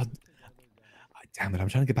 God, damn it! I'm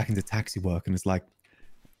trying to get back into taxi work, and it's like.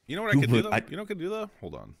 You know what I could do Goober, though? You know what I could do though?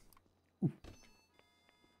 Hold on.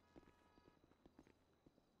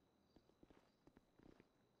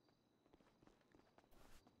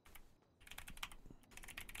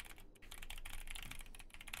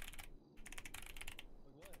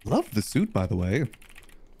 Love the suit, by the way.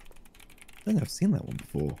 I think I've seen that one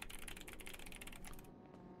before.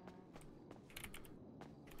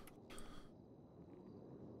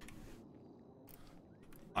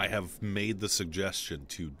 I have made the suggestion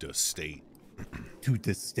to the state. To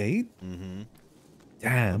the state? Mm-hmm.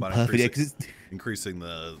 Damn, About perfect. Yeah, 'cause increasing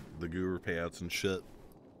the Guru payouts and shit.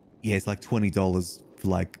 yeah, it's like $20 for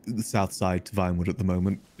like the south side to Vinewood at the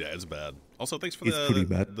moment. Yeah, it's bad. Also, thanks for It's pretty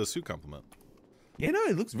the bad. the suit compliment. Yeah, no,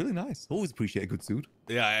 it looks really nice. Always appreciate a good suit.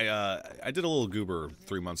 Yeah, I did a little goober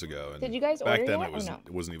 3 months ago, and Did you guys back order then yet it or was no?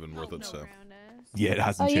 it wasn't even worth it. So yeah, it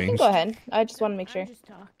hasn't You changed. can go ahead. I just want to make sure. Just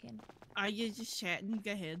talking. Are you just chatting?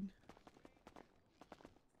 Go ahead.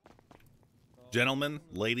 gentlemen,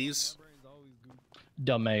 ladies,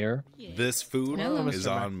 the mayor. this food Hello, is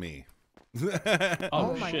Mr. on me.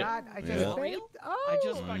 Oh, my shit. God! I just Yeah. paid. Oh, I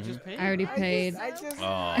just paid. I already paid. Oh.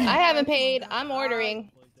 I haven't paid. I'm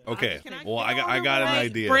ordering. Okay, well I got an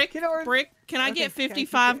idea. Brick, can I get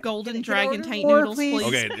 55 golden dragon taint noodles, please?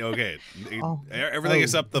 Okay. Everything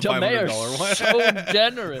except the The $500 mayor's one. so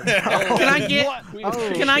generous. Can I get?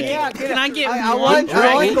 Can I get? I one want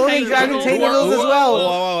dragon golden taint dragon noodle? taint noodles as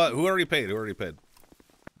well. Who already paid? Who already paid?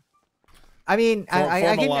 I mean,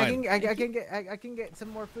 I Form a line. can get some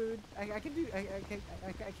more food. I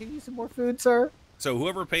can use some more food, sir. So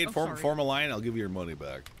whoever paid, form a line. I'll give you your money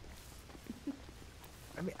back.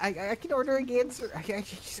 I mean, I can order again, sir. I can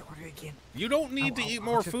just order again. You don't need to eat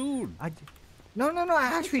more food. No,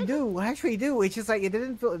 I actually do. It's just like it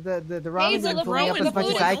didn't feel the ramen Hazel, didn't fill me up as much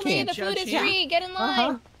as I can. The food is free. Get in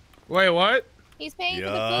line. Wait, what? He's paying for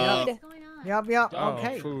the food. Yep. Oh,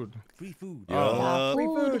 Okay. food. Free food. Free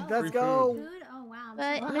food. Let's go.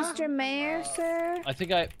 But Mr. Mayor, sir, I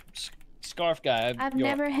think Scarf guy. I've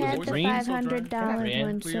never had the $500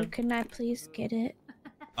 one, so Green? can I please get it?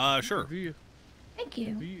 Sure. Thank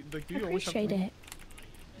you. Do I appreciate it.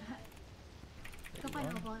 Go find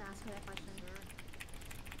Hobo and ask her that question.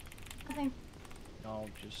 Nothing. I'll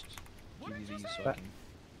just give you these so I can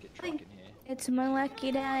get truck in here. It's my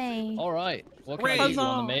lucky day. All right. What can I do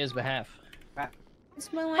on the mayor's behalf?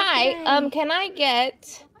 It's my lucky Hi. day. Can I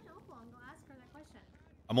get?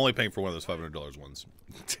 I'm only paying for one of those $500 ones.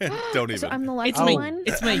 Don't even. So I'm the lucky It's me. one.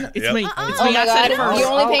 It's me. It's Yep. me. Oh It's me. my I said it God. first. You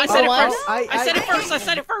only paid I said for it one? first. I said it first. I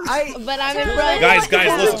said it first. But I'm in front. Guys,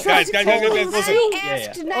 listen. Listen. I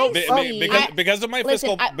asked nicely. Because of my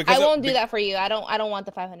Listen, fiscal. I won't do that for you. I don't want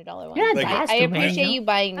the $500 one. You're Thank you. I appreciate you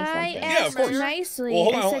buying me I something. asked of course. nicely.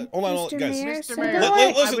 Well, I said, hold on, Mr. guys. Mayor, Mr. so Mayor, do listen,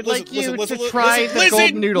 I. would like you to try the listen,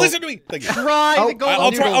 golden noodle. Listen to me. Thank you. Try the golden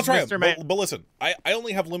I'll noodles, try Mr. it. Mayor. But listen, I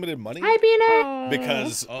only have limited money Hi, Beaner.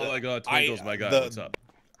 because Oh my God, Twinkles, my God, what's up?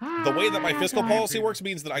 the way that my fiscal policy works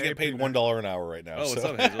means that I get paid $1 an hour right now. Oh, what's so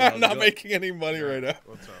up, Hazel? How's I'm it not going? making any money right now.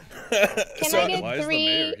 What's up? Can So- I get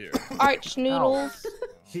 3 arch noodles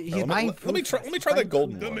He's buying let me try the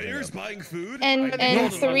golden one. The mayor's buying food? and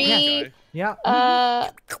 3 Yeah.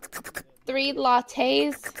 3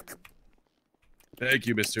 lattes? Thank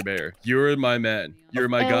you, Mr. Mayor. You're my man. You're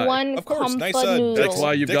my And guy. one Of course, nice noodle. That's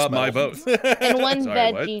why you've dick got my smell. vote. And one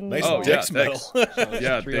Sorry, what? veggie Nice noodle. Oh, dick yeah, smell. thanks.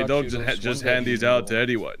 Yeah, they don't just hand these out to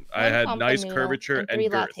anyone. I One had pump nice noodle curvature and and 3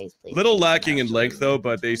 girth. lattes, please. Little lacking in length, though,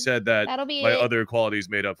 but they said that That'll be my it. other qualities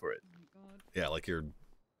made up for it. Yeah, like your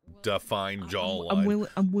defined jawline.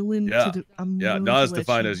 I'm willing Yeah. to. I'm Yeah, willing not to as let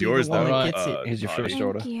defined you as be yours, the one though. that gets it. Here's your first Honey.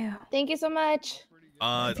 order. Thank you. Thank you so much.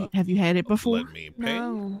 Have you had it before? Let me pay.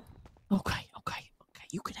 No. Okay.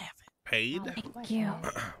 You can have it. Paid? Thank you.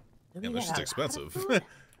 Damn, this is expensive. It's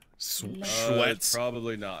Sweats.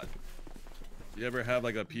 probably not. You ever have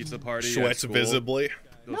like a pizza party? at Sweats school? visibly.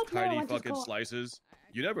 Those Nope, never tiny went to fucking school. slices.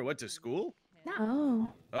 You never went to school? No.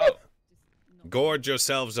 Oh. Gorge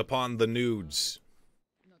yourselves upon the nudes.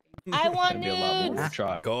 I want Gonna be a lot more nudes. to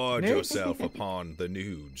try. Gorge Nudes? yourself upon the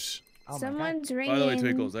nudes. Someone's ringing. By the way,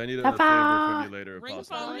 Twinkles, I need a favor from you later if Ring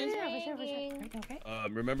possible. phone is ringing.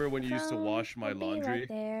 Remember when you used to wash my I'll be laundry? right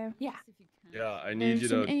there. Yeah. Yeah, I need you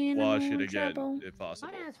There's to an wash animal it in again, trouble. if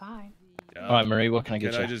possible. that's fine. Yeah. All right, Marie, what can I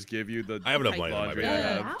get Can you? I just give you the I have enough money in my laundry I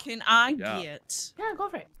bank. have? Can I Yeah. get Yeah, go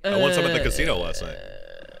for it. I won some at the casino last night.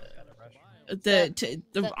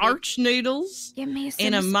 the arch noodles Give me some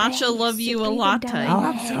and a matcha space love to you a breathe them latte? down Oh, my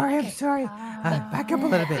I'm sorry. I'm neck. sorry. Back up a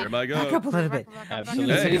little bit. There I go. Back up a little bit.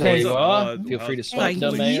 Absolutely. Hey, There you what's up? are. Feel free to swipe Thank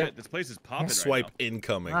them, you. Mayor. Shit, this place is popping Swipe right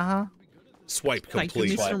incoming. Uh-huh. Swipe Thank you,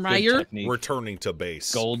 complete. Mr. Swipe, good Mayer. technique. Returning to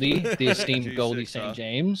base. Goldie, the esteemed G6, Goldie St.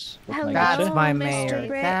 James. What can I That's get you? my Mr. mayor.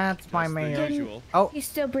 Britt. That's my now. mayor. Just the usual. Oh, He's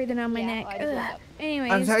still breathing on my neck. I just woke Ugh. up.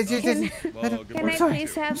 Anyways, I'm sorry. can, Well, good can I morning.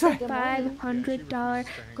 please have the $500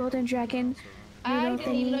 golden dragon I noodle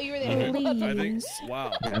didn't even know thingy, you were there. I think, please?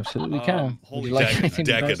 wow. You absolutely can. Would Holy you like shit. anything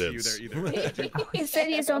better? Decadence. He said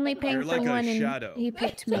he's only paying You're for like a one, and shadow. he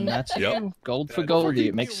picked And me. that's Yep. you. Gold for Goldie.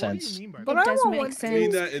 It makes sense. but It I does want make one. I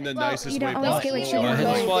mean sense. that in the Well, nicest you way don't always get what you possible. want. Go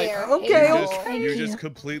ahead and Go swipe. there. Okay, You okay. just, Thank you you. just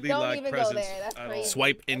completely Don't lack even go presence there, that's at all. crazy.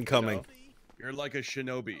 Swipe incoming. You're like a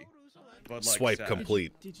shinobi, but like Swipe sad.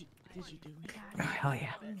 complete. Did you do it? Oh, hell yeah.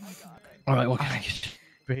 All right, what can I get you?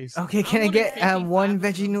 Okay, can I wanted get 55 one of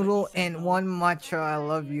those veggie noodle veggies. and one matcha I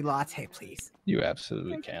love you latte, please? You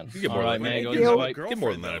absolutely can. You get All more right, than man. that. Go Thank and you. swipe. Get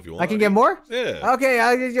more than that if you want. I can get more? Yeah. Okay,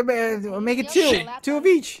 I'll make it two. Two of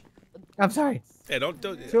each. I'm sorry. Yeah, don't.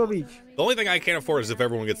 Two of each. The only thing I can't afford is if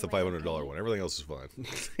everyone gets the $500 one. Everything else is fine.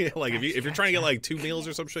 Yeah, like if you're trying to get like 2 meals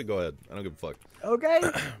or some shit, go ahead. I don't give a fuck. Okay.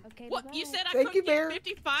 What you said? I Thank you, couldn't Bear. get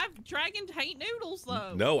 55 dragon hate noodles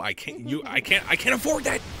though. No, I can't. I can't afford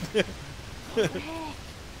that.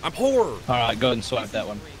 I'm poor. All right, go ahead and swipe that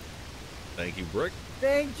one. Thank you, Brick.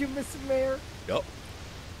 Thank you, Mr. Mayor. Yup.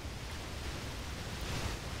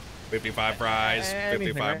 55 fries, Anything,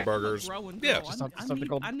 55 right? burgers. Growing Yeah, girl. just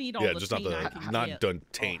I need all yeah, the just not tea I can not get. done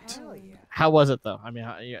taint. How was it though? I mean,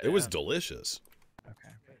 yeah, It was delicious.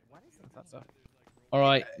 All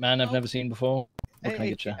right, man. I've never seen before. What can I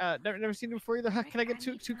get you? Never seen it before either. Can I get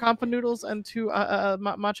two compa noodles and two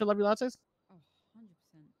matcha lovely lattes?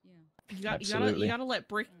 You gotta let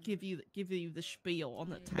Brick give you the spiel on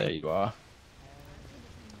the tank. There you are.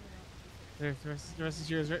 The rest is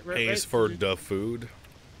yours. Right, Pays for the food.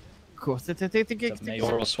 Cool. It's a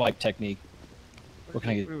mayoral swipe technique. What can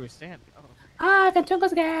I get? Where do we stand? The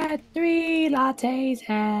Twinkles get 3 lattes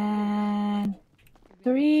and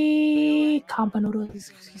 3 compa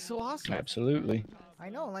noodles. He's so awesome. Absolutely. I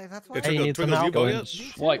know, like that's why. Hey, Twinkles, you Go go ahead yet?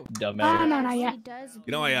 and swipe, dumbass. Oh, no, not yet.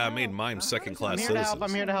 You know, I made mine second class I'm here to help.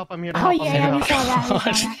 citizens. I'm here to help. I'm here to Oh, help. I'm yeah, here to we saw help. that.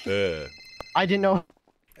 We saw that. Yeah. I didn't know.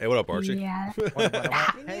 Hey, what up, Archie? Yeah.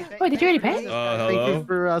 Hey, Wait, did you already pay? Thank Hello? you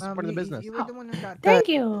for supporting the business. You were the one who got Thank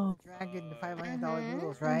the you. dragon, the $500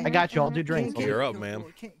 noodles, right? I got you. I'll do drinks. You're up, man.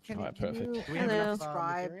 Can All right, you perfect. Hello.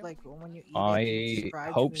 Describe, like, when you eat it, I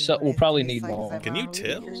describe hope to me so. what We'll it probably tastes need like, 'cause more. I'm Can you not really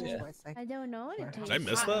tip? curious Yeah. what it's like. I don't know what it tastes Did I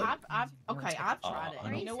miss that? I've tried it.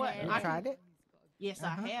 And you know what? You I tried it? Yes, I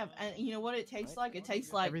have. And you know what it tastes like? It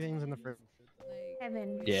tastes like Everything's in the fridge.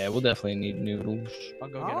 Heaven. Yeah, we'll definitely need noodles. I'll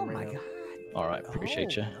go get Oh them my right now. god. All right,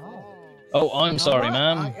 appreciate you. No. Oh, I'm sorry, what?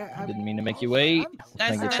 ma'am. I- Didn't mean to make you wait.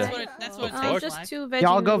 That's, Can I get you? that's what it fuck? tastes Just like. 2 veggie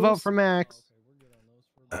Y'all go vote noodles. for Max.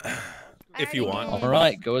 If you want. All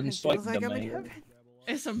right, go ahead and swipe, Feels like I'm in dumbass. heaven.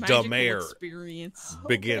 It's a The magical mayor. experience.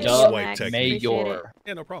 Begin Duh, swipe technique. Mayor.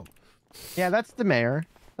 Yeah, no problem. Yeah, that's the mayor.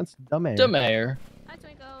 That's the mayor. The mayor. Hi,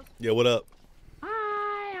 Twinkles. Yeah, what up?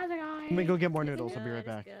 Hi, how's it going? Let me go get more noodles. I'll be right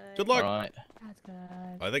back. Good All luck. right. That's good.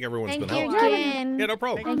 I think everyone's Thank been you, helping. Jen. Yeah, no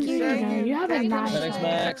problem. Thank you, Jen. You have a nice Thanks,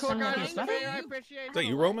 Max. Is that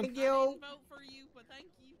you, Roman? Thank you.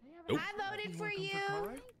 Nope. I voted for you.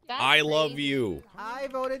 I love you. I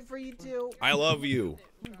voted for you too. I love you.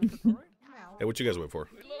 Hey, what you guys wait for?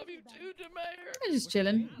 I'm just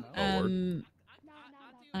chilling. Oh, word.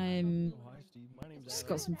 I'm Just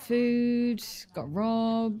got some food. Got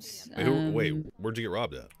robbed. Wait, where'd you get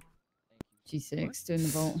robbed at? G6 doing the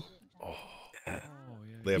vault.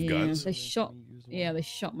 They have guns? They shot. Yeah, they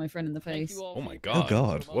shot my friend in the face. Oh my god. Oh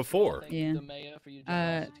god. What for? Yeah.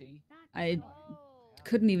 I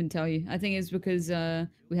couldn't even tell you. I think it's because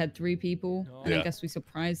we had 3 people, and I guess we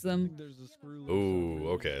surprised them. Ooh,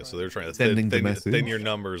 okay. So they're trying to thin your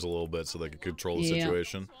numbers a little bit so they can control the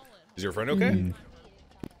situation. Is your friend okay?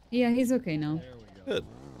 Yeah, he's okay now. Good.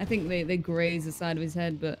 I think they grazed the side of his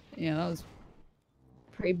head, but yeah, that was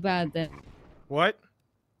pretty bad then. What?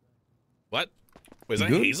 What? Wait, is that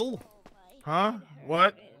Hazel? Huh?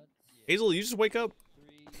 What? Hazel, you just wake up?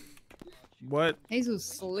 What? Hazel's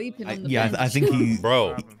sleeping on the Yeah, bench. I think he...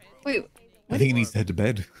 Bro. Wait. I think he needs to head to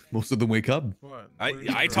bed. Most of them wake up.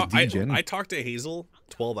 I talked to Hazel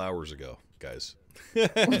 12 hours ago, guys.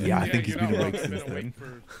 Yeah, I think he's been awake I've since been awake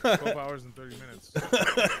then. for 12 hours and 30 minutes.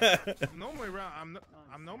 I'm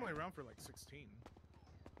normally around for like 16.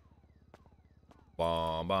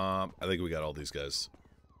 Bomb, bomb. I think we got all these guys.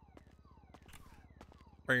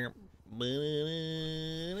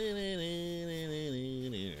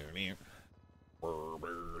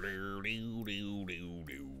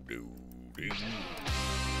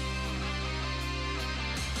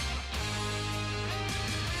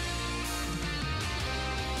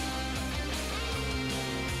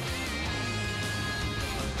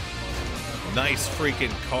 Nice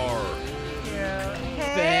freaking car. Yeah.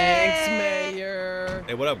 Thanks, Mayor.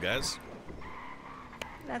 Hey, what up, guys?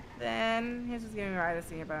 Nothing. He's just giving me a ride to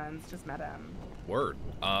see Bones. Just met him. Word.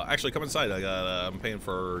 Actually, come inside. I'm paying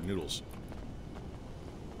for noodles.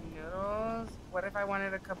 Noodles? What if I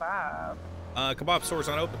wanted a kebab? Kebab store's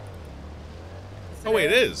not open. Oh wait,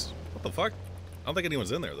 it is. What the fuck? I don't think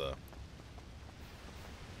anyone's in there though.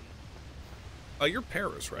 Oh, you're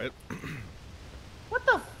Paris, right? What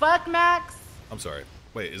the fuck, Max? I'm sorry.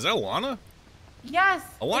 Wait, is that Alana? Yes.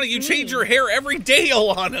 Alana, you it's change me. your hair every day,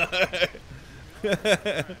 Alana.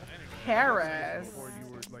 Paris.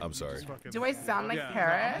 I'm sorry. Do I sound like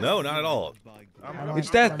Paris? No, not at all. It's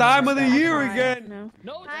that time of the year again.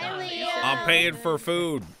 Hi, Leo. I'm paying for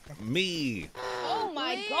food. Me. Oh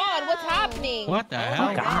my god, what's happening? What the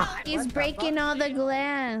hell? He's breaking all the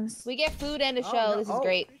glass. We get food and a show. This is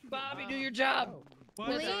great. Bobby, do your job.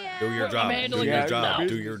 Do your job. Do your job.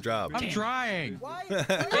 Do your job. I'm trying. Damn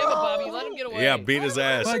it, Bobby. Let him get away. Yeah, beat his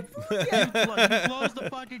ass.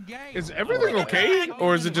 Is everything okay,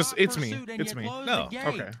 or is it just it's me? It's me. No.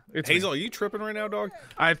 Okay. It's Hazel, me. are you tripping right now, dog?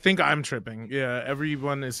 I think I'm tripping. Yeah,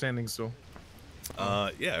 everyone is standing still. Yeah,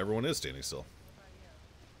 everyone is standing still.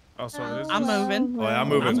 Oh, so it is. I'm moving. Oh, yeah, I'm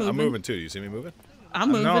moving. I'm moving too. Do you see me moving? I'm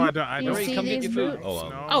moving. No, I don't. I You don't. see Come get these your food. boots?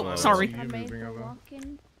 Hold on. Oh, sorry. You moving over.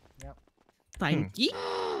 Thank you.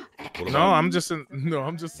 No, I'm just in. No,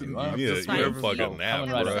 I'm just in. You I'm need just a wherever- fucking nap, I'm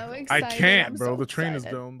bro. so excited. I can't, I'm bro. so The train is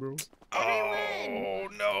excited. down, bro. Oh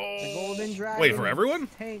no! The golden dragon. Wait, for everyone?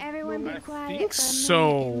 Everyone be quiet. think for a minute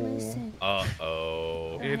so. and listen.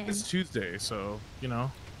 Uh-oh. It's Tuesday, so you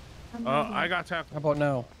know. I got tapped. How about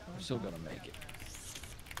now? I'm still gonna make it.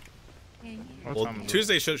 What Well, time is it?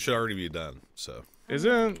 Tuesday should already be done, so. Is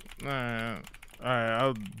it? Alright,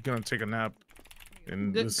 I'm gonna take a nap.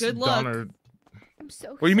 And Good- this good luck. Donner... I'm so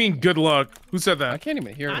What do you mean, good luck? Who said that? I can't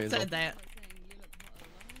even hear I Hazel. said that.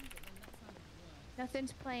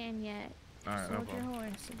 Nothing's playing yet. Alright, no Hold your problem.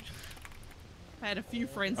 horses. I had a few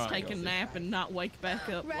friends take a nap and not wake back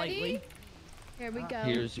up lately. Here we go.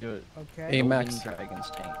 Here's your Okay. Hey, Max.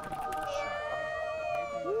 Dragon's tank.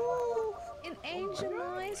 Woo! An angel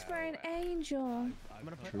noise for an angel.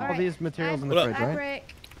 All these materials in the What fridge, up? right?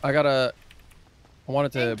 Rick. I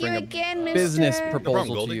wanted to Thank bring you a again, business mister. proposal No problem,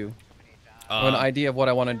 to Goldie. you. An idea of what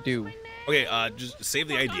I want to do. Okay, just save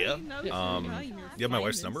the idea. You have my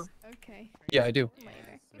wife's number? Okay. Yeah, I do.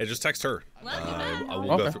 Hey, just text her.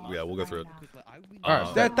 We'll go Okay. through. Yeah, we'll go through it. All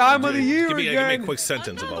right. That time of the year give me again. a quick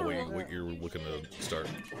sentence about what you're looking to start.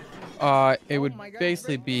 It would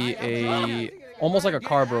basically be almost like a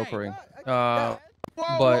car brokering.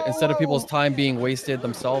 But instead of people's time being wasted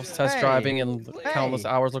themselves test driving and countless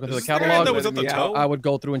hours looking through the Is this the guy catalog, that was at the toe? I would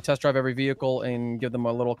go through and test drive every vehicle and give them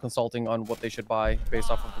a little consulting on what they should buy based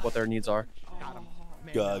off of what their needs are.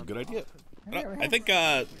 Good idea. I think,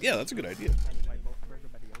 yeah, that's a good idea.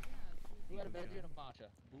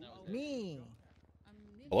 Me.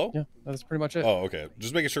 Hello? Yeah, that's pretty much it. Oh, okay.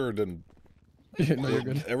 Just making sure it didn't. No, you're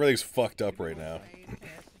good. Everything's fucked up right now.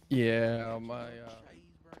 Yeah, my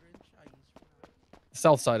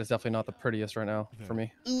south side is definitely not the prettiest right now for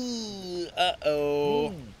me.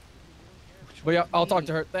 Uh-oh. But yeah, I'll talk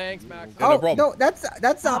to her. Thanks, Max. Yeah, no problem. No,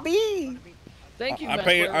 that's not me. Thank you.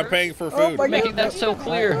 I'm paying for food. Oh my Making God. that so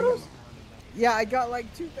clear. Yeah, I got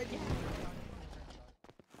like 2 veggies.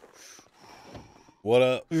 What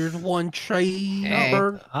up? Here's one cheese.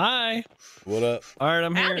 Hey. Hi. What up? All right,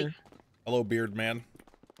 I'm Howdy. here. Hello, beard man.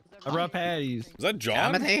 I brought patties. Is that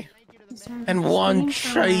John? And one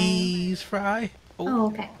cheese fry. Oh,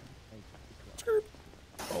 okay.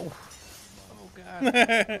 Oh.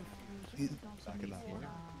 God.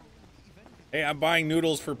 Hey, I'm buying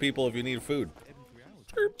noodles for people if you need food.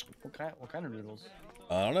 What kind of noodles?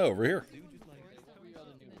 I don't know, over here.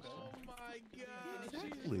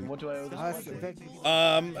 What do I owe this one?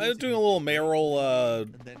 I'm doing a little mayoral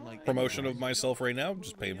promotion of myself right now.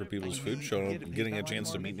 Just paying for people's food, showing up, getting a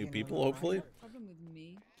chance to meet new people, hopefully.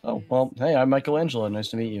 Oh, well, hey, I'm Michelangelo. Nice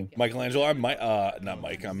to meet you. Michelangelo, I'm not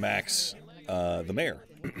Mike, I'm Max, the mayor.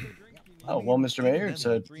 Oh, well, Mr. Mayor, it's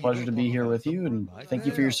a pleasure to be here with you, and thank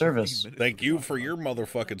you for your service. Thank you for your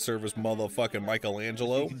motherfucking service, motherfucking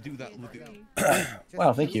Michelangelo.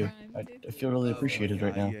 Wow, thank you. I feel really appreciated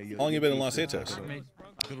right now. How long you been in Los Santos?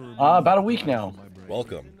 About a week now.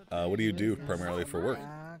 Welcome. What do you do primarily for work?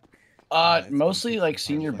 Mostly like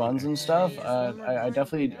senior buns and stuff. I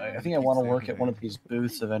think I want to work at one of these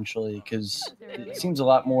booths eventually because it seems a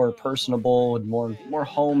lot more personable and more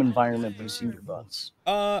home environment than senior buns.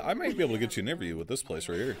 I might be able to get you an interview with this place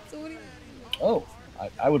right here. Oh,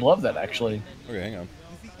 I would love that actually. Okay, hang on.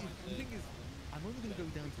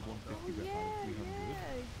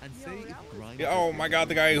 Yeah, oh my God,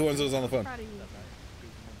 the guy who owns us on the phone.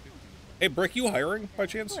 Hey, Brick, you hiring by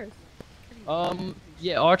chance?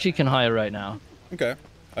 Yeah, Archie can hire right now. Okay.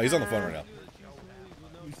 He's on the phone right now.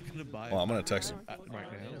 Well, I'm gonna text him.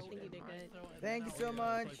 Thank you so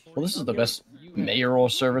much. Well, this is the best mayoral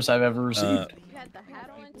service I've ever received.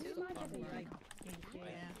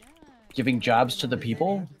 Giving jobs to the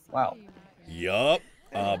people? Wow. Yup.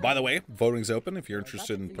 By the way, voting's open if you're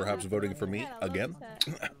interested in perhaps voting for me again.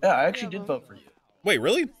 Yeah, I actually did vote for you. Wait,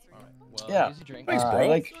 really? Yeah. Thanks,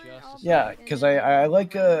 bro. Because I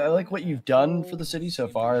like what you've done for the city so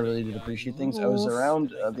far. I really did appreciate things. I was around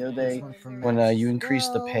the other day when you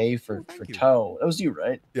increased the pay for tow. That was you,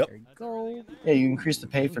 right? Yep. Yeah, you increased the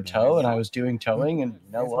pay for tow, and I was doing towing, and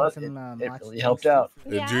you know what? It really helped out.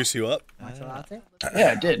 Did it juice you up?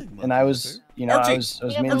 Yeah, it did. And I was, I was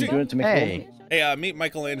mainly doing it to make money. Hey, meet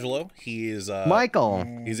Michelangelo. He is Michael.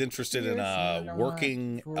 He's interested in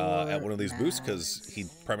working at one of these booths because he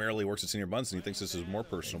primarily works at Senior Buns and he thinks this is more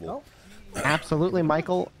personable. Absolutely,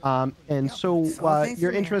 Michael. And so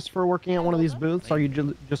your interest for working at one of these booths, are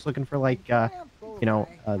you just looking for like,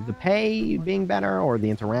 the pay being better or the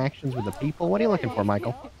interactions with the people? What are you looking for,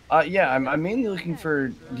 Michael? Yeah, I'm mainly looking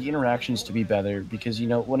for the interactions to be better because,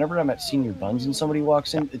 whenever I'm at Senior Buns and somebody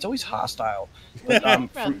walks in, it's always hostile. But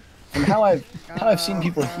from how I've seen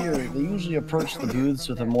people here, they usually approach the booths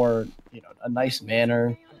with a more, a nice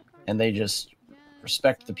manner, and they just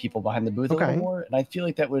respect the people behind the booth a little more. And I feel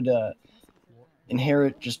like that would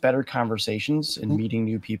inherit just better conversations and meeting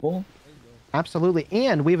new people. Absolutely,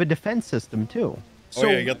 and we have a defense system too. So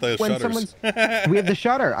you got the shutters. We have the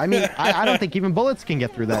shutter. I mean, I don't think even bullets can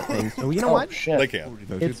get through that thing. So you know what? Shit. They can't.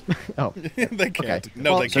 It's they can't. Okay.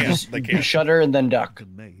 No, Well, they so can't. They can't. Shutter and then duck.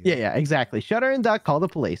 Yeah, exactly. Shutter and duck. Call the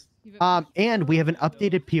police. And we have an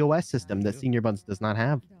updated POS system that Senior Buns does not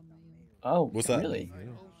have. Oh, what's that? Really?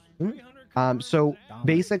 So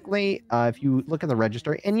basically, if you look at the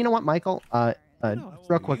register, and you know what, Michael,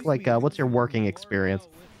 real quick, like, what's your working experience?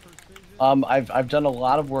 I've done a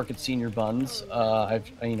lot of work at Senior Buns.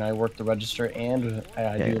 I work the register and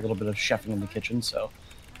I do a little bit of chefing in the kitchen, so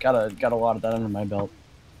got a lot of that under my belt.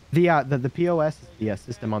 The POS is the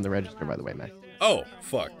system on the register, by the way, man. Oh,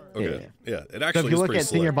 fuck. Okay. Yeah. It actually So if you is look pretty at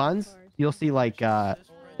Senior slick. Buns, you'll see like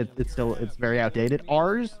it's very outdated.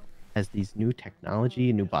 Ours has these new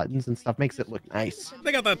technology, new buttons and stuff, makes it look nice.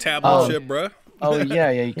 They got that tablet shit, bro. Oh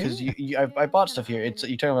yeah, because I bought stuff here. You're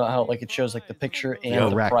talking about how like it shows like the picture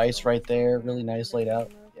and the price right there, really nice laid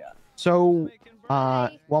out. Yeah. So,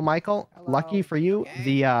 well, Michael, lucky for you,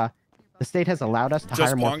 the state has allowed us to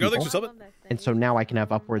hire more people, and so now I can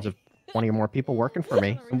have upwards of 20 or more people working for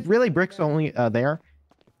me. And really, Brick's only there.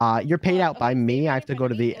 You're paid out by me. I have to go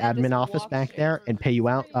to the admin office back there and pay you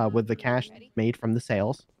out with the cash made from the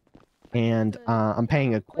sales, and I'm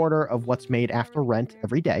paying a quarter of what's made after rent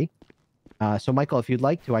every day. So, Michael, if you'd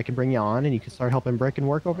like to, I can bring you on, and you can start helping Brick and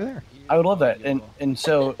work over there. I would love that. And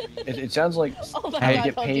so it sounds like I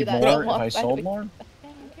get paid more if I sold more.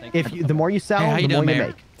 The more you sell, the more you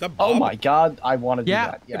make. Oh my God, I want to do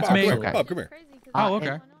that. Yeah, Bob, come here. Oh,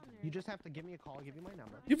 okay. You just have to give me a call. I'll give you my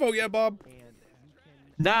number. You vote, yeah, Bob?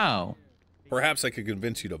 No. Perhaps I could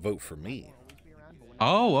convince you to vote for me.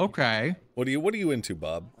 Oh, okay. What are you into,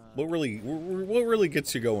 Bob? What really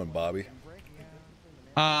gets you going, Bobby?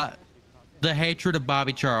 The hatred of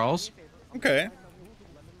Bobby Charles. Okay.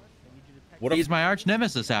 He's my arch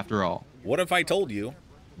nemesis, after all. What if I told you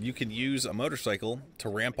you can use a motorcycle to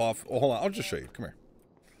ramp off? Oh, hold on, I'll just show you. Come here.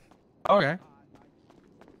 Okay.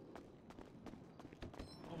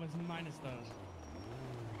 Oh, it's minus those.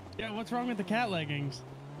 Yeah, what's wrong with the cat leggings?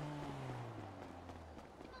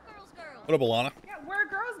 What up, Alana? Yeah, we're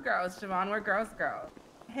girls, Siobhan. We're girls.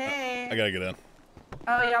 Hey. I gotta get in.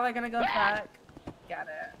 Oh, y'all are gonna go fuck. Got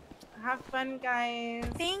it. Have fun, guys.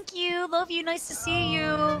 Thank you. Love you. Nice to see you.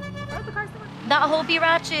 That whole be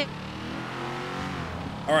ratchet.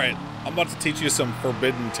 All right, I'm about to teach you some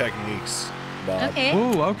forbidden techniques, Bob. Okay.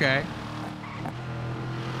 Ooh, okay.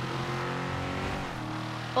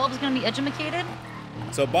 Bob's gonna be educated.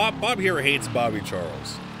 So Bob here hates Bobby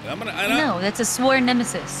Charles. And No, that's a sworn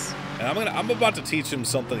nemesis. And I'm about to teach him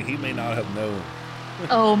something he may not have known.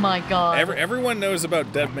 Oh my god. Everyone knows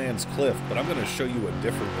about Dead Man's Cliff, but I'm going to show you a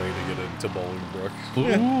different way to get into Bolingbrook.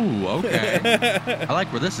 Ooh, okay. I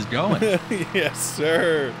like where this is going. Yes,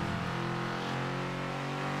 sir.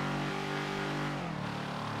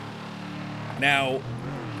 Now,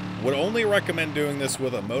 would only recommend doing this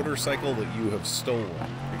with a motorcycle that you have stolen,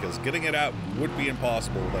 because getting it out would be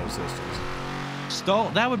impossible without assistance.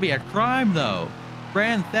 That would be a crime, though.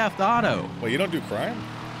 Grand theft auto. Well, you don't do crime?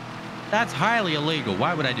 That's highly illegal.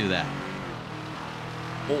 Why would I do that?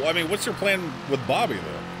 Well, I mean, what's your plan with Bobby,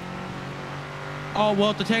 though? Oh,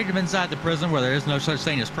 well, to take him inside the prison where there is no such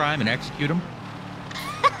thing as crime and execute him.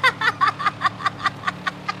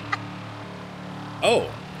 Oh.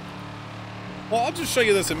 Well, I'll just show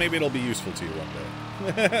you this, and maybe it'll be useful to you one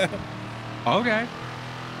day. Okay.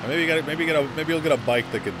 Maybe you'll get a bike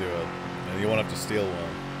that can do it, and you won't have to steal one.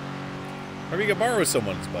 Maybe you can borrow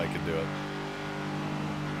someone's bike and do it.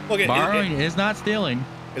 Look, borrowing is not stealing.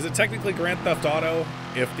 Is it technically Grand Theft Auto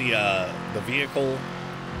if the vehicle?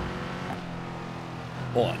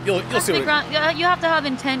 Hold on, you'll see. You have to have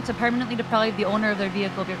intent to permanently deprive the owner of their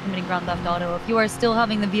vehicle if you're committing Grand Theft Auto. If you are still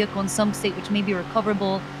having the vehicle in some state which may be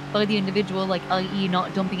recoverable by the individual, like i.e.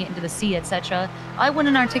 not dumping it into the sea, etc., I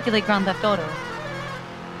wouldn't articulate Grand Theft Auto.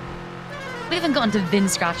 We haven't gotten to VIN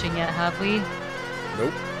scratching yet, have we?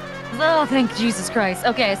 Nope. Oh, thank Jesus Christ.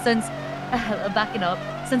 Okay, since backing up,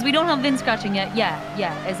 since we don't have VIN scratching yet,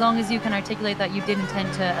 yeah. As long as you can articulate that you did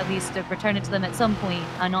intend to at least return it to them at some point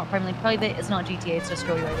and not permanently private, it's not GTA, it's just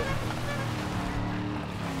joyriding.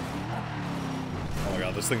 Oh my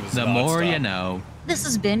god, this thing is the more you know. This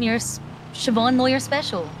has been your Siobhan Lawyer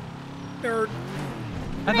Special. Nerd.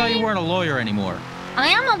 I thought you weren't a lawyer anymore. I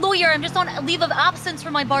am a lawyer. I'm just on leave of absence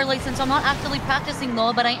for my bar license. I'm not actively practicing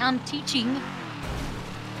law, but I am teaching.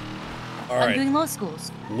 All right. I'm doing law schools.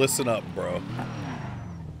 Listen up, bro.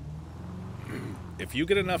 If you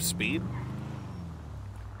get enough speed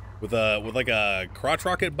with like a crotch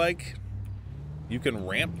rocket bike, you can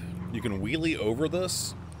ramp, you can wheelie over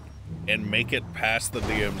this and make it past the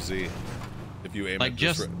DMZ if you aim like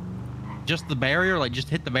at just the barrier, like just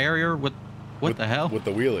hit the barrier with the hell? With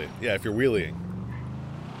the wheelie. Yeah, if you're wheeling.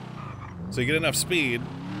 So you get enough speed,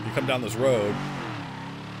 you come down this road.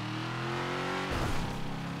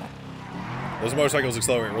 Those motorcycles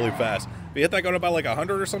accelerate really fast. If you hit that going about like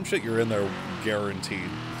 100 or some shit, you're in there guaranteed.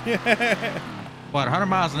 What, 100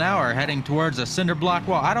 miles an hour heading towards a cinder block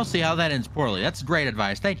wall? I don't see how that ends poorly. That's great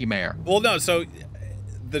advice. Thank you, Mayor. Well, no, so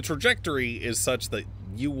the trajectory is such that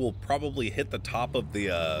you will probably hit the top of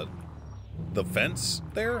the fence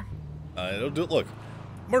there. It'll do it. Look,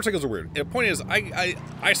 motorcycles are weird. The point is,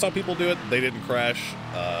 I saw people do it. They didn't crash.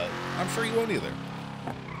 I'm sure you won't either.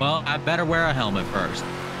 Well, I better wear a helmet first.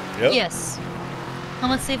 Yep. Yes.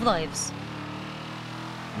 Helmets save lives.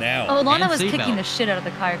 Now. Oh, Lana was kicking the shit out of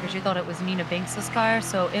the car because she thought it was Nina Banks' car,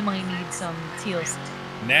 so it might need some TLC.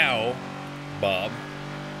 Now, Bob,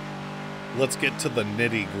 let's get to the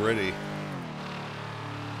nitty-gritty.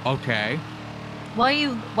 Okay.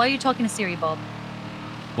 Why are you talking to Siri, Bob?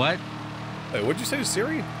 What? Wait, what'd you say to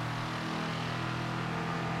Siri?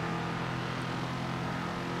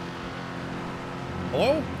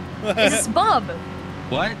 Hello? Is this Bob?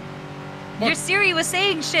 What? Your Siri was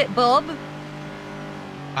saying shit, Bob.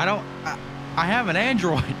 I have an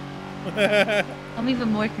Android. I'm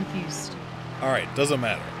even more confused. All right, doesn't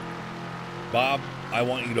matter. Bob, I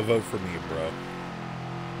want you to vote for me, bro.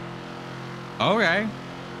 Okay.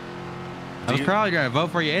 I was probably gonna vote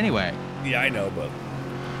for you anyway. Yeah, I know, but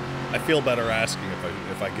I feel better asking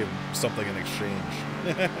if I give something in exchange.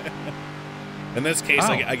 In this case,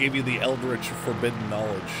 I gave you the Eldritch Forbidden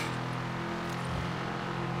Knowledge.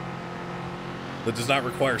 That does not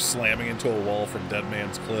require slamming into a wall from Dead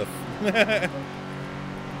Man's Cliff.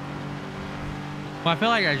 Well, I feel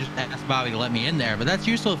like I just asked Bobby to let me in there, but that's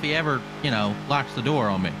useful if he ever, you know, locks the door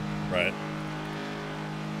on me. Right.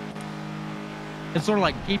 It's sort of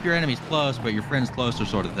like keep your enemies close, but your friends closer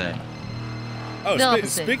sort of thing. Oh,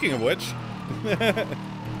 speaking of which.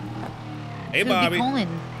 Hey, Bobby.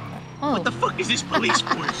 What the fuck is this police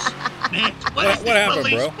force? Man, what is this happened,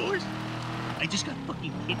 police bro? force? I just got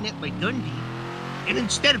fucking kidnapped by Dundee. And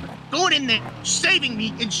instead of going in there, saving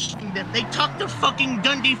me, and shooting them, they talk to fucking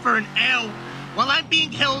Dundee for an hour while I'm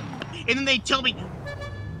being held, and then they tell me,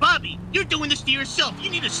 Bobby, you're doing this to yourself. You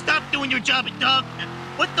need to stop doing your job at Dogtown.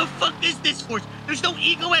 What the fuck is this force? There's no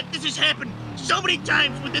ego at this has happened so many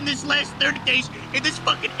times within this last 30 days, and this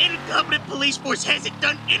fucking incompetent police force hasn't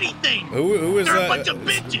done anything. Who is They're that? a bunch of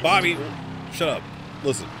bitches. Bobby, shut up.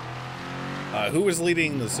 Listen. Who is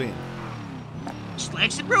leading the scene?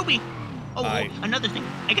 Slacks and Ruby. Oh, another thing.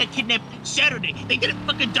 I got kidnapped Saturday. They didn't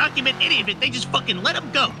fucking document any of it. They just fucking let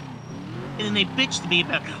them go. And then they bitched to me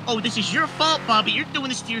about, oh, this is your fault, Bobby. You're doing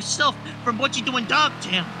this to yourself from what you do in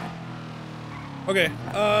Dogtown. Okay,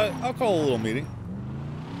 I'll call a little meeting.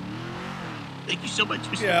 Thank you so much,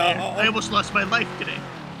 Mr. Yeah, Mayor. I almost lost my life today.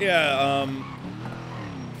 Yeah,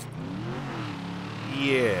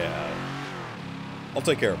 yeah. I'll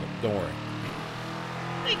take care of it. Don't worry.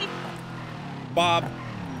 Thank you. Bob.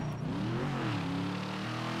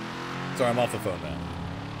 Sorry, I'm off the phone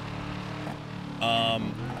now.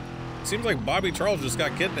 Seems like Bobby Charles just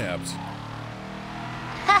got kidnapped.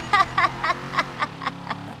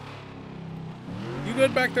 You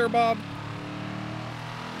good back there, Bob?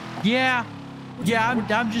 Yeah. Yeah,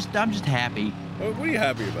 I'm just happy. What are you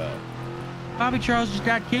happy about? Bobby Charles just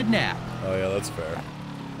got kidnapped. Oh yeah, that's fair.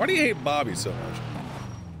 Why do you hate Bobby so much?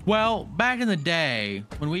 Well, back in the day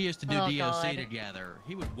when we used to do Oh, DOC God. together,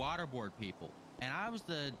 he would waterboard people. And I was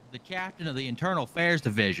the captain of the Internal Affairs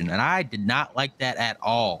Division, and I did not like that at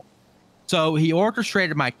all. So he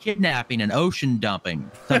orchestrated my kidnapping and ocean dumping.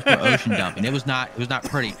 Ocean dumping. It was not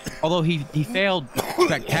pretty. Although he failed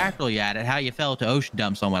spectacularly at it. How you fell to ocean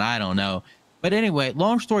dump someone, I don't know. But anyway,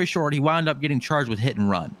 long story short, he wound up getting charged with hit and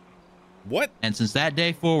run. What? And since that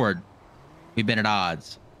day forward, we've been at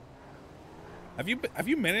odds. Have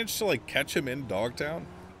you managed to like catch him in Dogtown?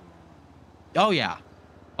 Oh yeah,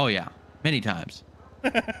 many times.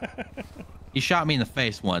 He shot me in the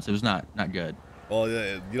face once. It was not good. Well,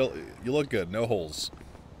 you look good. No holes.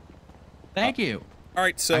 Thank you. All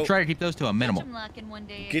right, so I try to keep those to a minimal.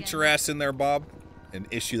 Get your ass in there, Bob, and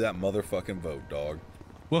issue that motherfucking vote, dog.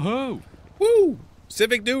 Woohoo! Woo!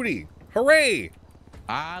 Civic duty! Hooray!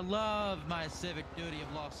 I love my civic duty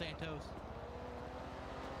of Los Santos.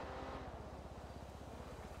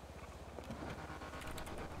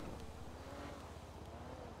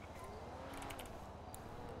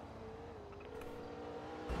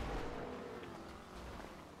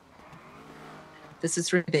 This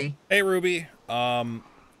is Ruby. Hey, Ruby.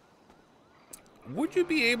 Would you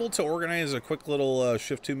be able to organize a quick little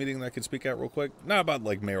Shift 2 meeting that I could speak at real quick? Not about,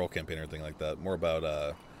 like, mayoral campaign or anything like that. More about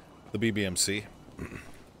the BBMC.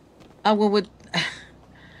 Well,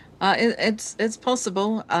 it's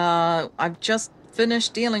possible. I've just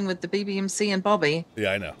finished dealing with the BBMC and Bobby.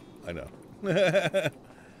 Yeah, I know.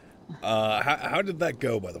 How did that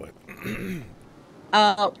go, by the way?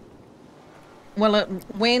 Well, it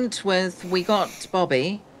went with, we got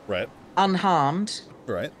Bobby. Right. Unharmed.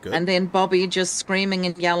 Right, good. And then Bobby just screaming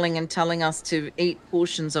and yelling and telling us to eat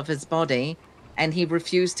portions of his body. And he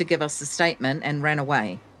refused to give us a statement and ran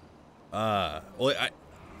away. Well,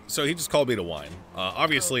 so he just called me to whine.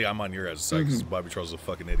 Obviously, I'm on your guys' side because Bobby Charles is a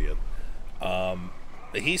fucking idiot.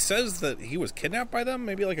 He says that he was kidnapped by them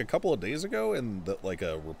maybe like a couple of days ago and that like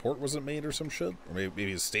a report wasn't made or some shit. Or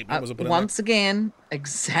maybe his statement wasn't put in there. Once again,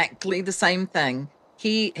 exactly the same thing.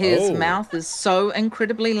 His mouth is so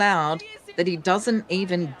incredibly loud that he doesn't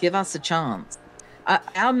even give us a chance.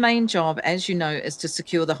 Our main job, as you know, is to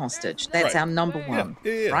secure the hostage. That's our number one,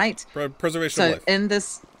 right? Preservation of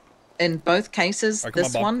life. In both cases, Right, come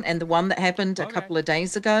this on, Bob. one and the one that happened a couple of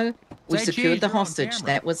days ago, we Say secured cheese, the you're on hostage. camera.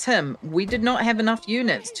 That was him. We did not have enough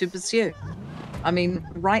units to pursue. I mean,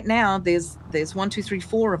 right now there's 1, 2, 3,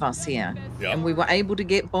 4 of us here, and we were able to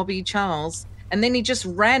get Bobby Charles, and then he just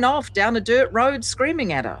ran off down a dirt road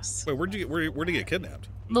screaming at us. Wait, where'd you get kidnapped?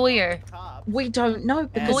 Lawyer. We don't know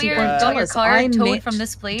because he Lawyer won't got tell your us. car I towed met from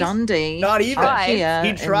this place? Dundee. Not even. Here,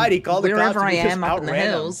 He tried. He called the cops wherever and I we just am up in the outran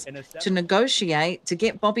him hills in a to negotiate to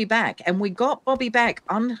get Bobby back, and we got Bobby back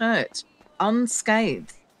unhurt,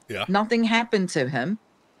 unscathed. Yeah. Nothing happened to him.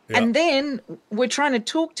 And then we're trying to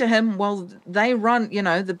talk to him while they run,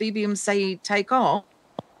 the BBMC take off.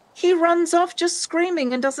 He runs off just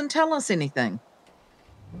screaming and doesn't tell us anything.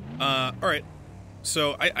 All right.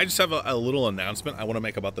 So I just have a little announcement I want to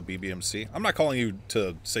make about the BBMC. I'm not calling you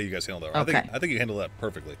to say you guys handled that. Okay. I think you handled that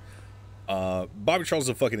perfectly. Bobby Charles is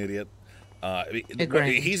a fucking idiot.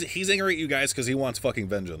 Agreed. He's angry at you guys because he wants fucking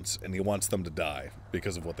vengeance and he wants them to die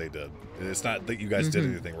because of what they did. It's not that you guys did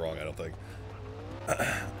anything wrong, I don't think.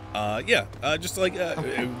 Just like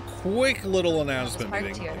a quick little announcement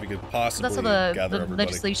meeting if you could possibly That's how gather the everybody.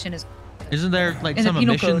 legislation is. Isn't there like In the some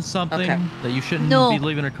penal emission code. something that you shouldn't No. be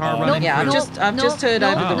leaving a car running? Yeah, I've just heard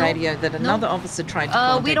over the No. radio that another officer tried to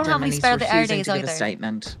contact we don't him have and any he's spare the air refusing days to give a either.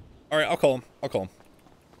 statement. All right, I'll call him.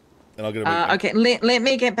 And I'll get a Okay, let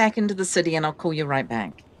me get back into the city and I'll call you right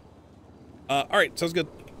back. all right, sounds good.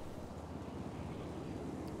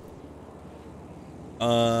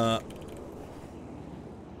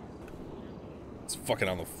 It's fucking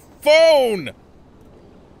on the phone.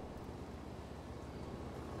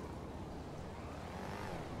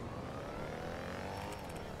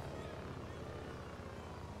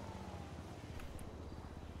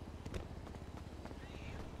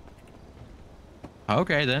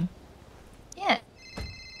 Okay, then. Yeah.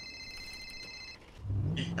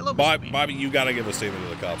 Hello, Bobby, you gotta give a statement to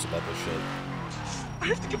the cops about this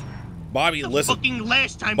shit. Bobby, listen. Fucking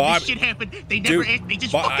last time Bobby, this shit happened, they never asked. They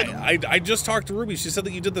just fucking. I just talked to Ruby. She said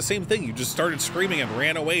that you did the same thing. You just started screaming and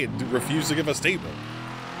ran away and refused to give a statement.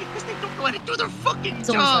 Because they don't know how to do their fucking It's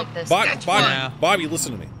always job. like this. That's why. Bobby,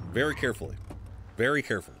 listen to me very carefully. Very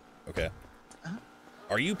carefully, okay?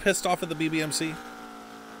 Are you pissed off at the BBMC?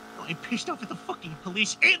 I'm pissed off at the fucking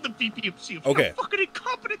police and the BBMC of Okay. how fucking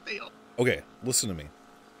incompetent they are. Okay, listen to me.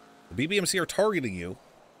 The BBMC are targeting you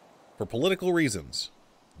for political reasons.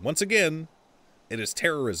 Once again, it is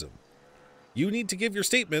terrorism. You need to give your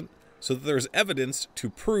statement so that there's evidence to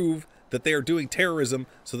prove that they are doing terrorism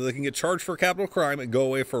so that they can get charged for a capital crime and go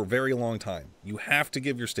away for a very long time. You have to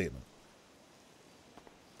give your statement.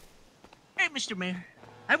 Hey, Mr. Mayor,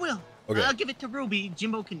 I will. Okay. I'll give it to Ruby.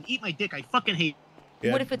 Jimbo can eat my dick. I fucking hate.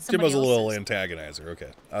 Yeah, What if it's Jimbo's somebody a little antagonizer.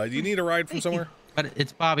 Okay. Do you need a ride from somewhere? But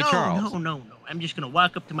it's Bobby no, Charles. No. I'm just gonna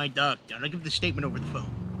walk up to my doctor and I'll give the statement over the phone.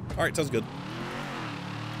 All right, sounds good.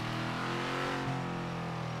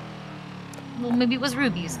 Well, maybe it was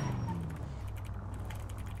Ruby's.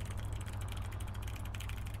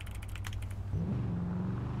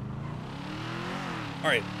 All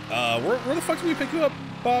right. Where the fuck did we pick you up,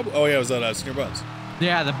 Bob? Oh yeah, it was at Senior Buns.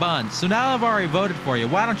 Yeah, the buns. So now I've already voted for you.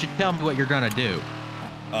 Why don't you tell me what you're gonna do?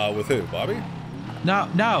 With who, Bobby?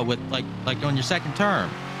 No, with like on your second term.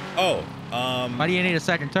 Oh, why do you need a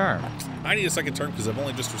second term? I need a second term because I've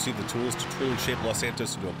only just received the tools to truly shape Los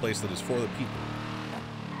Santos into a place that is for the people.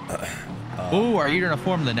 Ooh, are you gonna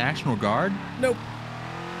form the National Guard? Nope.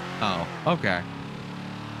 Oh, okay.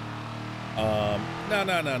 No.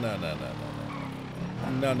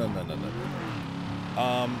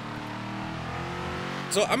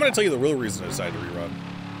 So I'm gonna tell you the real reason I decided to rerun,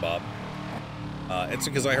 Bob. It's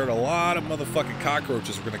because I heard a lot of motherfucking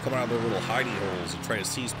cockroaches were gonna come out of their little hidey holes and try to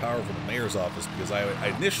seize power from the mayor's office because I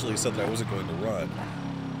initially said that I wasn't going to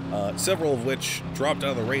run. Several of which dropped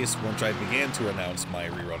out of the race once I began to announce my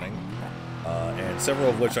rerunning. And several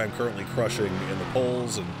of which I'm currently crushing in the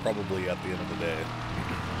polls and probably at the end of the day.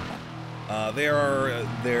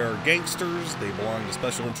 They're gangsters. They belong to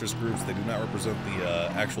special interest groups. They do not represent the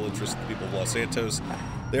actual interests of the people of Los Santos.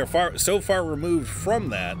 They are so far removed from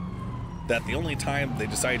that the only time they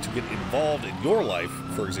decide to get involved in your life,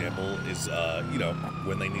 for example, is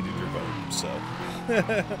when they needed your vote. So.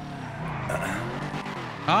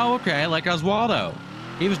 Oh, okay. Like Oswaldo,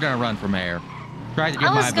 he was gonna run for mayor. Tried to get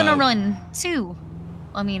I was my gonna vote. run too.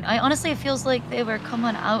 I mean, honestly, it feels like they were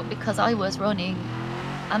coming out because I was running.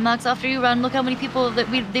 And Max, after you ran, look how many people that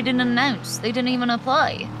they didn't announce. They didn't even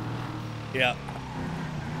apply. Yeah.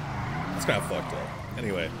 That's kind of fucked up.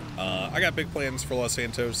 Anyway, I got big plans for Los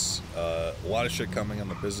Santos. A lot of shit coming on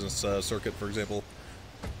the business circuit, for example.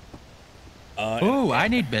 Ooh, I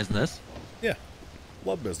need business. Yeah.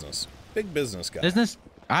 Love business. Big business guy. Business.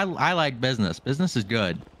 I like business. Business is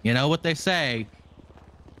good. You know what they say?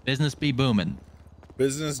 Business be booming.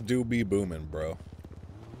 Business do be booming, bro.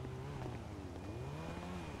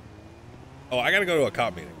 Oh, I gotta go to a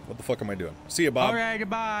cop meeting. What the fuck am I doing? See you, Bob. All right,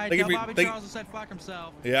 goodbye. Thank you Tell for- Bobby thank- Charles to said fuck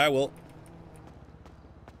himself. Yeah, I will.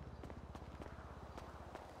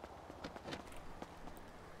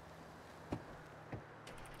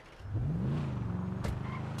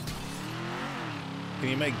 Can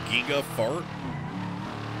you make Giga fart?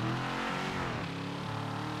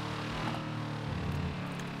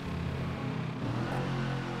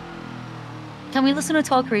 Can we listen to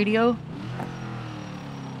talk radio?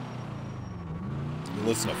 You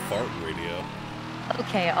listen to fart radio.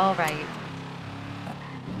 Okay, all right.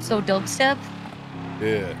 So dubstep?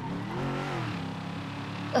 Yeah.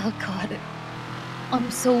 Oh god. I'm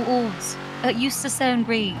so old. It used to sound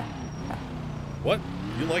great. What?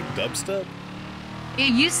 You like dubstep?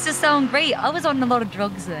 It used to sound great. I was on a lot of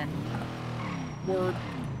drugs then. Word.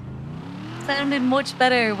 Sounded much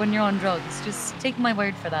better when you're on drugs. Just take my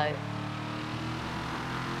word for that.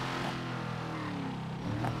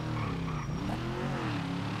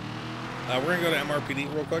 We're gonna go to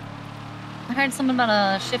MRPD real quick. I heard something about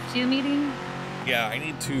a Shift 2 meeting. Yeah, I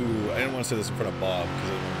didn't want to say this in front of Bob because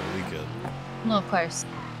I didn't want to leak it. No, of course.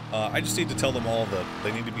 I just need to tell them all that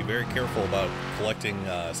they need to be very careful about collecting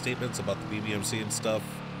statements about the BBMC and stuff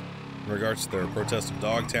in regards to their protest of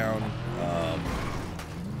Dogtown,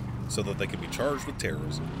 so that they can be charged with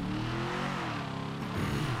terrorism.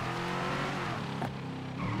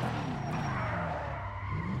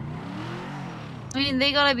 I mean,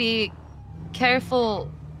 they gotta be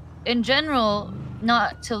careful in general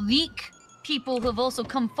not to leak people who have also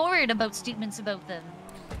come forward about statements about them.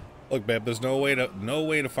 Look, babe, there's no way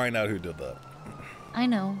to find out who did that. I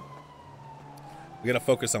know. We gotta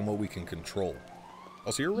focus on what we can control.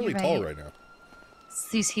 Also, you're really You're tall right. right now.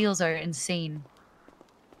 These heels are insane.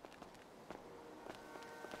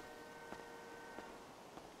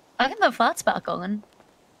 I can put flats back on.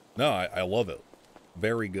 No, I love it.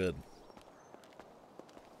 Very good.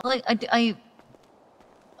 Like I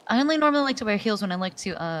only normally like to wear heels when I like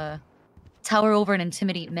to tower over and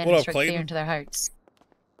intimidate men What and up, strike Clayton? fear into their hearts.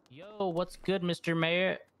 Yo, what's good, Mr.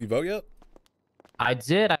 Mayor? You vote yet? I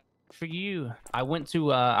did. For you, I went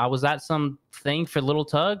to. I was at some thing for Little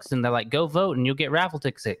Tugs, and they're like, "Go vote, and you'll get raffle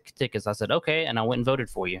tickets." I said, "Okay," and I went and voted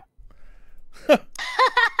for you.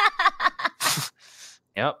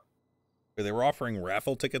 Yep. They were offering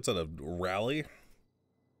raffle tickets at a rally.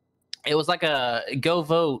 It was like a go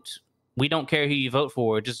vote. We don't care who you vote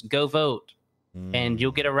for. Just go vote, and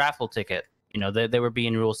you'll get a raffle ticket. You know, they were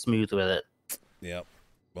being real smooth with it. Yep.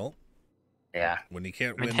 Well. Yeah. When you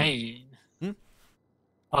can't I mean, win. hey.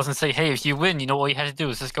 I was gonna say, hey, if you win, you know all you had to do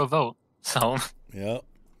is just go vote. So. Yep.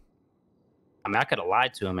 I mean, I could have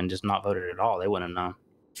lied to them and just not voted at all. They wouldn't know.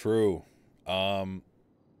 True.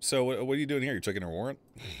 So what are you doing here? You checking a warrant?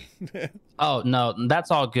 Oh no, that's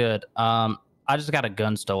all good. I just got a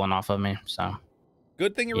gun stolen off of me, so.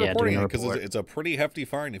 Good thing you're Yeah, reporting doing it a because report. it's a pretty hefty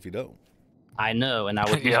fine if you don't. I know, and I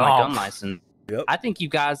would lose Yeah. my gun license. Yep. I think you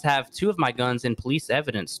guys have 2 of my guns in police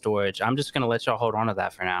evidence storage. I'm just gonna let y'all hold on to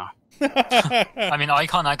that for now. I mean, I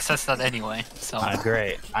can't access that anyway. So.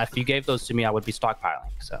 Great. If you gave those to me, I would be stockpiling.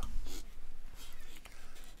 So.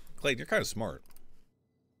 Clayton, you're kind of smart.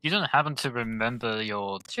 You don't happen to remember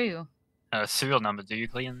your True. serial number, do you,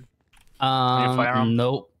 Clayton? Your firearm?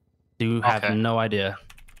 Nope. Do have Okay. no idea.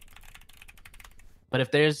 But if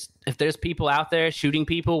there's people out there shooting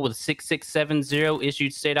people with 6670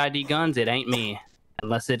 issued state ID guns, it ain't me,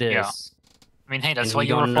 unless it is. Yeah. I mean, hey, that's And why we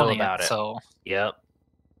you're don't know reporting about it. it. So. Yep.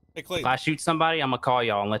 Hey, Clayton. If I shoot somebody, I'm gonna call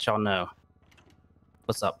y'all and let y'all know.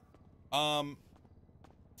 What's up? I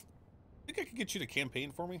think I could get you to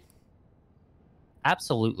campaign for me.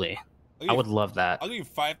 Absolutely. I would love that. I'll give you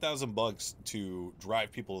 $5,000 to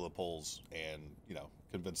drive people to the polls and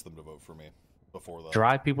convince them to vote for me before the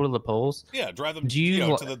Drive people to the polls? Yeah, drive them. Do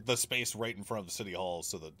you to the space right in front of the city hall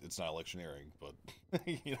so that it's not electioneering. But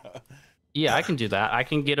Yeah, I can do that. I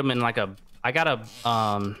can get them in like a. I got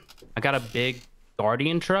a big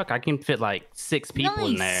Guardian truck. I can fit like 6 people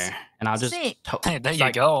in Nice. there, and I'll just. Sick. Hey, there it's you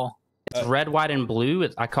like- go. It's red, white, and blue.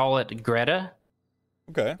 I call it Greta.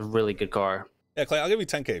 Okay. A really good car. Yeah, Clay, I'll give you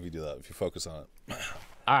 10K if you do that. If you focus on it.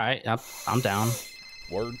 All right, I'm down.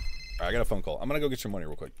 Word. All right, I got a phone call. I'm gonna go get your money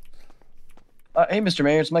real quick. Hey, Mr.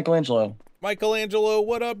 Mayor, it's Michelangelo. Michelangelo,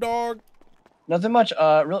 what up, dog? Nothing much.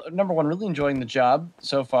 Number one, really enjoying the job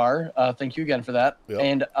so far. Thank you again for that. Yep.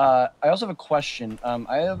 And I also have a question.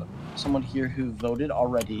 I have someone here who voted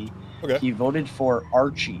already. Okay. He voted for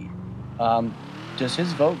Archie. Does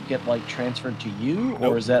his vote get like transferred to you, Nope.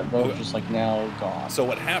 or is that vote just like now gone? So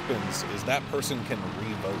what happens is that person can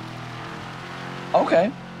re-vote.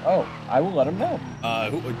 Okay. Oh, I will let him know.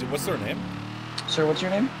 What's their name? Sir, what's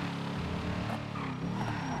your name?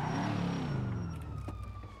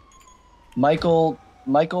 Michael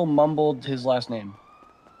mumbled his last name.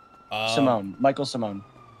 Simone. Michael Simone.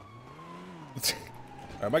 All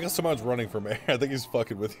right, Michael Simone's running for mayor. I think he's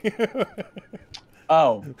fucking with you.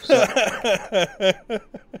 Oh. So,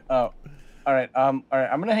 oh. All right. All right.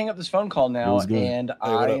 I'm gonna hang up this phone call now, Feels good. and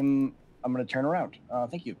Hey, what up? I'm gonna turn around.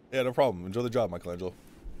 Thank you. Yeah, no problem. Enjoy the job, Michelangelo.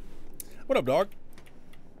 What up, dog?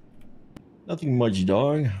 Nothing much,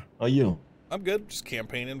 dog. How you? I'm good. Just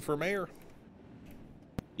campaigning for mayor.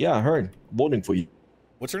 Yeah, I heard. Voting for you.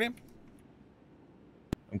 What's your name?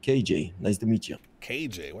 I'm KJ. Nice to meet you.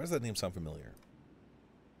 KJ. Why does that name sound familiar?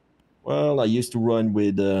 Well, I used to run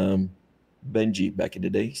with Benji back in the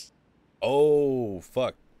days. Oh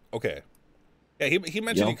fuck. Okay. Yeah, he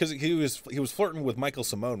mentioned Yeah. you because he was flirting with Michael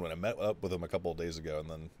Simone when I met up with him a couple of days ago, and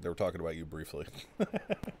then they were talking about you briefly.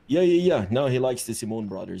 Yeah. No, he likes the Simone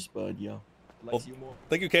brothers, but yeah, he likes you more.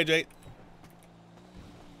 Thank you, KJ.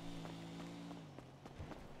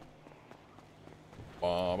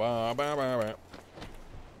 Ba, ba, ba, ba, ba.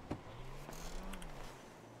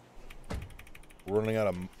 Running out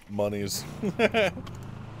of monies.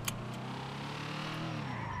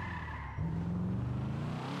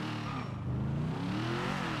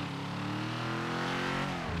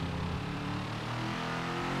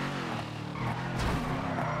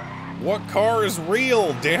 What car is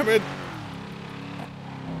real, damn it?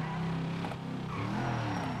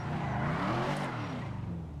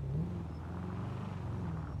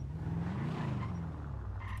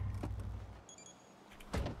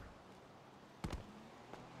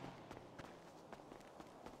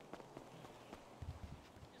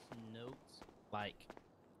 Notes like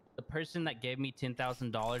the person that gave me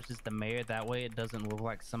 $10,000 is the mayor. That way, it doesn't look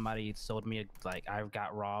like somebody sold me like I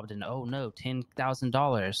got robbed and oh no,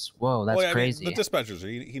 $10,000. Whoa, that's Well, yeah, crazy. I mean, the dispatchers,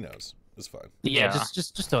 he knows. It's fine. Yeah,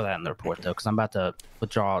 just throw that in the report though, because I'm about to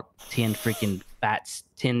withdraw 10 fat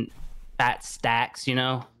stacks. You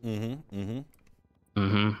know.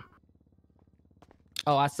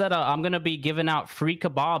 Oh, I said I'm gonna be giving out free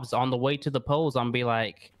kebabs on the way to the polls. I'm gonna be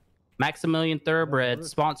like, Maximilian Thoroughbred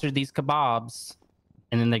sponsored these kebabs,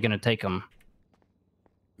 and then they're gonna take them.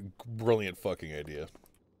 Brilliant fucking idea.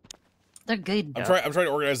 They're good. I'm trying to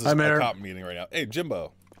organize this cop meeting right now. Hey,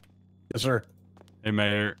 Jimbo. Yes, sir. Hey,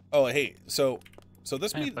 Mayor. Oh, hey. So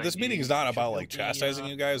this meeting is not about like chastising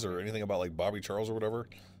you guys or anything about like Bobby Charles or whatever.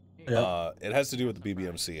 Yeah. It has to do with the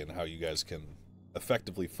BBMC and how you guys can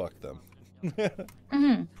effectively fuck them.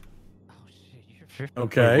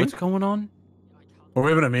 Okay. What's going on? Are we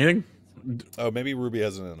having a meeting? Oh, maybe Ruby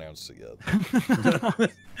hasn't announced it yet.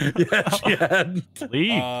 Yeah, she had.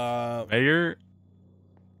 Leak. Mayor.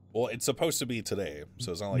 Well, it's supposed to be today,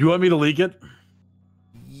 so it's not like. You want me to leak it?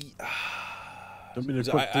 Want me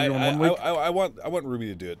to put through on 1 week? I want Ruby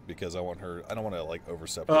to do it because I want her. I don't want to like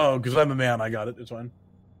overstep. Oh, because I'm a man. I got it. It's fine.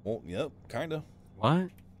 Well, yep, kind of. What?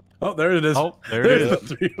 Oh, there it is. Oh, there it is.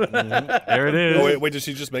 There it is. Oh, wait, did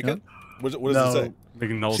she just make it? What does it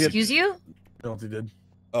say? Excuse you? Penalty did.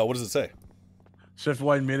 Oh, what does it say?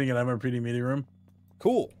 Shift-wide meeting at MRPD meeting room.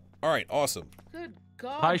 Cool. All right, awesome. Good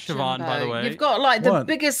God. Hi, Siobhan, by the Jimbo. way. You've got like the What?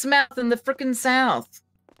 biggest mouth in the frickin' South.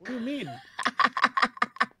 What do you mean?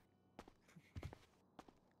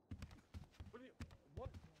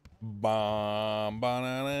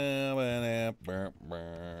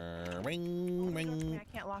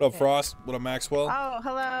 What up, Frost? What up, Maxwell? Oh,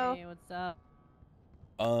 hello. Hey, what's up?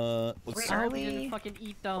 Let's We're I hope you early didn't fucking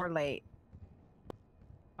eat them. or late?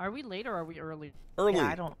 Are we late or are we early? Early. Yeah,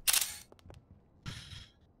 I don't.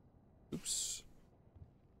 Oops.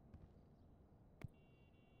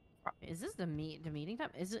 Is this the meeting time?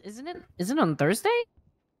 Isn't it on Thursday?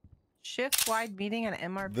 Shift-wide meeting at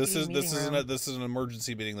MRP This is room. this is an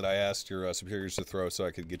emergency meeting that I asked your superiors to throw so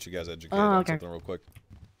I could get you guys educated Oh, on okay. something real quick.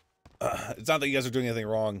 It's not that you guys are doing anything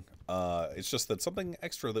wrong. It's just that something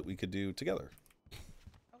extra that we could do together.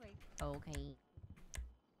 Okay.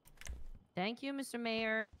 Thank you, Mr.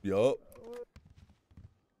 Mayor. Yup.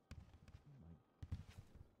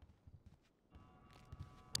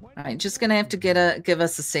 All right, just gonna have to give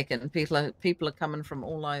us a second. People are coming from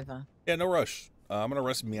all over. Yeah, no rush. I'm gonna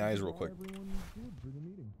rest my eyes real quick.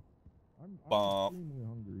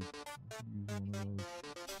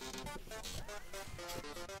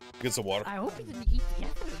 Get some water. I hope he didn't eat the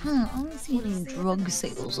evidence. I don't see any drug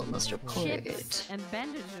sales on this report. Chips and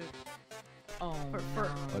bandages. Oh,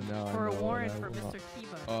 for a warrant for Mr.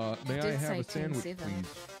 Kiba. May I did have a say sandwich, 10-7. please?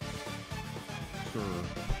 Sir.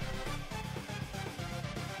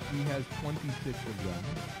 He has 26 of them.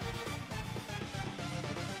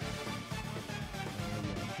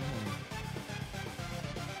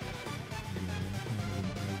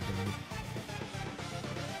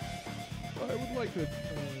 I would like to.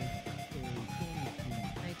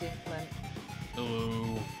 I did, Clint.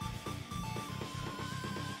 Hello.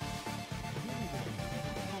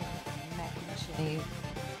 Mac and cheese.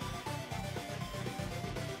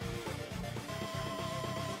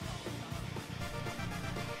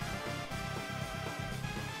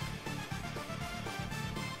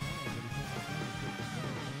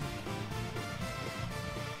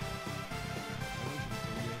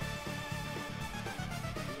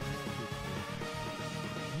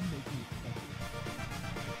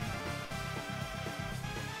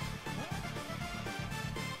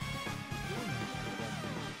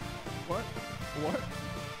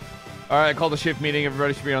 All right, call the shift meeting.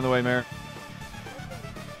 Everybody should be on the way, Mayor.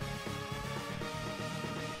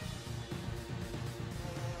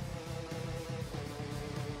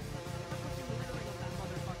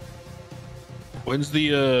 When's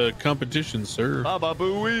the competition, sir? Baba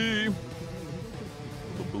Booey.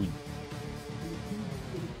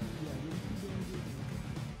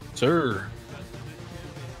 Sir.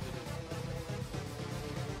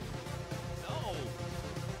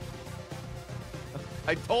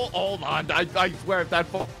 I told. Hold on. I swear if that.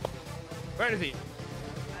 Where is he?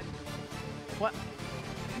 What?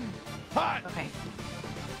 Hot. Okay.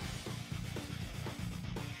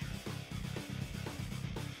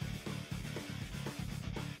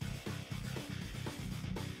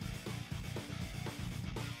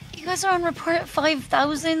 You guys are on report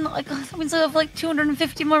 5,000. Like, that means I have like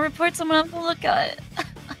 250 more reports I'm gonna have to look at.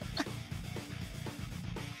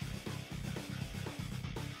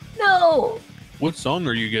 No. What song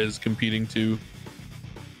are you guys competing to?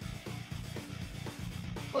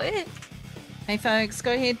 What? Hey folks,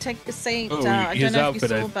 go ahead, take a seat. Oh, I his don't know if you outfit.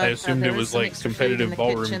 saw, but I assumed there it is was some like extra food in competitive the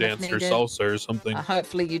ballroom kitchen if dance or needed. salsa or something.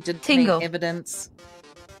 Hopefully you did Tingle. take evidence.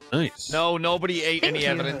 Nice. No, nobody ate Thank any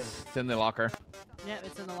you. evidence. It's in the locker. Yeah,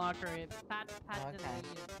 it's in the locker. Pat didn't eat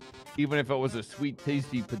it. Even if it was a sweet,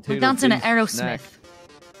 tasty We're potato. dancing at based Aerosmith. snack.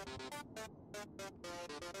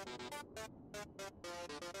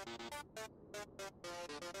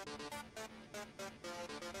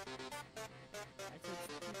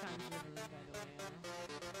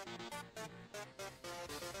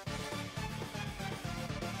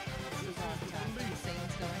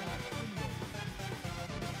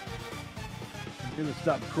 I'm gonna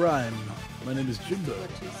stop crime. My name is Jimbo.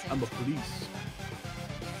 I'm a police.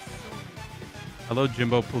 Hello,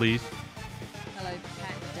 Jimbo Police. Hello,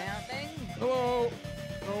 Pat Downing. Hello.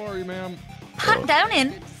 How are you, ma'am? Pat Downing.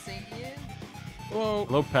 Good to see you. Hello.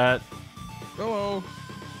 Hello, Pat. Hello.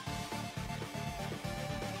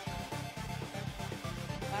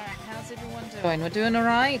 Alright, how's everyone doing? We're doing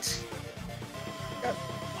alright?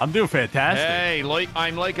 I'm doing fantastic. Hey,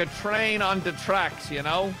 I'm like a train on the tracks, you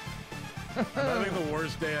know? I'm having the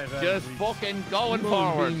worst day I've had. Just in weeks. fucking going Jimbo's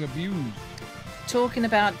forward. being abused. Talking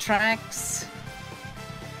about tracks.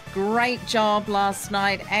 Great job last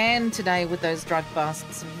night and today with those drug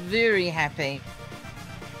busts. Very happy.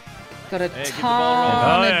 Got a Hey, get the ball rolling.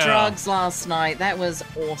 ton Oh, of yeah. drugs last night. That was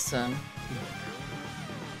awesome.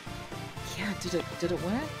 Yeah, did it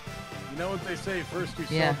work? You know what they say? First you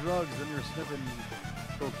Yeah. sell drugs, then you're sniffing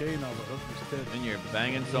cocaine on the hooker's tit. And you're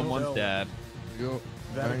banging someone's dad. Yo,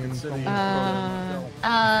 Vatican banging City. someone.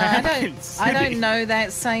 I don't know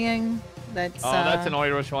that saying. That's Oh, that's an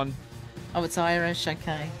Irish one. Oh, it's Irish.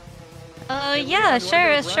 Okay. Yeah,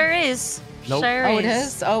 sure is. Nope. Sure Oh, it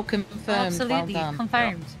is. Oh, confirmed. Absolutely, Well done.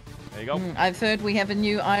 confirmed. There you go. I've heard we have a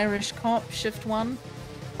new Irish cop, shift 1.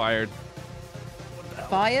 Fired.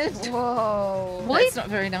 Fired? Whoa. That's not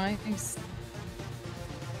very nice.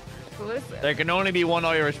 There can only be one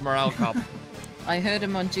Irish morale cop. I heard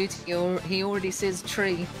him on duty. He already says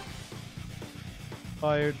tree.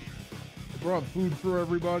 Fired. I brought food for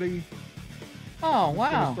everybody. Oh, I'm wow.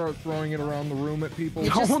 gonna start throwing it around the room at people.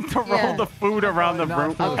 Don't throw yeah. the food around the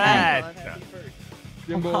room. Okay. Pat.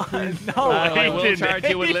 Jimbo, please. No, I will didn't. charge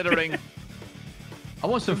you with littering. I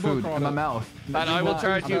want some food in my mouth. And I will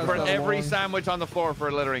charge you for Jimbo, every along. sandwich on the floor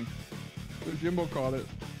for littering. Jimbo caught it.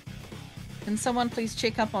 Can someone please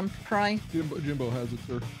check up on Jimbo has it,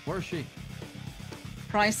 sir. Where is she?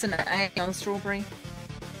 Price and A on strawberry?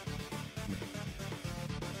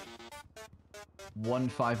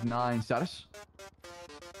 159 status.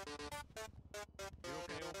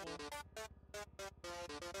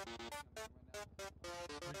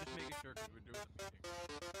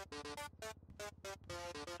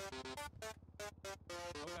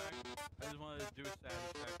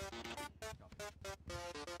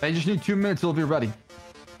 I just need 2 minutes. It'll be ready.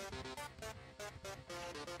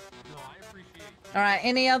 All right.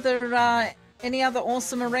 Any other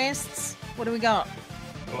awesome arrests? What do we got?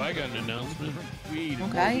 Oh, I got an announcement. Weed.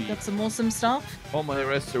 Okay, got some awesome stuff. All my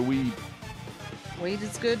arrests are weed. Weed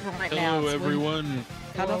is good right now. Hello, It's when everyone.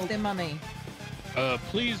 Cut off their money.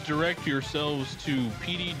 Please direct yourselves to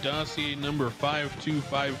PD dossier number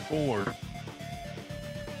 5254.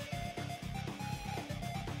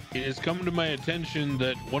 It has come to my attention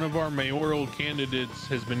that one of our mayoral candidates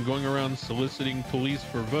has been going around soliciting police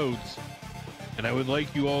for votes, and I would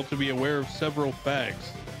like you all to be aware of several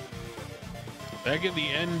facts. Back at the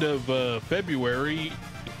end of February,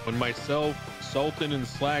 when myself, Sultan, and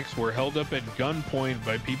Slacks were held up at gunpoint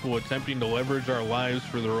by people attempting to leverage our lives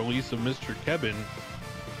for the release of Mr. Kevin,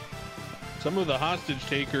 some of the hostage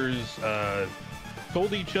takers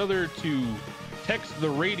told each other to text the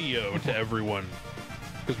radio to everyone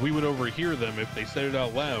because we would overhear them if they said it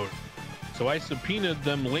out loud. So I subpoenaed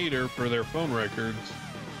them later for their phone records,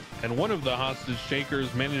 and one of the hostage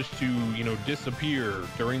shakers managed to, you know, disappear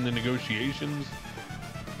during the negotiations.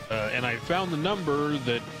 And I found the number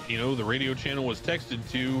that, you know, the radio channel was texted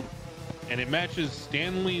to, and it matches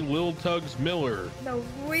Stanley Lil Tugs Miller. No,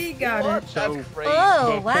 we got it. So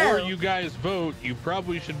before you guys vote, you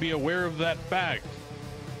probably should be aware of that fact,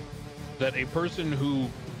 that a person who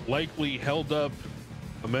likely held up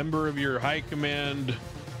a member of your high command,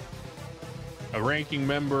 a ranking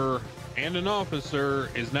member, and an officer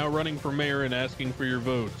is now running for mayor and asking for your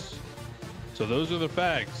votes. So those are the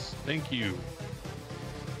facts. Thank you.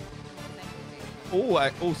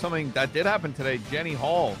 Oh, something that did happen today. Jenny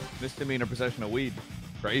Hall, misdemeanor possession of weed.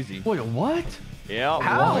 Crazy. Wait, what? Yeah.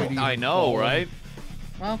 How? I know, right?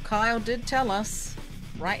 Well, Kyle did tell us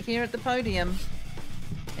right here at the podium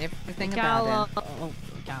everything about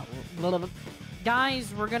it.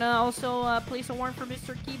 Guys, we're gonna also place a warrant for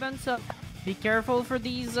Mr. Keeban, so be careful for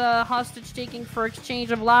these hostage taking for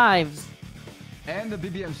exchange of lives. And the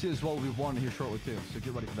BBMC as well will be warned here shortly too, so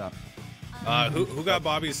get ready for that. Who got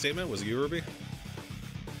Bobby's statement? Was it you, Ruby?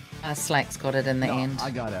 Slack's got it in the end.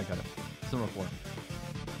 I got it. It's a report.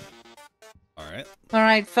 All right. All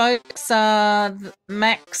right, folks.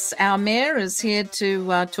 Max, our mayor, is here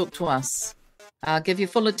to talk to us. Give your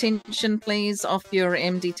full attention, please, off your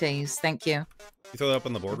MDTs. Thank you. You throw that up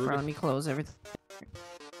on the board, Ruby? Let me close everything. When you're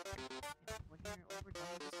overdone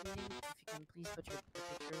with this meeting, if you can please put your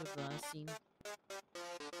picture of the scene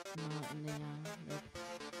in the note.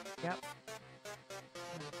 Yep.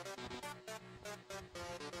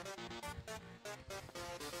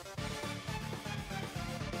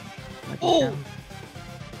 Oh!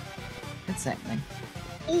 Exactly.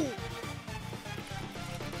 Oh!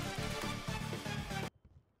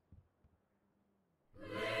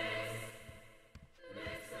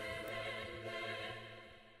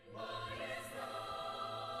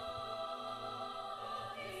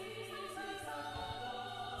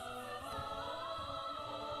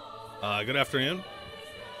 Good afternoon.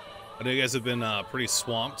 I know you guys have been pretty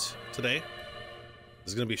swamped today. This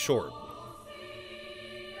is going to be short.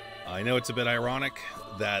 I know it's a bit ironic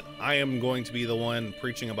that I am going to be the one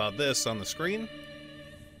preaching about this on the screen.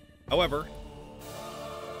 However,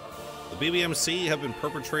 the BBMC have been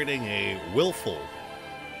perpetrating a willful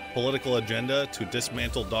political agenda to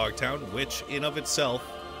dismantle Dogtown, which in of itself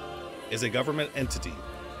is a government entity.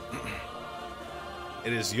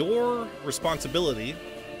 It is your responsibility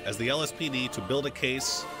as the LSPD to build a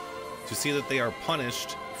case to see that they are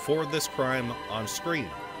punished for this crime on screen.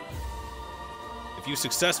 If you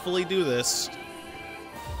successfully do this,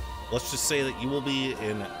 let's just say that you will be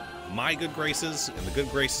in my good graces and the good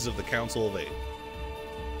graces of the Council of 8.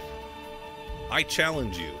 I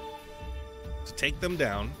challenge you to take them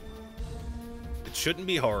down. It shouldn't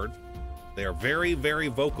be hard. They are very, very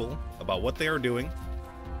vocal about what they are doing.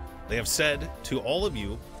 They have said to all of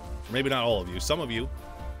you, maybe not all of you, some of you,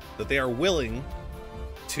 that they are willing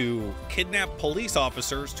to kidnap police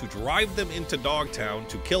officers to drive them into Dogtown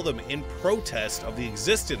to kill them in protest of the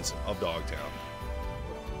existence of Dogtown.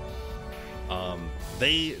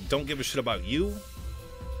 They don't give a shit about you.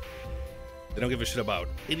 They don't give a shit about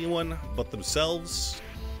anyone but themselves.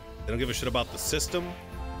 They don't give a shit about the system.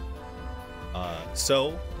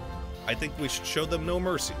 So, I think we should show them no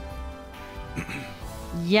mercy.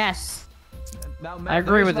 Yes. Now, I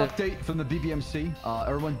agree with it. Update from the BBMC.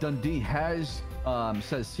 Erwin Dundee has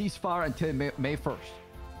says ceasefire until May 1st.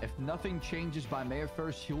 If nothing changes by May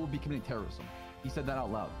 1st, he will be committing terrorism. He said that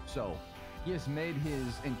out loud. So he has made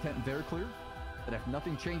his intent very clear that if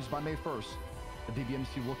nothing changes by May 1st, the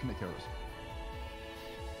BBMC will commit terrorism.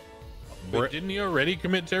 But didn't he already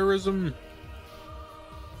commit terrorism?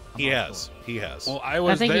 He has. He has. Well, I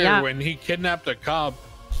was there when he kidnapped a cop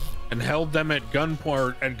and held them at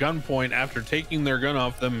gunpoint after taking their gun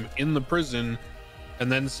off them in the prison,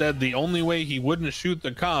 and then said the only way he wouldn't shoot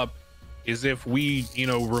the cop is if we, you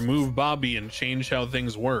know, remove Bobby and change how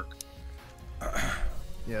things work.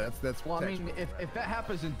 Yeah, that's. Well, I mean, if that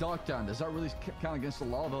happens in Dogtown, does that really count against the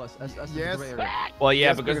law? Though that's Yes. the gray area. Well, yeah,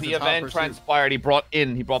 Yes, because the because it's event hot transpired. He brought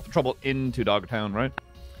the trouble into Dogtown, right?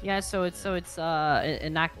 Yeah, so it's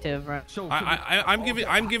inactive, right? So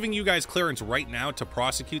I'm giving you guys clearance right now to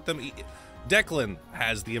prosecute them. Declan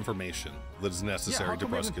has the information that is necessary to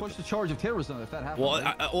prosecute push them. the charge of terrorism if that happens?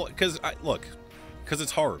 Well, because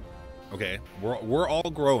it's hard. Okay, we're all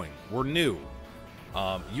growing. We're new.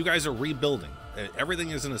 You guys are rebuilding.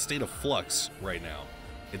 Everything is in a state of flux right now.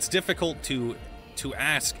 It's difficult to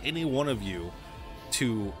ask any one of you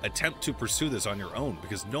to attempt to pursue this on your own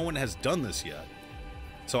because no one has done this yet.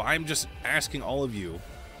 So I'm just asking all of you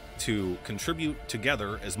to contribute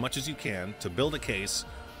together as much as you can to build a case,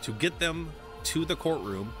 to get them to the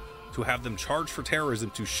courtroom, to have them charged for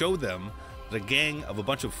terrorism, to show them that a gang of a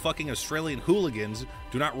bunch of fucking Australian hooligans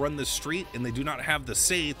do not run the street and they do not have the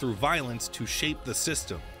say through violence to shape the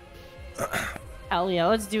system. Hell yeah,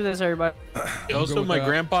 let's do this, everybody. Also, my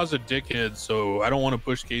grandpa's a dickhead, so I don't want to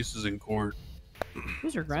push cases in court.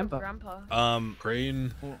 Who's your grandpa?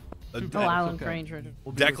 Crane. Alan Crane.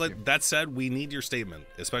 Declan, that said, we need your statement,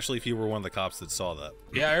 especially if you were one of the cops that saw that.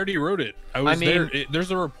 Yeah, I already wrote it. I was there.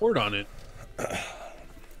 There's a report on it.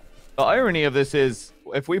 The irony of this is,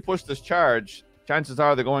 if we push this charge, chances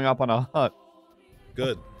are they're going up on a hut.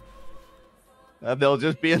 Good. They'll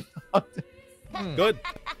just be in the hut. Good.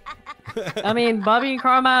 I mean, Bobby and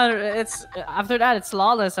Carmine, it's after that, it's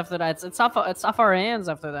lawless. After that, it's off our hands.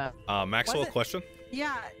 After that. Maxwell, question.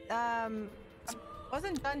 Yeah.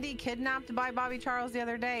 Wasn't Dundee kidnapped by Bobby Charles the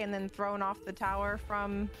other day and then thrown off the tower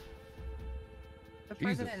from the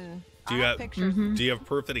prison? Do you have pictures? Do you have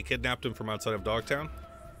proof that he kidnapped him from outside of Dogtown?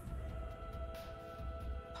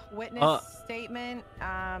 Witness statement,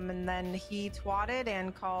 and then he twatted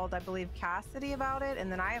and called, I believe, Cassidy about it,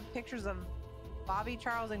 and then I have pictures of Bobby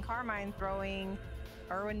Charles and Carmine throwing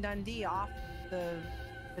Erwin Dundee off the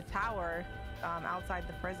tower outside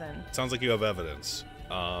the prison. Sounds like you have evidence.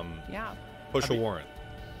 Yeah. Push a warrant.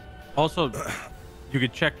 Also, you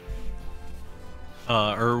could check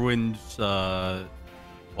Erwin's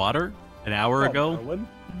water an hour ago. Erwin?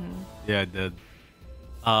 Yeah, it did.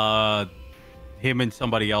 Him and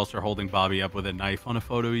somebody else are holding Bobby up with a knife on a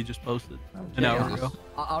photo he just posted an hour ago.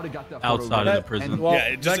 I would have got that outside of the prison. Well, Yeah,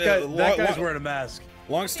 it just, that guy's wearing a mask.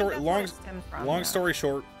 Long story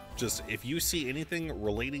short, just if you see anything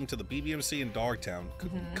relating to the BBMC in Dogtown,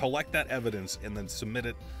 collect that evidence and then submit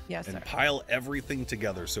it Yes, and sir. pile everything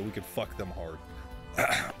together so we can fuck them hard.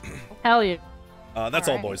 Hell yeah. That's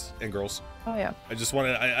all, Alright. boys and girls. Oh yeah. I just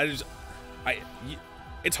wanted.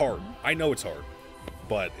 It's hard. I know it's hard,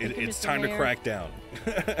 but Thank you, it's Mr. time to Mayor. crack down.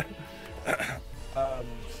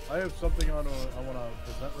 I have something I want to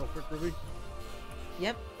present real quick, Ruby.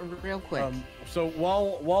 Yep, real quick. So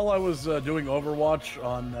while I was doing Overwatch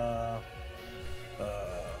on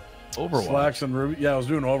Overwatch? Slacks and Ruby, yeah, I was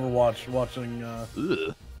doing Overwatch, watching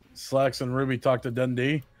Slacks and Ruby talk to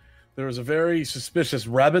Dundee. There was a very suspicious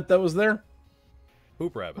rabbit that was there.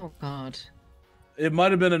 Poop rabbit. Oh God. It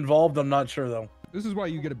might have been involved. I'm not sure though. This is why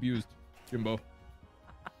you get abused, Jimbo.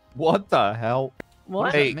 What the hell?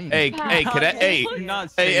 What? Hey, cadet.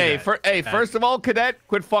 Hey, first of all, cadet,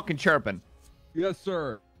 quit fucking chirping. Yes,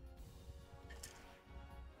 sir.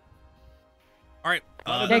 All right.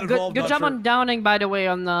 Hey, good job on Downing, by the way,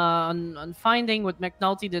 on finding with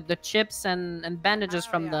McNulty the chips and bandages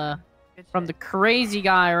from the crazy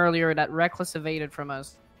guy earlier that reckless evaded from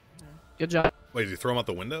us. Good job. Wait, did you throw him out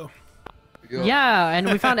the window? Yeah, and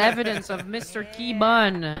we found evidence of Mr. Key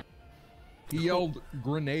Bun. He yelled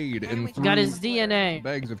grenade and threw Got his DNA.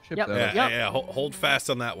 bags of chips Yep. at us. Yeah. Hold fast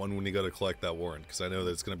on that one when you go to collect that warrant, because I know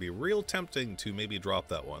that it's going to be real tempting to maybe drop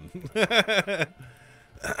that one.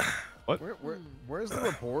 What? Where's the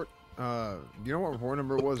report? Do you know what report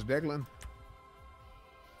number it was, Declan?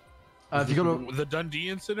 If you go to The Dundee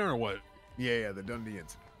incident or what? Yeah, the Dundee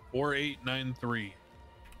incident. 4893.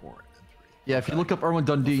 Yeah, if you look up Erwin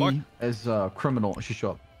Dundee as a criminal, it should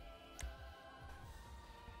show up.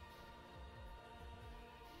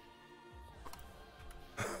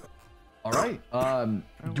 All right.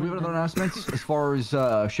 Do we have other announcements as far as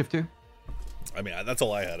shift 2? I mean, that's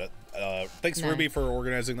all I had. Thanks, No. Ruby, for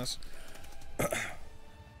organizing this.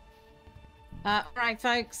 All right,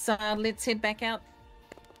 folks, let's head back out.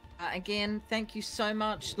 Again, thank you so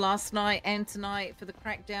much last night and tonight for the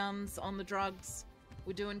crackdowns on the drugs.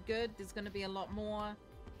 We're doing good. There's going to be a lot more.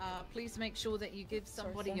 Please make sure that you give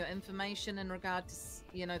somebody your information in regard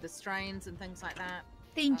to, the strains and things like that.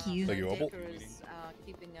 Thank you. Thank you, Opal.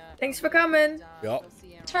 Thanks for coming. Yep.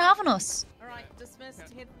 Thanks for having us. All right, dismissed.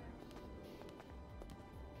 Head.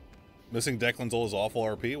 Missing Declan's old is awful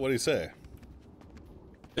RP. What do you say?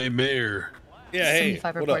 Hey, Mayor. Yeah, hey.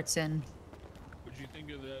 75 what reports in. What'd you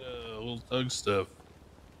think of that little thug stuff?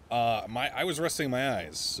 I was resting my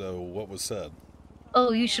eyes. So what was said?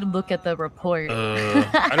 Oh, you should look at the report.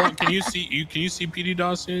 I don't. Can you see PD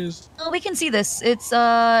dossiers? Oh, we can see this. It's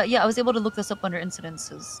yeah, I was able to look this up under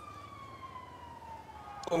incidences.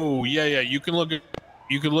 Oh yeah. You can look at.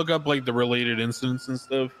 You can look up like the related incidents and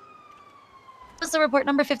stuff. What's the report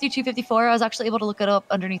number 5254? I was actually able to look it up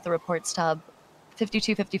underneath the reports tab.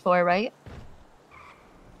 5254, right?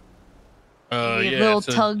 The Yeah, little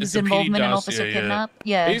it's Tug's a PD involvement in dossier, Officer Kidnap.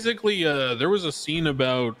 Yeah. Basically, there was a scene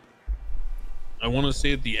about, I want to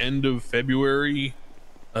say at the end of February,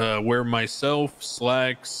 where myself,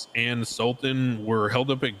 Slacks, and Sultan were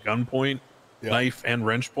held up at gunpoint, knife and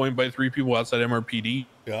wrench point by 3 people outside MRPD.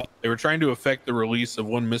 Yeah. They were trying to effect the release of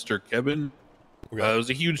one Mr. Kevin. It was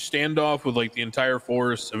a huge standoff with like the entire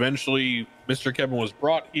force. Eventually, Mr. Kevin was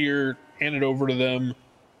brought here, handed over to them.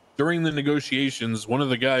 During the negotiations, one of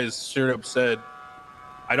the guys straight up said,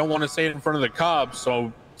 I don't want to say it in front of the cops,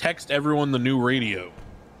 so text everyone the new radio.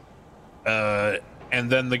 And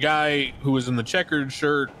then the guy who was in the checkered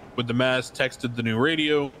shirt with the mask texted the new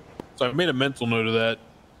radio. So I made a mental note of that.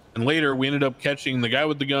 And later we ended up catching the guy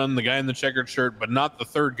with the gun, the guy in the checkered shirt, but not the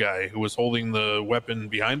third guy who was holding the weapon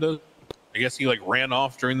behind us. I guess he like ran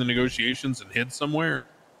off during the negotiations and hid somewhere.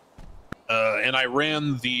 And I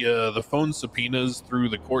ran the phone subpoenas through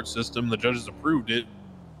the court system. The judges approved it.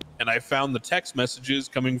 And I found the text messages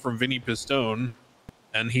coming from Vinny Pistone.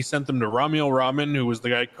 And he sent them to Ramiel Rahman, who was the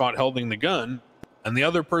guy caught holding the gun. And the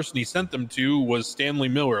other person he sent them to was Stanley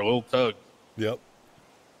Miller, Lil Tug. Yep.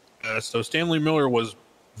 So Stanley Miller was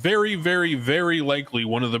very, very, very likely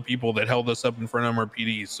one of the people that held us up in front of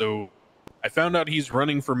MRPD. So I found out he's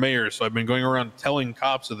running for mayor. So I've been going around telling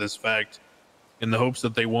cops of this fact in the hopes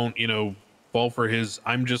that they won't, you know, fall for his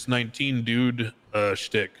I'm just 19 dude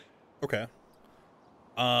shtick. Okay.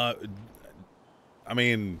 I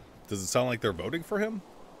mean, does it sound like they're voting for him?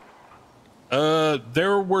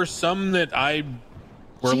 There were some that I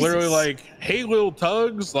were literally like, hey, Lil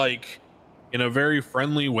Tugs, like in a very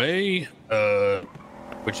friendly way,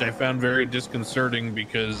 which I found very disconcerting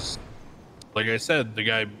because, like I said, the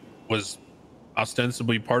guy was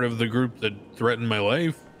ostensibly part of the group that threatened my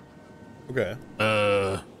life. Okay.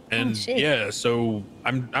 And yeah, so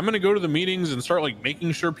I'm gonna go to the meetings and start like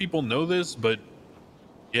making sure people know this, but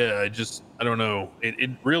yeah, I don't know.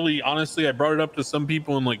 It really, honestly, I brought it up to some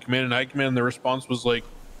people in like command and high command, and their response was like,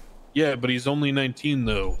 yeah, but he's only 19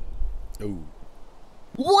 though. Oh.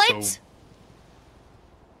 What? So,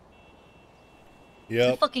 He's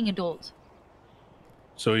a fucking adult.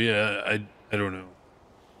 so yeah, I don't know.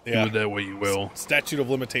 Yeah. Do with that what you will. Statute of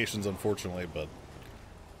limitations, unfortunately, but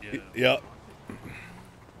yeah. Yep.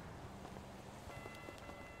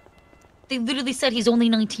 They literally said he's only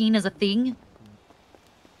 19 as a thing.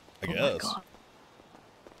 I guess. My God.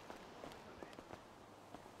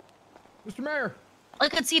 Mr. Mayor. I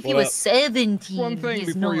could see if he was 17. One thing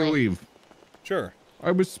He's before you not. leave. Sure.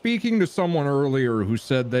 I was speaking to someone earlier who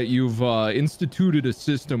said that you've instituted a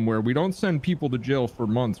system where we don't send people to jail for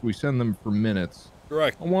months, we send them for minutes.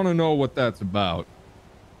 Correct. I want to know what that's about.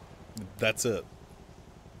 That's it.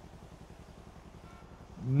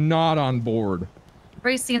 Not on board.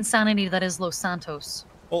 Embrace the insanity that is Los Santos.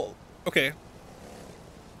 Well, okay.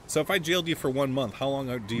 So if I jailed you for 1 month, how long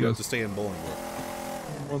do you have to stay in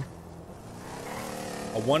Bolingbrook?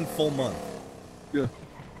 A 1 full month. Yeah.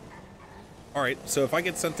 All right. So if I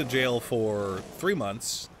get sent to jail for 3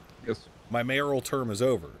 months, yes, my mayoral term is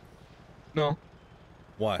over. No.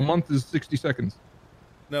 Why? A month is 60 seconds.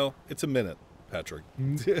 No, it's a minute, Patrick.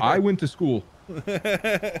 I went to school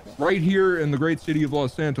right here in the great city of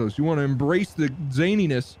Los Santos. You want to embrace the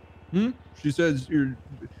zaniness? She says your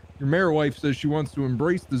mayor wife says she wants to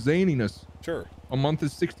embrace the zaniness. Sure. A month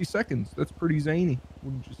is 60 seconds. That's pretty zany,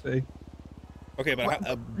 wouldn't you say? Okay,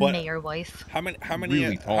 but Mayor wife. How many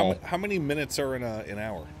Really tall. how many minutes are in an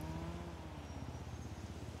hour?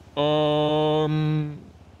 How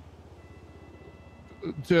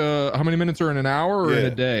many minutes are in an hour or in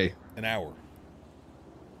a day? An hour.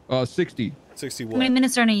 60. 60 what? How many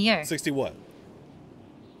minutes are in a year? 60 what?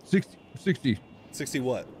 60. 60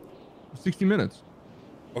 what? 60 minutes.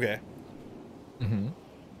 Okay. Mm-hmm. Do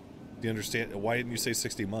you understand? Why didn't you say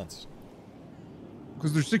 60 months?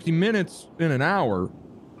 Because there's 60 minutes in an hour.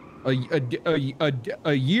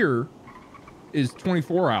 A year is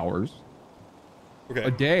 24 hours. Okay.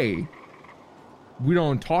 A day, we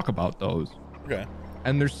don't talk about those. Okay.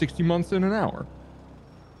 And there's 60 months in an hour.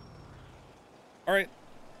 All right.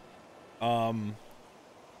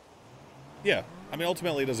 Yeah. I mean,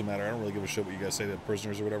 ultimately, it doesn't matter. I don't really give a shit what you guys say to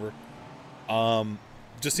prisoners or whatever.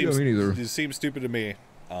 Just seems me neither. It seems stupid to me.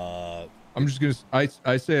 I'm just gonna.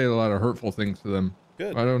 I say a lot of hurtful things to them.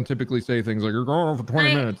 Good. I don't typically say things like "you're going on for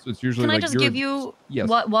 20 minutes." It's usually Can like I just you're, give you yes.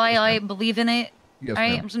 why I believe in it? Yes, all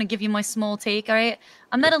right, ma'am. I'm just gonna give you my small take. All right,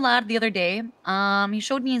 I met a lad the other day. He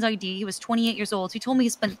showed me his ID. He was 28 years old. He told me he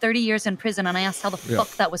spent 30 years in prison, and I asked how the Yeah. fuck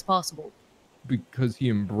that was possible. Because he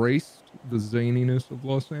embraced the zaniness of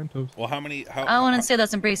Los Santos. Well, how many? I wouldn't say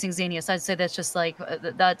that's embracing Xenius. I'd say that's just like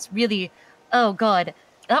that's really, oh god,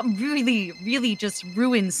 that really just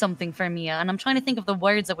ruins something for me, and I'm trying to think of the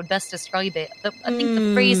words that would best describe it. I think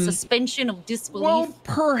the phrase suspension of disbelief. Well,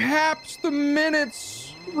 perhaps the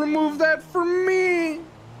minutes remove that for me.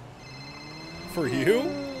 For you?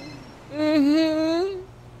 Mm-hmm.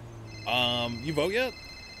 You vote yet?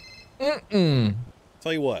 Mm-mm.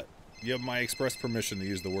 Tell you what, you have my express permission to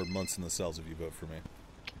use the word months in the cells if you vote for me.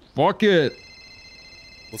 Fuck it.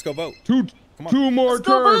 Let's go vote. Two more Let's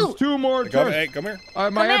go turns. vote. 2 more Hey, turns. come here. My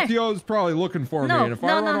Come here. FTO is probably looking for me, No, and if I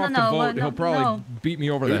no, run no, off no, to no, vote, no, he'll probably no. beat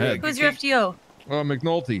me over the head. Who's your FTO?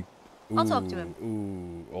 McNulty. I'll talk to him.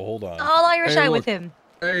 Ooh, oh, hold on. I'll Irish eye with look. him.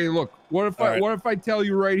 Hey, look. What if All right. what if I tell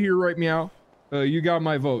you right here, right meow? You got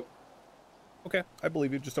my vote. Okay, I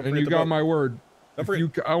believe you. Just don't And forget you to got vote. my word. Don't If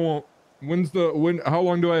forget. you, I won't. How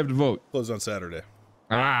long do I have to vote? Close on Saturday.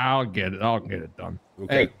 I'll get it. I'll get it done.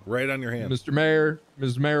 Okay, Hey, right on your hand. Mr. Mayor,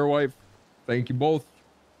 Ms. Mayor wife, thank you both.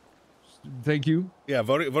 Thank you. Yeah,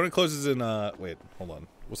 voting closes in. Wait, hold on.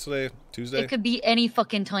 What's today? Tuesday. It could be any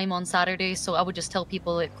fucking time on Saturday, so I would just tell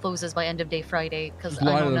people it closes by end of day Friday, because Just I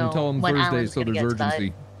lie to don't them. know Tell them when Thursday, Alan's so gonna there's get to bed.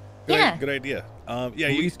 urgency. Yeah. Good idea. Yeah,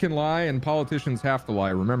 Police can lie and politicians have to lie.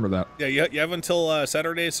 Remember that. Yeah, you have until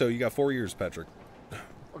Saturday, so you got 4 years, Patrick.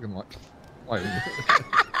 Fucking lie. 4 years.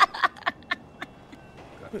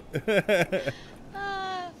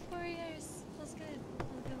 That's good.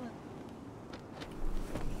 That's a good one.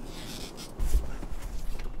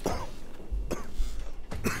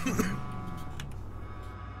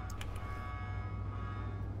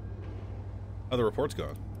 Oh, the report's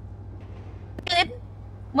gone. Good.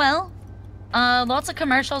 Well, lots of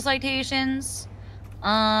commercial citations.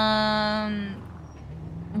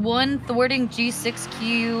 One thwarting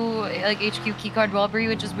G6Q, like HQ keycard robbery,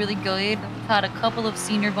 which is really good. We've had a couple of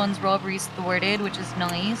senior guns robberies thwarted, which is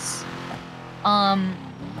nice.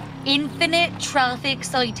 Infinite traffic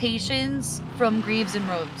citations from Greaves and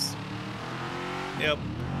Rhodes. Yep.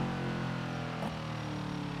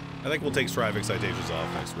 I think we'll take traffic citations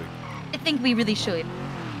off next week. I think we really should.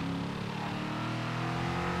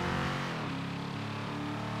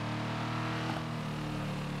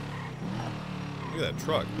 Look at that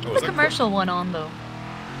truck. Oh, Put is the that commercial one on though.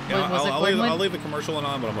 Yeah, Was it I'll Cornwood? leave the commercial one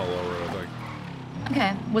on, but I'm gonna lower it, I think.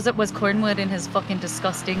 Okay. Was Cornwood in his fucking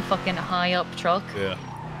disgusting fucking high up truck? Yeah.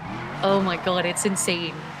 Oh my god, it's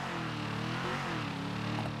insane.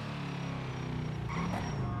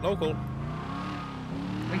 Local.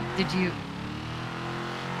 Wait, did you?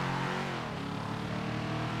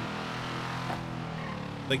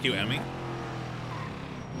 Thank you, Emmy.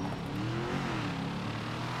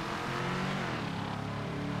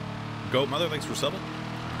 Goat Mother, thanks for subbing.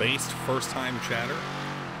 Based first time chatter.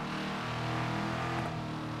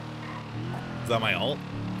 Is that my alt?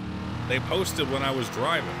 They posted when I was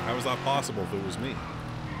driving. How was that possible if it was me?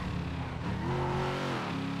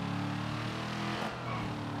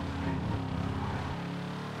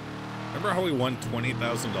 Remember how we won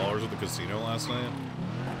 $20,000 at the casino last night?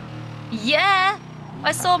 Yeah!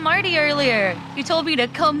 I saw Marty earlier. He told me to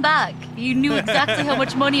come back. He knew exactly how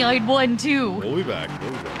much money I'd won too. We'll be back.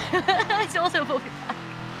 We'll be back. I told him we'll be back.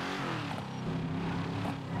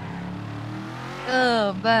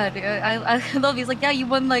 Oh man, I love. He's like, yeah, you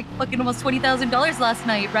won like fucking almost $20,000 last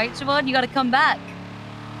night, right, Siobhan? You gotta come back.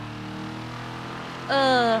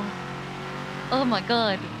 Oh my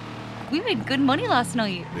god, we made good money last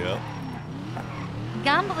night. Yeah.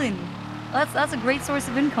 Gambling, that's a great source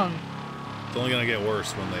of income. It's only gonna get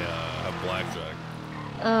worse when they have blackjack.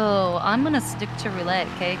 Oh, I'm gonna stick to roulette,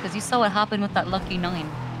 okay? Because you saw what happened with that lucky 9.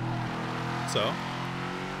 So,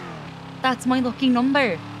 That's my lucky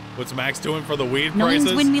number. what's Max doing for the weed Nines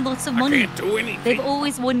prices? win me lots of money. I can't do anything. They've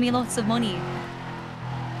always won me lots of money.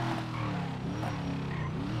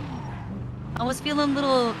 I was feeling a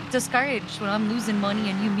little discouraged when I'm losing money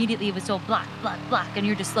and you immediately it was all black, black, black, and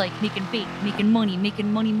you're just like making bait, making money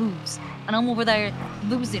moves. And I'm over there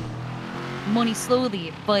losing money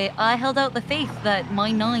slowly, but I held out the faith that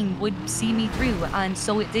my 9 would see me through, and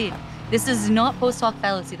so it did. This is not post hoc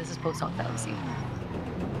fallacy, this is post hoc fallacy.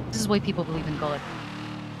 This is why people believe in God.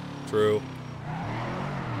 True.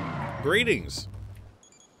 Greetings.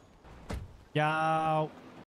 Yo.